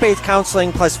provides faith-based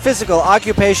counseling plus physical,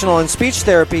 occupational, and speech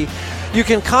therapy. You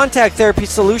can contact Therapy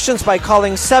Solutions by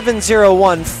calling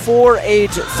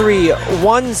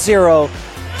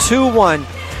 701-483-1021.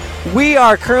 We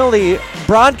are currently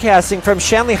broadcasting from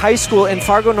Shanley High School in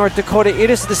Fargo, North Dakota. It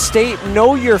is the state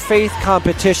Know Your Faith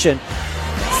competition.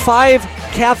 5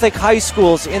 Catholic high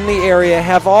schools in the area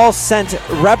have all sent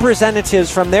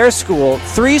representatives from their school,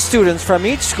 3 students from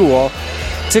each school,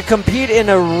 to compete in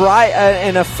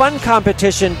a fun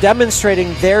competition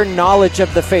demonstrating their knowledge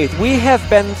of the faith. We have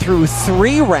been through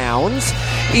 3 rounds.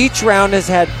 Each round has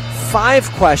had 5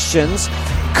 questions.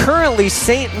 Currently,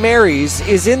 St. Mary's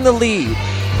is in the lead.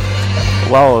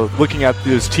 Well, looking at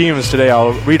these teams today,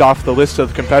 I'll read off the list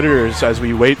of competitors as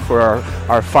we wait for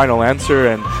our final answer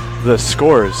and the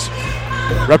scores.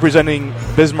 Representing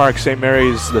Bismarck St.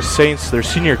 Mary's, the Saints, their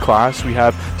senior class, we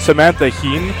have Samantha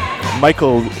Heen,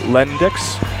 Michael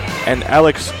Lendix, and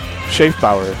Alex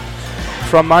Schaefbauer.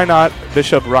 From Minot,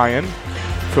 Bishop Ryan.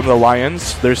 From the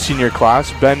Lions, their senior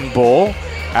class, Ben Bull,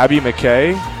 Abby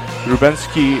McKay,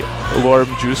 Rubensky Lorm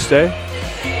Juste.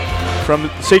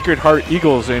 From Sacred Heart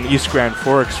Eagles in East Grand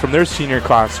Forks, from their senior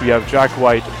class, we have Jack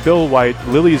White, Bill White,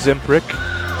 Lily Zimprick.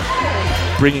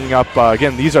 Bringing up,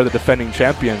 again, these are the defending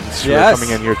champions who are coming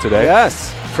in here today.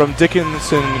 Yes. From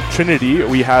Dickinson Trinity,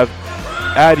 we have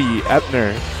Addie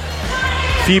Epner,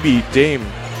 Phoebe Dame,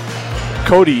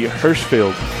 Cody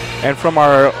Hirschfield. And from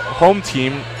our home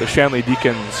team, the Shanley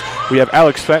Deacons, we have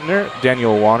Alex Fentner,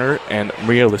 Daniel Warner, and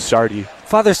Maria Lissardi.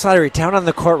 Father Slattery, down on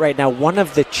the court right now, one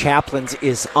of the chaplains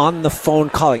is on the phone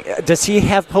calling. Does he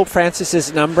have Pope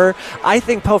Francis's number? I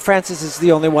think Pope Francis is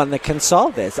the only one that can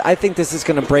solve this. I think this is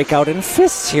going to break out in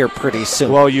fists here pretty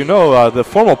soon. Well, the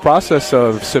formal process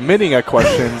of submitting a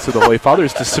question to the Holy Father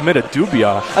is to submit a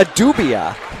dubia. A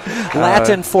dubia.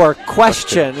 Latin for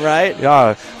question, right?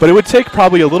 Yeah, but it would take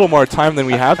probably a little more time than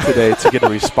we have today to get a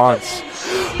response.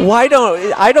 I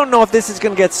don't know if this is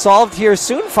going to get solved here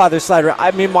soon, Father Slider.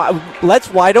 I mean,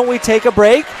 why don't we take a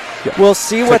break? Yeah. We'll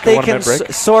see what they can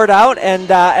sort out, and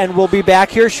we'll be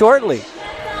back here shortly.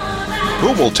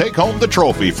 Who will take home the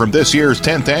trophy from this year's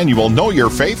 10th annual Know Your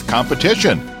Faith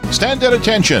competition? Stand at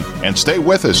attention and stay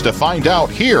with us to find out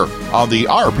here on the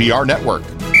RPR Network.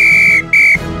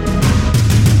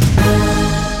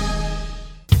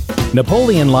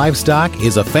 Napoleon Livestock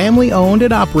is a family-owned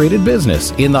and operated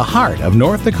business in the heart of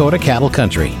North Dakota cattle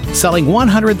country. Selling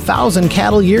 100,000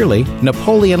 cattle yearly,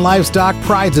 Napoleon Livestock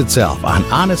prides itself on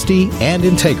honesty and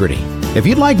integrity. If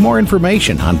you'd like more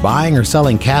information on buying or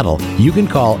selling cattle, you can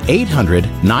call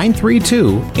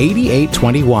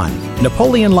 800-932-8821.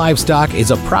 Napoleon Livestock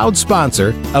is a proud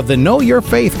sponsor of the Know Your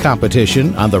Faith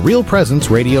competition on the Real Presence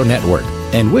Radio Network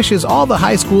and wishes all the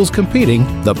high schools competing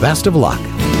the best of luck.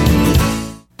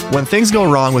 When things go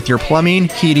wrong with your plumbing,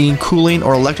 heating, cooling,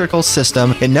 or electrical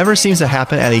system, it never seems to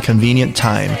happen at a convenient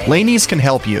time. Laney's can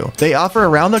help you. They offer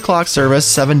around-the-clock service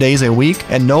 7 days a week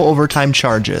and no overtime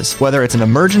charges. Whether it's an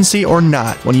emergency or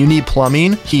not, when you need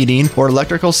plumbing, heating, or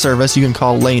electrical service, you can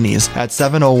call Laney's at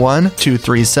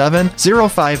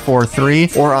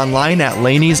 701-237-0543 or online at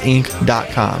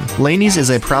laneysinc.com. Laney's is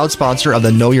a proud sponsor of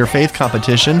the Know Your Faith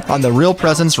competition on the Real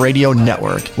Presence Radio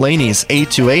Network. Laney's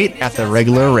 828 at the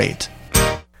regular rate.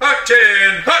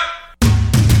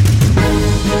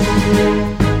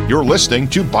 You're listening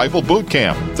to Bible Boot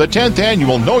Camp, the 10th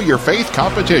annual Know Your Faith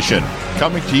competition,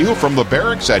 coming to you from the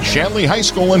barracks at Shanley High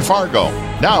School in Fargo.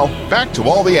 Now, back to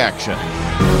all the action.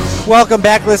 Welcome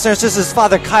back, listeners. This is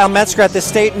Father Kyle Metzger at the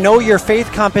State Know Your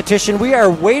Faith competition. We are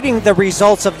waiting the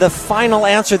results of the final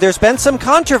answer. There's been some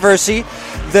controversy.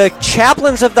 The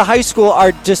chaplains of the high school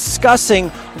are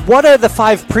discussing what are the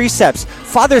 5 precepts.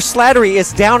 Father Slattery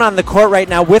is down on the court right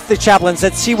now with the chaplains.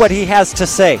 Let's see what he has to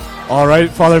say. All right,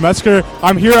 Father Metzger,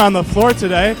 I'm here on the floor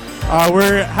today.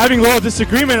 We're having a little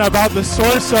disagreement about the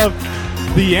source of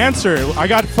the answer. I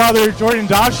got Father Jordan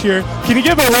Dosh here. Can you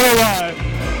give a little update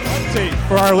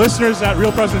for our listeners at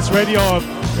Real Presence Radio of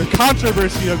the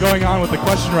controversy going on with the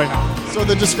question right now? So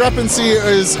the discrepancy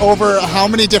is over how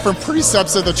many different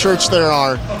precepts of the church there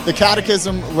are. The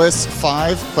Catechism lists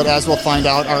 5, but as we'll find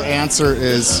out, our answer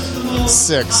is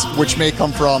 6, which may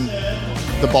come from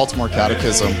the Baltimore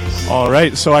Catechism. All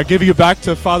right, so I give you back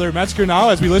to Father Metzger now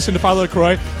as we listen to Father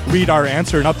LaCroix read our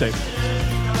answer and update.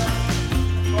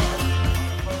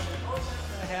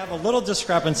 I have a little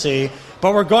discrepancy,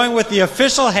 but we're going with the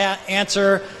official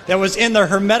answer that was in the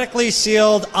hermetically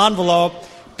sealed envelope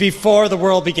before the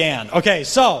world began. Okay,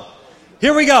 so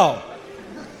here we go.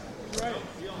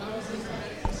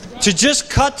 To just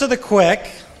cut to the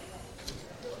quick,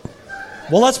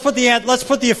 well, let's put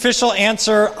the official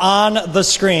answer on the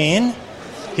screen.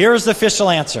 Here's the official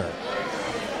answer.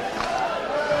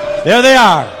 There they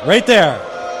are, right there.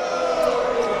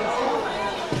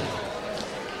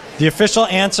 The official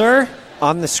answer.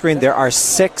 On the screen, there are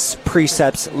 6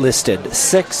 precepts listed.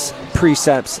 6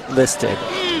 precepts listed.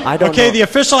 I don't know. The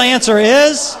official answer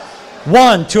is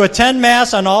 1, to attend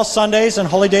Mass on all Sundays and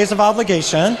holy days of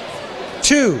obligation.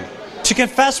 2, to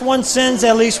confess one's sins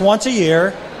at least once a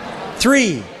year.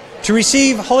 3, to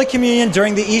receive Holy Communion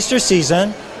during the Easter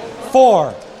season.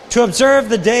 4, to observe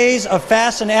the days of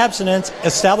fast and abstinence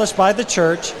established by the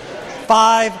Church.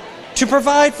 5, to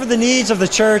provide for the needs of the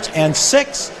Church. And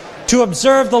 6, to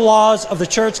observe the laws of the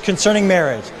Church concerning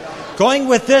marriage. Going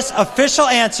with this official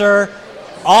answer,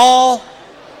 all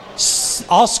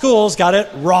schools got it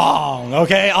wrong,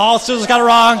 okay? All schools got it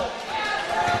wrong.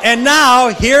 And now,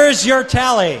 here's your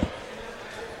tally.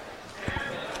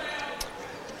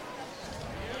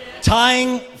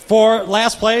 Tying for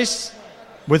last place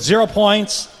with 0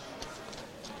 points,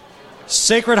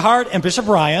 Sacred Heart and Bishop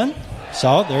Ryan.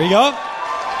 So, there you go.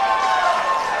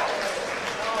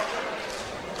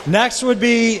 Next would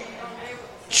be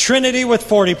Trinity with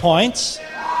 40 points.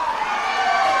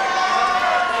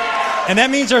 And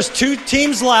that means there's 2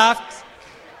 teams left.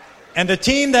 And the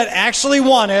team that actually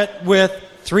won it with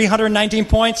 319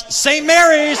 points, St.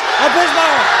 Mary's of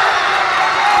Bismarck.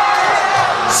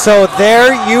 So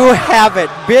there you have it.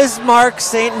 Bismarck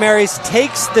St. Mary's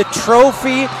takes the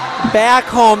trophy back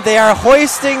home. They are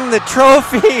hoisting the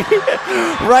trophy.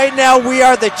 Right now, we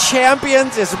are the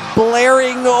champions, is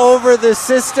blaring over the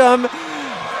system.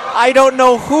 I don't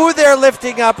know who they're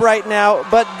lifting up right now,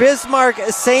 but Bismarck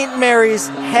St. Mary's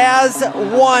has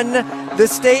won the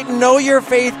state Know Your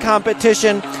Faith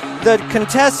competition. The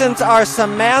contestants are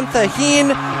Samantha Heen,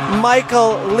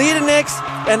 Michael Liedenix,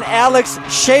 and Alex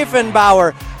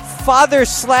Schaeffenbauer. Father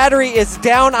Slattery is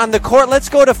down on the court. Let's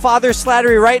go to Father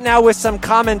Slattery right now with some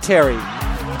commentary.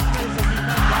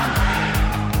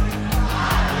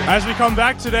 As we come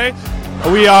back today,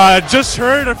 we just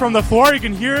heard from the floor, you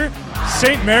can hear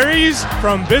St. Mary's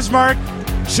from Bismarck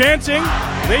chanting.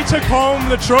 They took home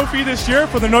the trophy this year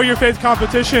for the Know Your Faith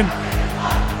competition.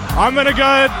 I'm going to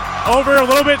go over a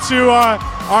little bit to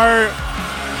our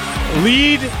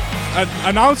lead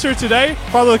announcer today,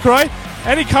 Father LaCroix.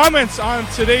 Any comments on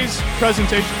today's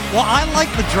presentation? Well, I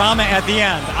like the drama at the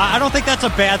end. I don't think that's a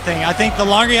bad thing. I think the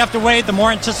longer you have to wait, the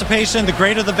more anticipation, the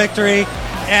greater the victory.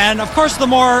 And, of course, the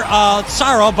more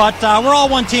sorrow, but we're all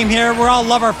one team here. We all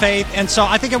love our faith, and so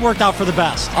I think it worked out for the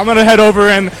best. I'm going to head over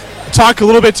and talk a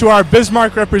little bit to our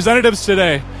Bismarck representatives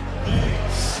today.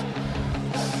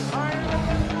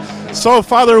 So,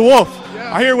 Father Wolf,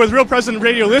 I'm here with Real Present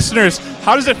Radio listeners.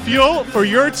 How does it feel for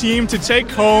your team to take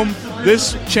home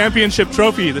this championship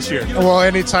trophy this year? Well,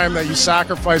 anytime that you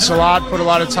sacrifice a lot, put a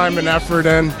lot of time and effort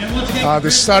in,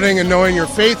 the studying and knowing your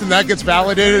faith, and that gets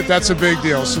validated, that's a big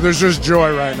deal. So there's just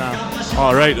joy right now.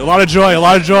 All right, a lot of joy, a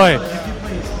lot of joy.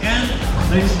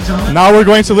 Now we're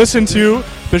going to listen to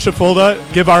Bishop Fulda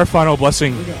give our final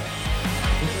blessing.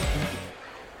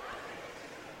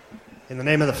 In the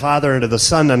name of the Father, and of the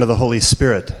Son, and of the Holy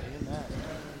Spirit.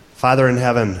 Father in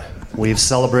heaven, we've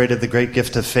celebrated the great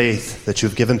gift of faith that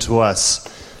you've given to us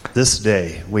this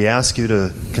day. We ask you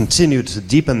to continue to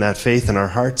deepen that faith in our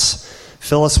hearts.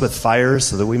 Fill us with fire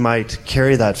so that we might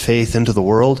carry that faith into the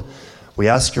world. We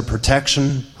ask your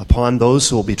protection upon those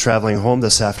who will be traveling home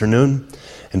this afternoon.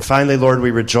 And finally, Lord,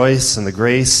 we rejoice in the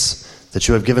grace that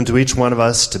you have given to each one of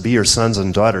us to be your sons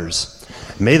and daughters.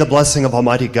 May the blessing of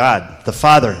Almighty God, the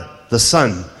Father, the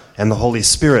Son, and the Holy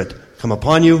Spirit come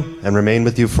upon you and remain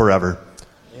with you forever.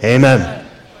 Amen.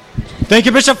 Thank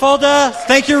you, Bishop Fulda.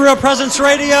 Thank you, Real Presence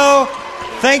Radio.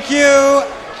 Thank you.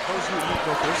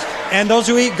 And those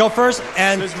who eat, go first.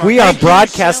 And we are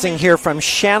broadcasting here from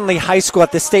Shanley High School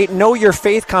at the state Know Your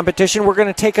Faith competition. We're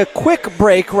going to take a quick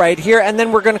break right here, and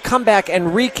then we're going to come back and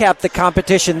recap the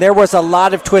competition. There was a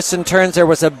lot of twists and turns. There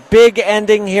was a big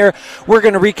ending here. We're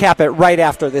going to recap it right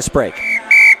after this break.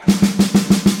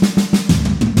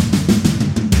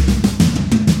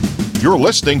 You're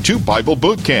listening to Bible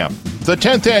Boot Camp, the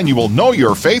 10th annual Know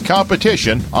Your Faith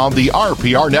competition on the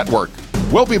RPR Network.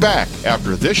 We'll be back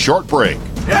after this short break.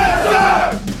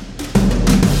 Yes,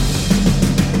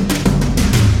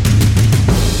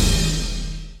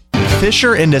 sir!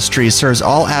 Fisher Industries serves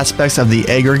all aspects of the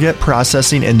aggregate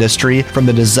processing industry, from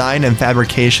the design and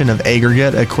fabrication of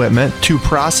aggregate equipment to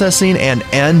processing and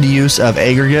end use of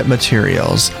aggregate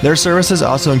materials. Their services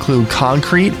also include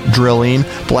concrete, drilling,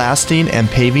 blasting, and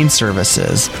paving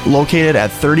services. Located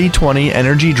at 3020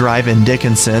 Energy Drive in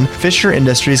Dickinson, Fisher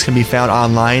Industries can be found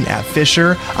online at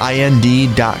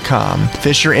fisherind.com.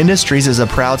 Fisher Industries is a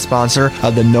proud sponsor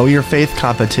of the Know Your Faith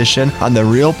competition on the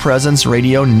Real Presence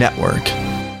Radio Network.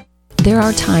 There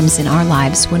are times in our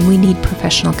lives when we need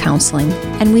professional counseling,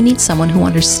 and we need someone who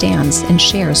understands and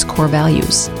shares core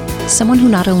values. Someone who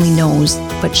not only knows,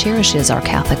 but cherishes our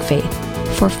Catholic faith.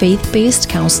 For faith-based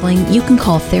counseling, you can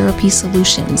call Therapy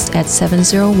Solutions at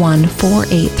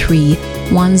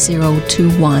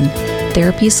 701-483-1021.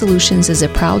 Therapy Solutions is a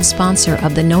proud sponsor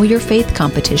of the Know Your Faith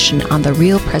competition on the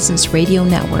Real Presence Radio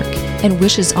Network and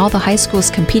wishes all the high schools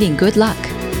competing good luck.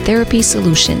 Therapy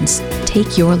Solutions.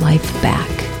 Take your life back.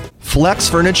 Flex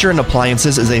Furniture and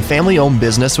Appliances is a family-owned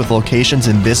business with locations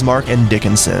in Bismarck and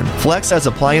Dickinson. Flex has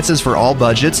appliances for all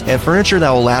budgets and furniture that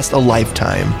will last a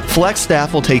lifetime. Flex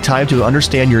staff will take time to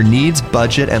understand your needs,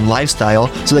 budget, and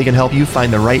lifestyle so they can help you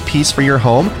find the right piece for your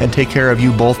home and take care of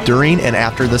you both during and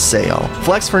after the sale.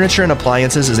 Flex Furniture and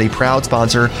Appliances is a proud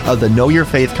sponsor of the Know Your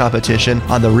Faith competition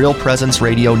on the Real Presence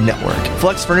Radio Network.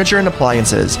 Flex Furniture and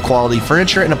Appliances, quality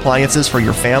furniture and appliances for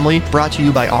your family, brought to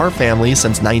you by our family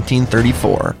since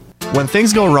 1934. When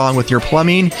things go wrong with your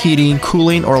plumbing, heating,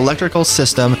 cooling, or electrical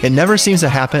system, it never seems to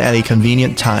happen at a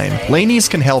convenient time. Laney's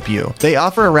can help you. They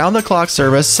offer around-the-clock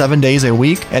service 7 days a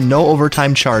week and no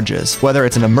overtime charges. Whether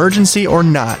it's an emergency or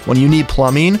not, when you need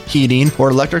plumbing, heating, or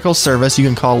electrical service, you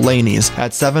can call Laney's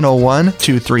at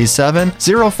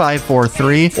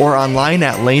 701-237-0543 or online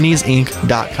at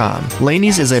laneysinc.com.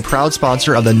 Laney's is a proud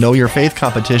sponsor of the Know Your Faith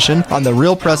competition on the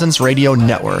Real Presence Radio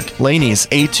Network. Laney's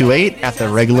 828 at the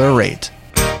regular rate.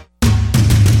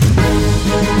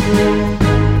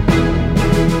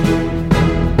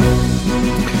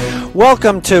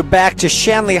 Welcome back to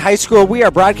Shanley High School. We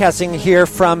are broadcasting here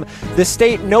from the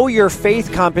state Know Your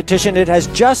Faith competition. It has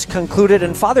just concluded,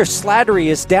 and Father Slattery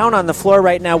is down on the floor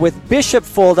right now with Bishop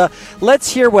Fulda. Let's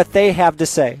hear what they have to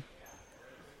say.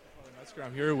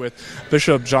 I'm here with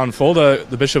Bishop John Fulda,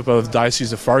 the Bishop of the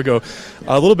Diocese of Fargo.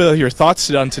 A little bit of your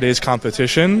thoughts on today's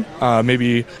competition.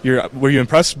 Maybe were you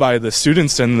impressed by the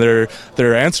students and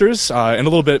their answers, and a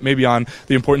little bit maybe on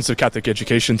the importance of Catholic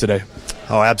education today.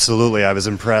 Oh, absolutely. I was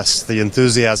impressed. The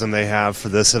enthusiasm they have for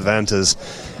this event is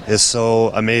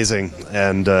so amazing,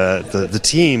 and the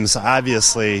teams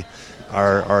obviously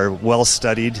are well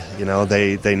studied. You know,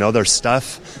 they know their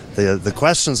stuff. The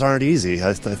questions aren't easy.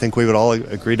 I think we would all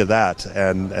agree to that,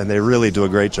 and they really do a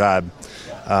great job.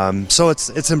 So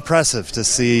it's impressive to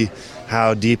see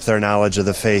how deep their knowledge of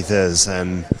the faith is,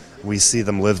 and we see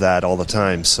them live that all the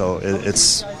time. So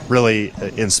it's really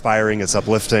inspiring. It's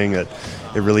uplifting. It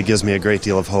really gives me a great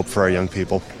deal of hope for our young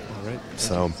people. All right.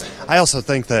 So I also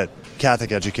think that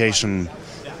Catholic education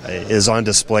is on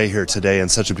display here today in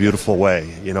such a beautiful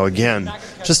way. You know, again,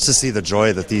 just to see the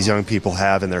joy that these young people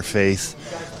have in their faith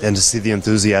and to see the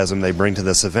enthusiasm they bring to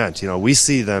this event. You know, we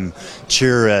see them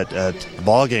cheer at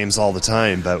ball games all the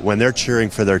time, but when they're cheering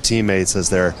for their teammates as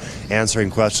they're answering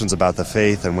questions about the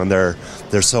faith and when they're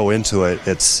so into it,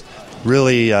 it's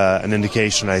really an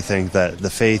indication, I think, that the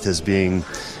faith is being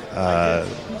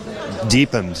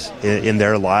deepened in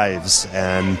their lives,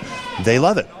 and they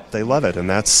love it. They love it, and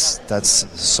that's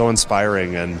so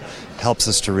inspiring and helps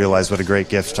us to realize what a great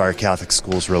gift our Catholic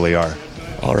schools really are.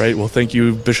 All right. Well, thank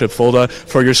you, Bishop Fulda,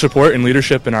 for your support and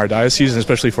leadership in our diocese, and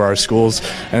especially for our schools.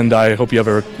 And I hope you have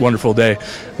a wonderful day.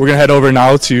 We're going to head over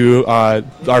now to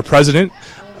our president,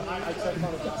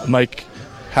 Mike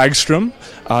Hagstrom,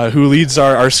 who leads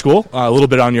our school. A little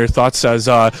bit on your thoughts as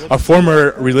a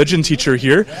former religion teacher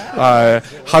here.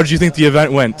 How did you think the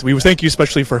event went? We thank you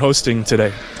especially for hosting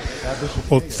today.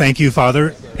 Well, thank you,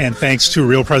 Father, and thanks to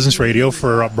Real Presence Radio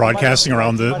for broadcasting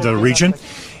around the region.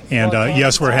 And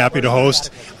yes, we're happy to host.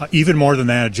 Even more than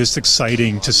that, just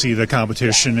exciting to see the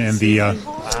competition and the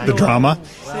drama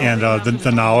and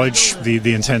the knowledge,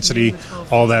 the intensity,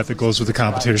 all that goes with the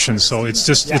competition. So it's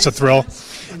a thrill.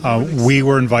 We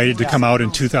were invited to come out in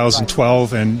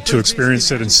 2012 and to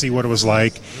experience it and see what it was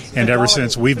like. And ever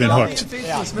since, we've been hooked.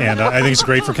 And I think it's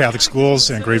great for Catholic schools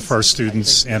and great for our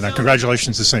students. And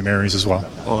congratulations to St. Mary's as well.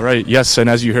 All right. Yes, and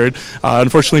as you heard,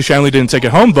 unfortunately, Shanley didn't take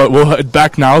it home, but we'll head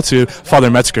back now to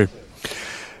Father Metzger.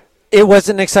 It was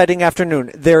an exciting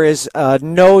afternoon. There is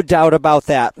no doubt about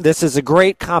that. This is a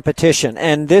great competition,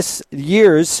 and this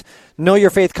year's Know Your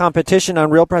Faith competition on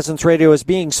Real Presence Radio is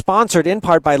being sponsored in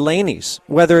part by Laney's.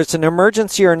 Whether it's an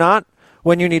emergency or not,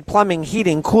 When you need plumbing,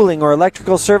 heating, cooling, or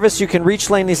electrical service, you can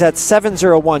reach Laney's at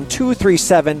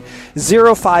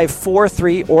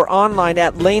 701-237-0543 or online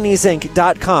at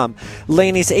laneysinc.com.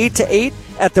 Laney's 8 to 8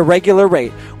 at the regular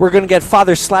rate. We're going to get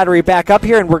Father Slattery back up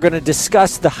here, and we're going to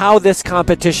discuss how this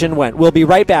competition went. We'll be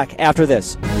right back after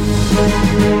this.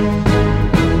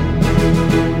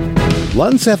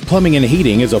 Lunseth Plumbing and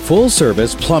Heating is a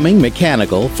full-service plumbing,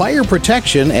 mechanical, fire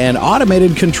protection, and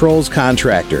automated controls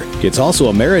contractor. It's also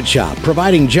a merit shop,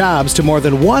 providing jobs to more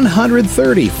than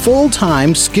 130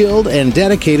 full-time, skilled, and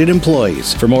dedicated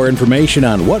employees. For more information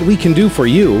on what we can do for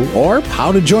you or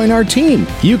how to join our team,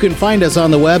 you can find us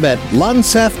on the web at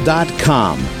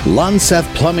lunseth.com.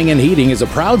 Lunseth Plumbing and Heating is a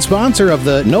proud sponsor of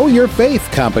the Know Your Faith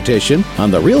competition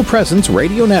on the Real Presence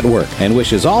Radio Network and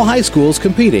wishes all high schools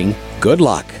competing good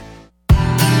luck.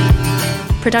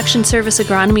 Production Service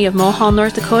Agronomy of Mohall,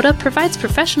 North Dakota provides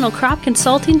professional crop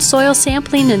consulting, soil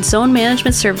sampling, and zone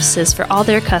management services for all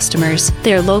their customers.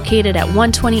 They are located at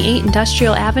 128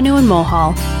 Industrial Avenue in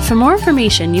Mohall. For more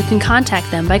information, you can contact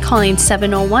them by calling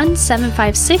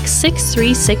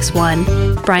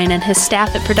 701-756-6361. Brian and his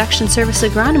staff at Production Service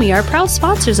Agronomy are proud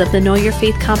sponsors of the Know Your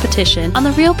Faith competition on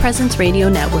the Real Presence Radio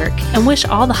Network and wish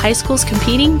all the high schools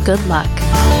competing good luck.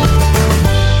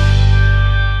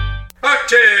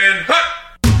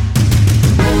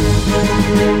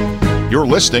 You're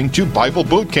listening to Bible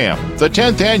Boot Camp, the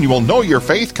 10th annual Know Your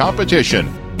Faith competition,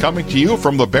 coming to you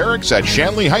from the barracks at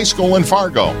Shanley High School in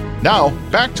Fargo. Now,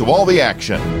 back to all the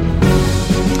action.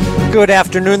 Good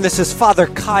afternoon. This is Father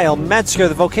Kyle Metzger,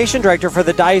 the Vocation Director for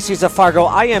the Diocese of Fargo.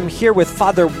 I am here with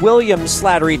Father William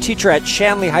Slattery, teacher at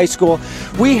Shanley High School.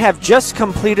 We have just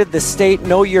completed the state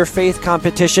Know Your Faith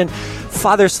competition.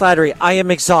 Father Slattery, I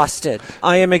am exhausted.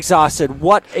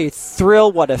 What a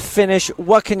thrill, what a finish.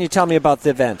 What can you tell me about the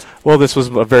event? Well, this was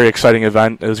a very exciting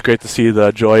event. It was great to see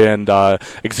the joy and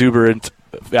exuberant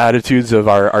attitudes of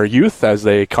our youth as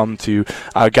they come to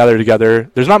gather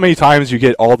together. There's not many times you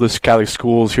get all the Catholic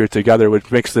schools here together, which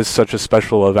makes this such a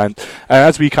special event. And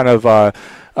as we kind of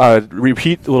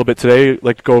repeat a little bit today, I'd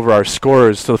like to go over our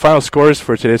scores. So the final scores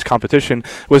for today's competition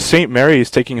was St.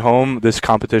 Mary's taking home this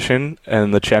competition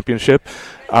and the championship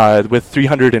with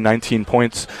 319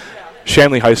 points.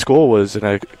 Shanley High School was in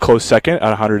a close second at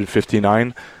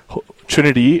 159.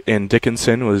 Trinity in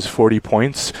Dickinson was 40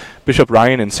 points. Bishop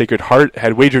Ryan and Sacred Heart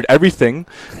had wagered everything,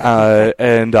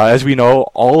 and as we know,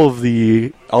 all of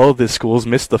the schools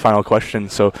missed the final question,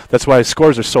 so that's why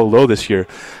scores are so low this year.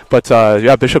 But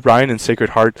Bishop Ryan and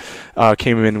Sacred Heart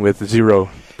came in with 0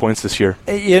 points this year.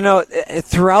 You know,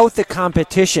 throughout the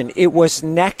competition, it was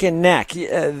neck and neck.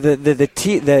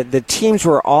 The teams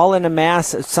were all in a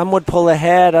mass. Some would pull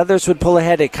ahead, others would pull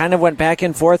ahead. It kind of went back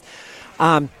and forth.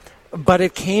 But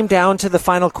it came down to the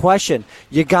final question.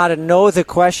 You got to know the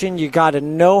question. You got to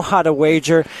know how to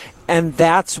wager. And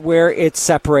that's where it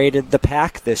separated the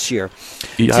pack this year.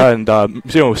 Yeah, and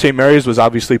St. Mary's was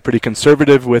obviously pretty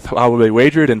conservative with how they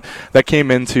wagered, and that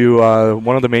came into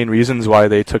one of the main reasons why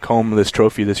they took home this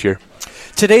trophy this year.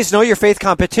 Today's Know Your Faith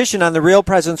competition on the Real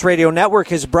Presence Radio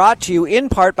Network is brought to you in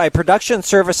part by Production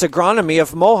Service Agronomy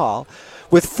of Mohall,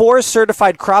 with 4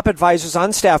 certified crop advisors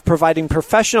on staff providing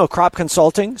professional crop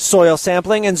consulting, soil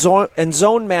sampling, and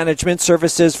zone management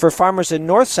services for farmers in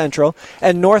North Central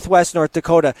and Northwest North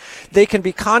Dakota. They can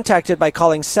be contacted by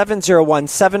calling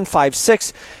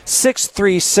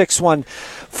 701-756-6361.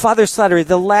 Father Slattery,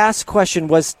 the last question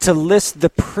was to list the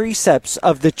precepts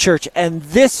of the church, and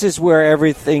this is where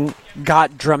everything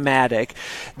got dramatic.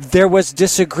 There was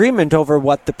disagreement over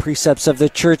what the precepts of the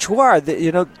church were.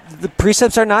 The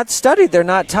precepts are not studied. They're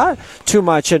not taught too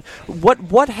much. And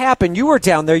what happened? You were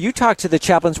down there. You talked to the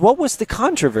chaplains. What was the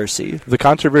controversy? The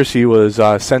controversy was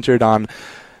centered on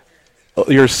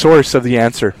your source of the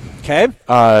answer. Okay.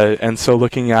 And so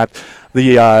looking at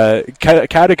the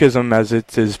catechism as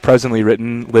it is presently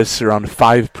written lists around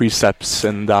 5 precepts,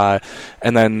 and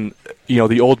then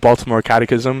the old Baltimore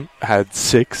Catechism had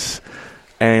 6,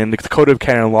 and the Code of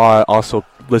Canon Law also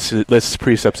lists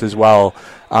precepts as well.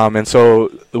 And so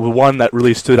the one that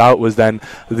really stood out was then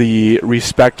the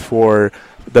respect for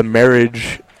the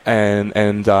marriage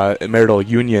and marital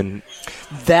union.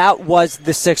 That was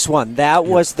the 6th one. That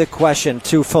was the question,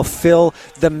 to fulfill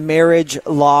the marriage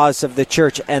laws of the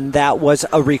church, and that was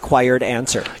a required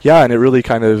answer. Yeah, and it really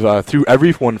kind of threw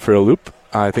everyone for a loop.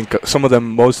 I think some of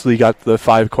them mostly got the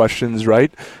 5 questions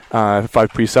right, 5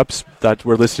 precepts that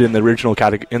were listed in the original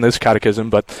in this catechism,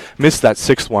 but missed that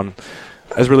 6th one.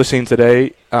 As we're listening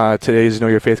today, today's Know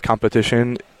Your Faith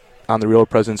competition on the Real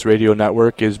Presence Radio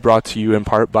Network is brought to you in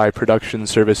part by Production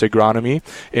Service Agronomy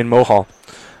in Mohall.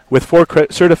 With 4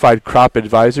 certified crop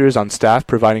advisors on staff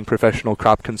providing professional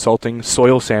crop consulting,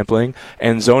 soil sampling,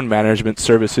 and zone management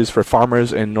services for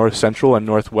farmers in North Central and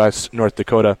Northwest North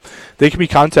Dakota. They can be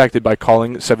contacted by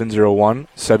calling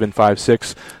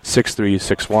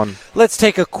 701-756-6361. Let's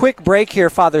take a quick break here,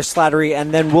 Father Slattery,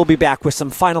 and then we'll be back with some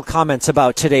final comments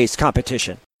about today's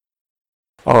competition.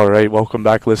 All right, welcome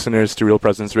back, listeners, to Real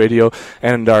Presence Radio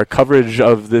and our coverage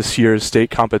of this year's state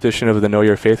competition of the Know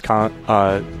Your Faith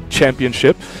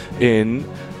Championship in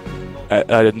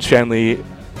Shanley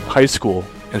High School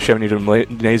and Shanley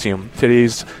Gymnasium.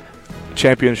 Today's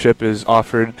championship is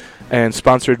offered and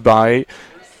sponsored by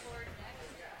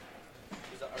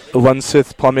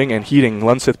Lunseth Plumbing and Heating.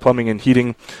 Lunseth Plumbing and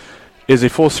Heating is a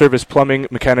full-service plumbing,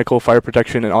 mechanical, fire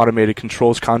protection, and automated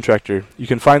controls contractor. You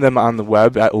can find them on the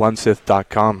web at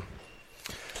lunseth.com.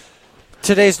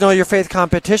 Today's Know Your Faith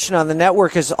competition on the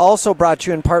network is also brought to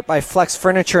you in part by Flex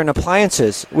Furniture and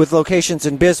Appliances. With locations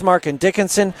in Bismarck and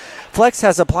Dickinson, Flex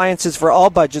has appliances for all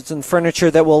budgets and furniture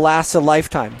that will last a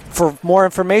lifetime. For more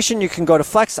information, you can go to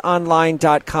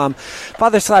flexonline.com.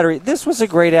 Father Slattery, this was a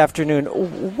great afternoon.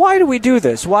 Why do we do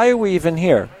this? Why are we even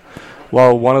here?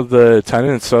 Well, one of the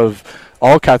tenets of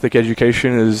all Catholic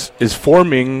education is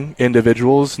forming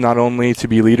individuals not only to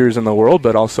be leaders in the world,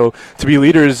 but also to be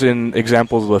leaders in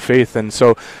examples of the faith. And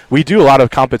so we do a lot of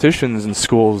competitions in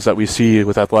schools that we see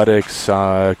with athletics,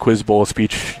 quiz bowl,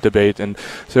 speech debate. And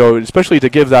so especially to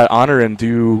give that honor and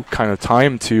due kind of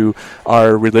time to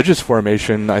our religious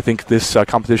formation, I think this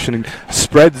competition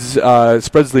spreads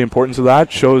the importance of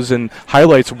that, shows and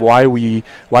highlights why we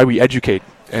educate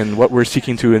and what we're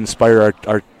seeking to inspire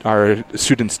our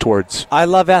students towards. I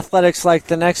love athletics like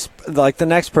the next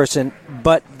person,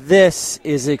 but this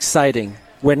is exciting.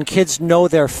 When kids know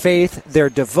their faith, their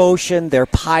devotion, their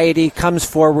piety comes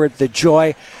forward, the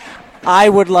joy. I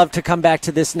would love to come back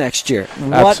to this next year.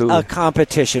 Absolutely. What a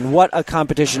competition. What a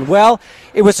competition. Well,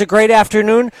 it was a great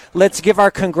afternoon. Let's give our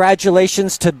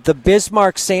congratulations to the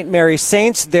Bismarck St. Mary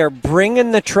Saints. They're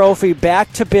bringing the trophy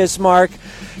back to Bismarck.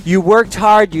 You worked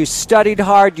hard, you studied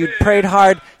hard, you prayed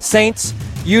hard. Saints,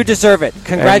 you deserve it.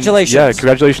 Congratulations. And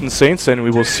congratulations, Saints, and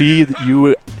we will see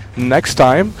you next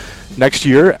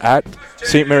year at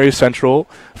St. Mary's Central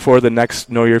for the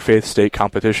next Know Your Faith state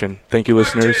competition. Thank you,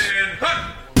 listeners.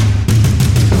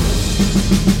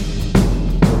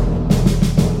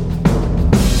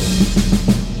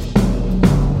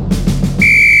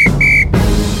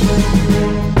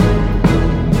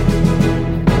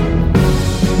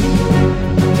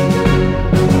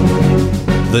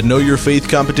 The Know Your Faith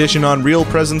competition on Real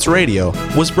Presence Radio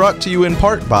was brought to you in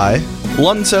part by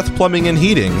Lunseth Plumbing and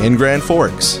Heating in Grand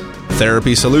Forks,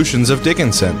 Therapy Solutions of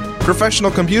Dickinson, Professional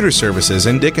Computer Services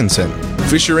in Dickinson,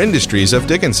 Fisher Industries of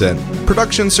Dickinson,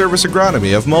 Production Service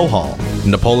Agronomy of Mohall,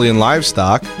 Napoleon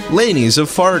Livestock, Laney's of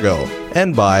Fargo,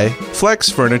 and by Flex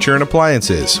Furniture and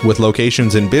Appliances with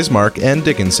locations in Bismarck and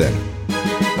Dickinson.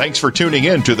 Thanks for tuning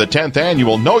in to the 10th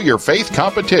Annual Know Your Faith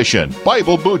Competition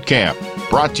Bible Boot Camp,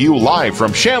 brought to you live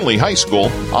from Shanley High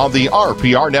School on the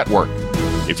RPR Network.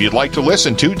 If you'd like to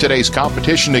listen to today's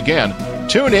competition again,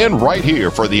 tune in right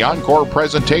here for the encore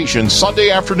presentation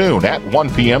Sunday afternoon at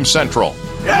 1 p.m. Central.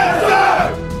 Yes,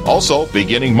 sir! Also,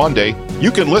 beginning Monday,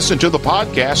 you can listen to the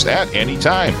podcast at any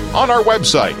time on our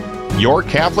website,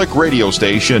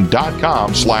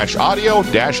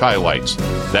 yourcatholicradiostation.com/audio-highlights.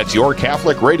 That's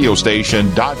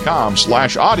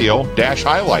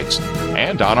yourcatholicradiostation.com/audio-highlights.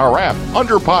 And on our app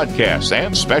under podcasts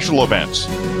and special events.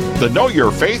 The Know Your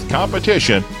Faith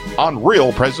competition on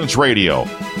Real Presence Radio,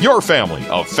 your family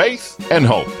of faith and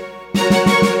hope.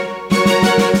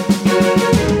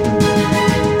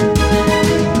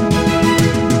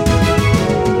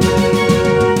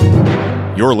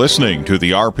 You're listening to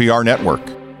the RPR Network.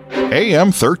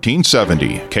 AM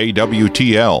 1370,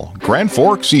 KWTL, Grand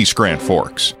Forks, East Grand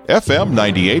Forks. FM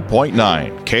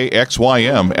 98.9,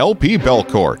 KXYM, LP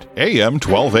Belcourt. AM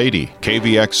 1280,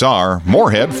 KVXR,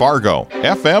 Moorhead, Fargo.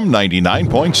 FM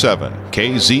 99.7,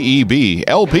 KZEB,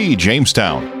 LP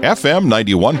Jamestown. FM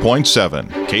 91.7,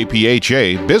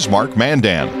 KPHA, Bismarck,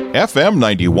 Mandan. FM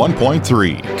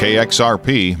 91.3,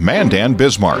 KXRP, Mandan,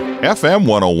 Bismarck. FM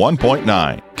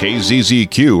 101.9,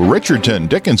 KZZQ, Richardton,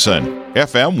 Dickinson.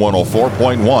 FM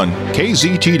 104.1,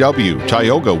 KZTW,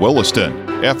 Tioga, Williston.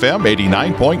 FM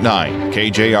 89.9,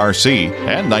 KJRC,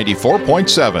 and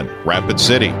 94.7, Rapid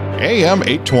City. AM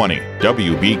 820,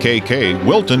 WBKK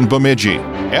Wilton Bemidji,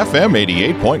 FM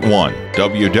 88.1,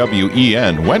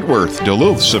 WWEN Wentworth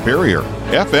Duluth Superior,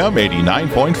 FM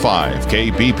 89.5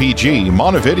 KBPG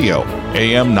Montevideo,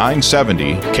 AM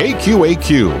 970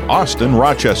 KQAQ Austin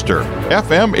Rochester,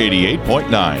 FM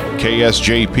 88.9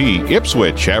 KSJP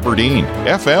Ipswich Aberdeen,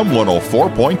 FM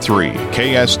 104.3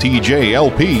 KSTJ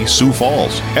LP Sioux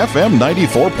Falls, FM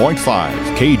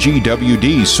 94.5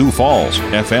 KGWD Sioux Falls,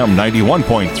 FM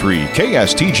 91.3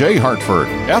 KSTJ Hartford,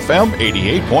 FM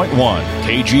 88.1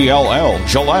 KGLL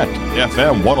Gillette,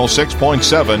 FM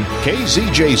 106.7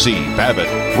 KZJZ Babbitt.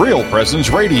 Real Presence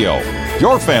Radio,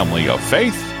 your family of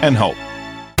faith and hope.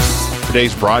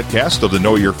 Today's broadcast of the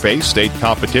Know Your Faith State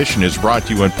Competition is brought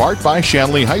to you in part by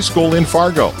Shanley High School in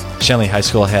Fargo. Shanley High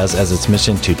School has as its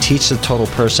mission to teach the total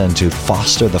person to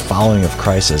foster the following of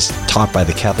Christ as taught by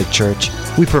the Catholic Church.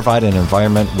 We provide an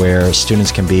environment where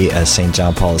students can be, as St.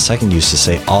 John Paul II used to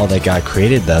say, all that God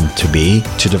created them to be,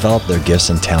 to develop their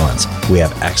gifts and talents. We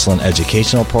have excellent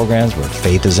educational programs where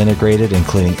faith is integrated,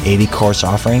 including 80 course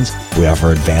offerings. We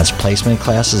offer advanced placement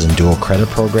classes and dual credit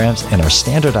programs, and our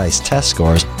standardized test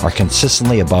scores are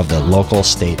consistently above the local,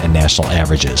 state, and national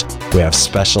averages. We have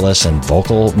specialists in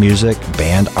vocal music,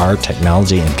 band, art,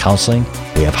 technology, and counseling.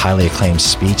 We have highly acclaimed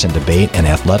speech and debate and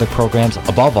athletic programs.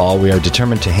 Above all, we are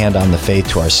determined to hand on the faith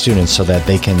to our students so that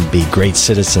they can be great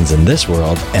citizens in this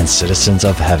world and citizens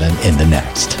of heaven in the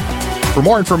next. For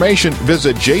more information,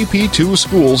 visit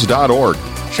jp2schools.org.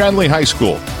 Shanley High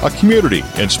School, a community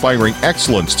inspiring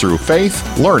excellence through faith,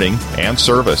 learning, and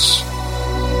service.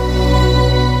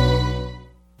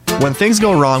 When things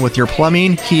go wrong with your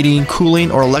plumbing, heating, cooling,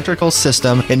 or electrical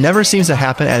system, it never seems to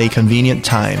happen at a convenient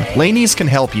time. Laney's can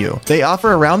help you. They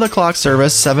offer around-the-clock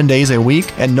service 7 days a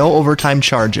week and no overtime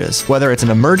charges. Whether it's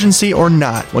an emergency or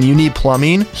not, when you need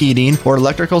plumbing, heating, or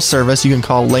electrical service, you can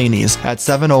call Laney's at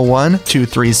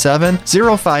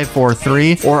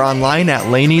 701-237-0543 or online at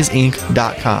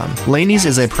laneysinc.com. Laney's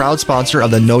is a proud sponsor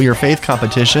of the Know Your Faith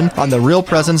competition on the Real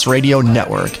Presence Radio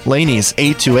Network. Laney's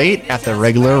 828 at the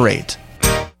regular rate.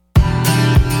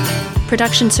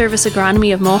 Production Service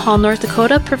Agronomy of Mohall, North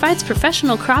Dakota provides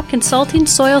professional crop consulting,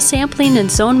 soil sampling,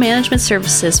 and zone management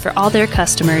services for all their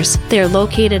customers. They are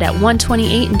located at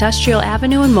 128 Industrial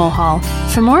Avenue in Mohall.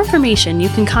 For more information, you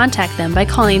can contact them by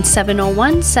calling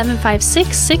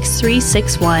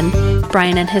 701-756-6361.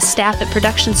 Brian and his staff at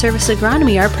Production Service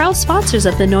Agronomy are proud sponsors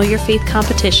of the Know Your Faith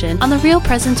competition on the Real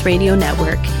Presence Radio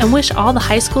Network and wish all the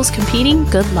high schools competing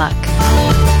good luck.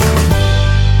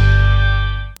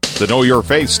 The Know Your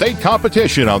Faith State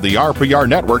Competition on the RPR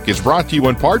Network is brought to you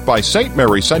in part by St.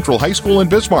 Mary Central High School in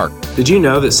Bismarck. Did you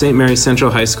know that St. Mary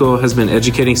Central High School has been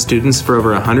educating students for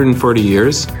over 140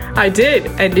 years? I did.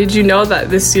 And did you know that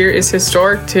this year is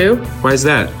historic too? Why is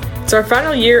that? It's our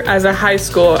final year as a high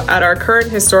school at our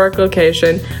current historic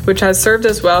location, which has served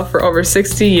us well for over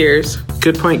 60 years.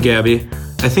 Good point, Gabby.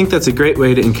 I think that's a great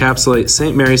way to encapsulate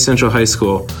St. Mary Central High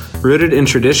School, rooted in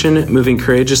tradition, moving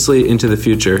courageously into the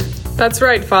future. That's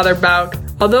right, Father Bauk.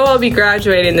 Although I'll be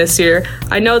graduating this year,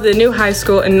 I know the new high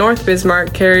school in North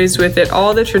Bismarck carries with it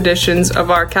all the traditions of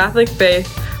our Catholic faith,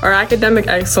 our academic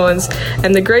excellence,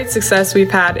 and the great success we've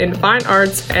had in fine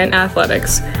arts and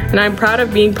athletics. And I'm proud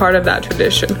of being part of that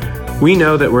tradition. We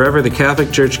know that wherever the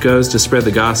Catholic Church goes to spread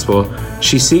the gospel,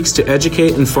 she seeks to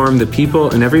educate and form the people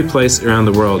in every place around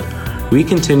the world. We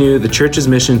continue the Church's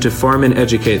mission to form and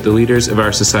educate the leaders of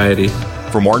our society.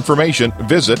 For more information,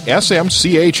 visit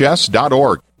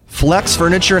smchs.org. Flex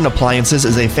Furniture and Appliances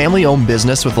is a family-owned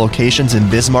business with locations in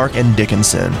Bismarck and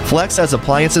Dickinson. Flex has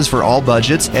appliances for all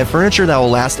budgets and furniture that will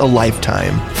last a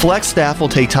lifetime. Flex staff will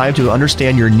take time to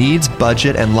understand your needs,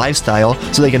 budget, and lifestyle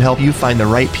so they can help you find the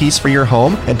right piece for your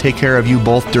home and take care of you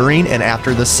both during and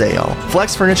after the sale.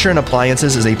 Flex Furniture and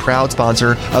Appliances is a proud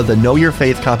sponsor of the Know Your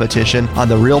Faith competition on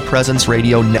the Real Presence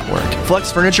Radio Network.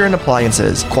 Flex Furniture and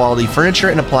Appliances, quality furniture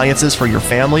and appliances for your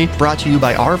family, brought to you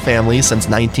by our family since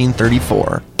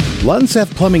 1934.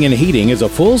 Lunseth Plumbing and Heating is a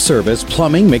full-service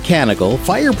plumbing, mechanical,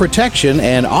 fire protection,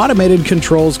 and automated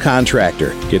controls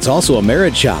contractor. It's also a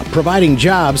merit shop, providing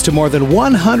jobs to more than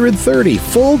 130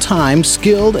 full-time,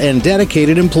 skilled, and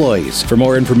dedicated employees. For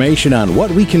more information on what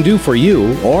we can do for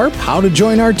you or how to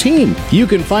join our team, you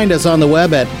can find us on the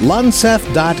web at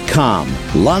lunseth.com.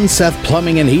 Lunseth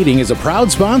Plumbing and Heating is a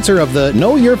proud sponsor of the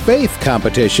Know Your Faith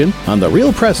competition on the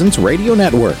Real Presence Radio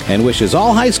Network and wishes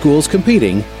all high schools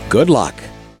competing good luck.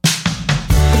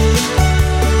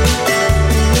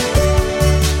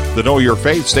 The Know Your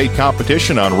Faith State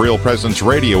Competition on Real Presence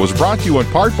Radio is brought to you in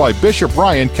part by Bishop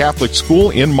Ryan Catholic School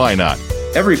in Minot.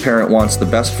 Every parent wants the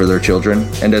best for their children,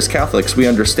 and as Catholics, we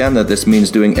understand that this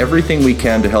means doing everything we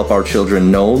can to help our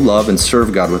children know, love, and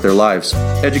serve God with their lives.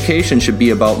 Education should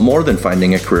be about more than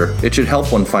finding a career. It should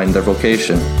help one find their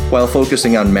vocation. While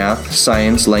focusing on math,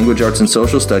 science, language arts, and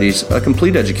social studies, a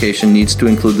complete education needs to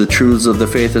include the truths of the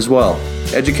faith as well.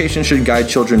 Education should guide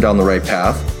children down the right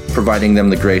path, providing them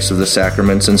the grace of the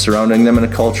sacraments and surrounding them in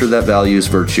a culture that values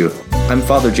virtue. I'm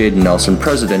Father Jaden Nelson,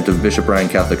 president of Bishop Ryan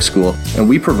Catholic School, and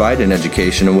we provide an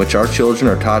education in which our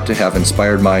children are taught to have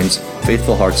inspired minds,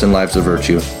 faithful hearts, and lives of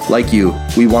virtue. Like you,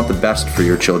 we want the best for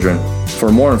your children.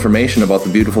 For more information about the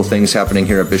beautiful things happening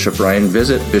here at Bishop Ryan,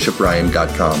 visit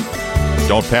bishopryan.com.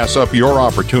 Don't pass up your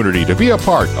opportunity to be a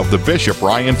part of the Bishop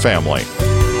Ryan family.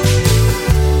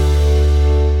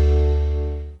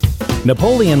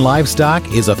 Napoleon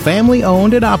Livestock is a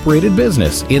family-owned and operated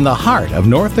business in the heart of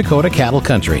North Dakota cattle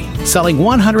country. Selling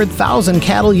 100,000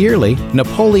 cattle yearly,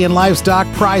 Napoleon Livestock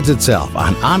prides itself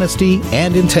on honesty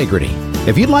and integrity.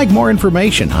 If you'd like more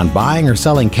information on buying or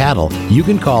selling cattle, you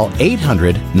can call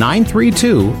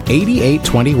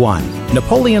 800-932-8821.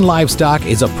 Napoleon Livestock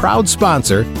is a proud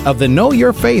sponsor of the Know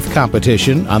Your Faith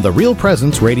competition on the Real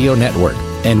Presence Radio Network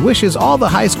and wishes all the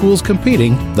high schools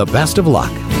competing the best of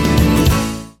luck.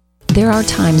 There are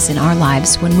times in our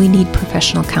lives when we need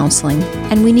professional counseling,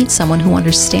 and we need someone who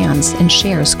understands and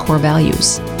shares core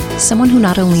values. Someone who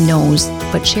not only knows,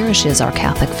 but cherishes our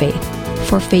Catholic faith.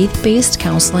 For faith-based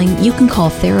counseling, you can call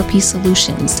Therapy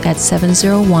Solutions at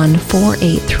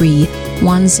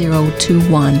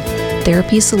 701-483-1021.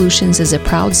 Therapy Solutions is a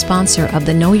proud sponsor of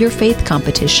the Know Your Faith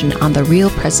competition on the Real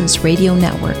Presence Radio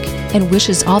Network and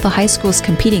wishes all the high schools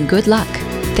competing good luck.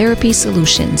 Therapy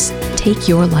Solutions. Take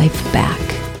your life back.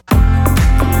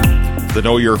 The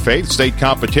Know Your Faith state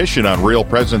competition on Real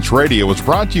Presence Radio is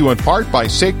brought to you in part by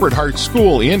Sacred Heart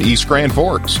School in East Grand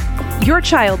Forks. Your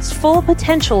child's full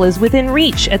potential is within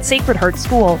reach at Sacred Heart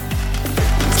School.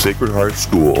 Sacred Heart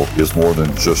School is more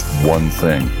than just one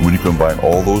thing. When you combine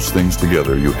all those things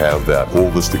together, you have that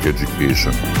holistic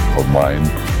education of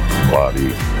mind,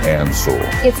 body, and soul.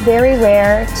 It's very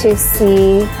rare to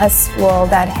see a school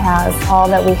that has all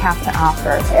that we have to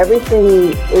offer.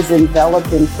 Everything is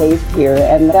enveloped in faith here,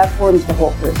 and that forms the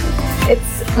whole person.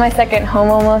 It's my second home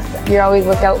almost. You're always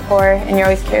looked out for and you're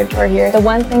always cared for here. The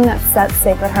one thing that sets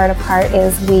Sacred Heart apart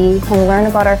is we can learn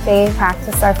about our faith,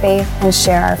 practice our faith, and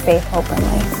share our faith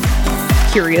openly.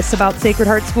 Curious about Sacred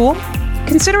Heart School?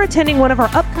 Consider attending one of our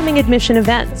upcoming admission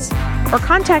events or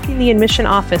contacting the admission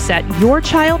office at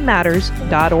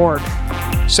yourchildmatters.org.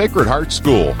 Sacred Heart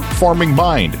School, forming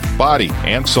mind, body,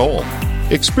 and soul.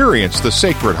 Experience the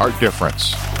Sacred Heart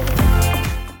difference.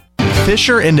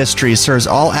 Fisher Industries serves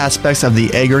all aspects of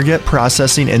the aggregate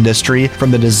processing industry,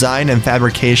 from the design and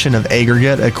fabrication of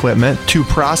aggregate equipment to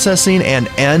processing and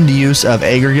end use of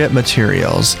aggregate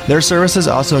materials. Their services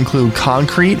also include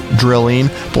concrete, drilling,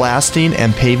 blasting,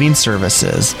 and paving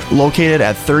services. Located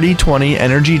at 3020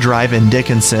 Energy Drive in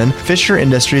Dickinson, Fisher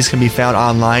Industries can be found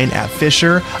online at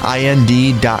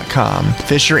fisherind.com.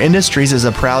 Fisher Industries is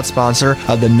a proud sponsor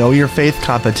of the Know Your Faith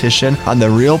competition on the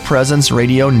Real Presence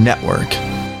Radio Network.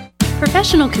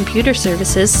 Professional Computer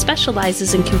Services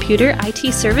specializes in computer,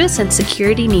 IT service, and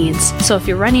security needs. So if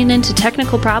you're running into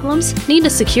technical problems, need a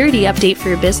security update for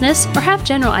your business, or have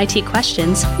general IT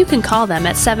questions, you can call them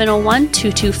at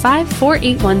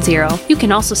 701-225-4810. You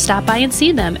can also stop by and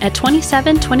see them at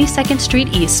 27 22nd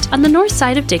Street East on the north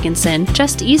side of Dickinson,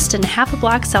 just east and half a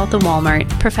block south of Walmart.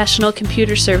 Professional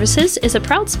Computer Services is a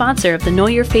proud sponsor of the Know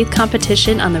Your Faith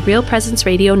competition on the Real Presence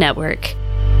Radio Network.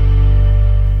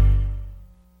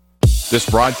 This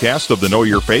broadcast of the Know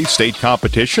Your Faith state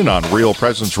competition on Real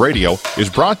Presence Radio is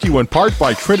brought to you in part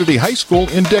by Trinity High School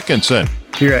in Dickinson.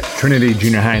 Here at Trinity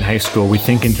Junior High and High School, we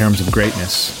think in terms of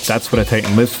greatness. That's what a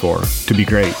Titan lives for, to be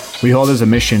great. We hold as a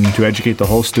mission to educate the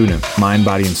whole student, mind,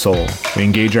 body, and soul. We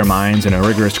engage our minds in a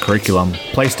rigorous curriculum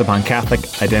placed upon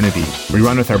Catholic identity. We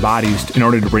run with our bodies in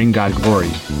order to bring God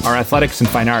glory. Our athletics and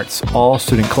fine arts, all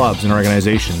student clubs and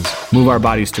organizations, move our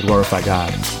bodies to glorify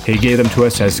God. He gave them to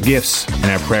us as gifts, and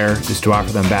our prayer is to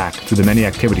offer them back through the many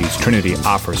activities Trinity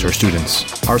offers her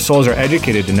students. Our souls are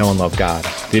educated to know and love God.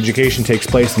 The education takes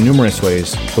place in numerous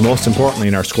ways, but most importantly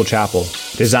in our school chapel,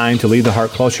 designed to lead the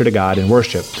heart closer to God and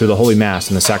worship through the Holy Mass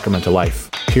and the sacramental life.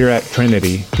 Here at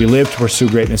Trinity, we live to pursue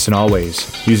greatness in all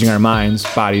ways, using our minds,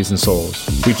 bodies, and souls.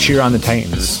 We cheer on the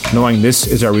Titans, knowing this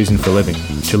is our reason for living,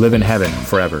 to live in heaven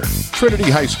forever. Trinity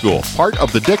High School, part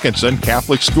of the Dickinson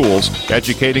Catholic Schools,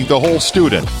 educating the whole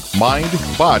student, mind,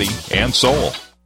 body, and soul.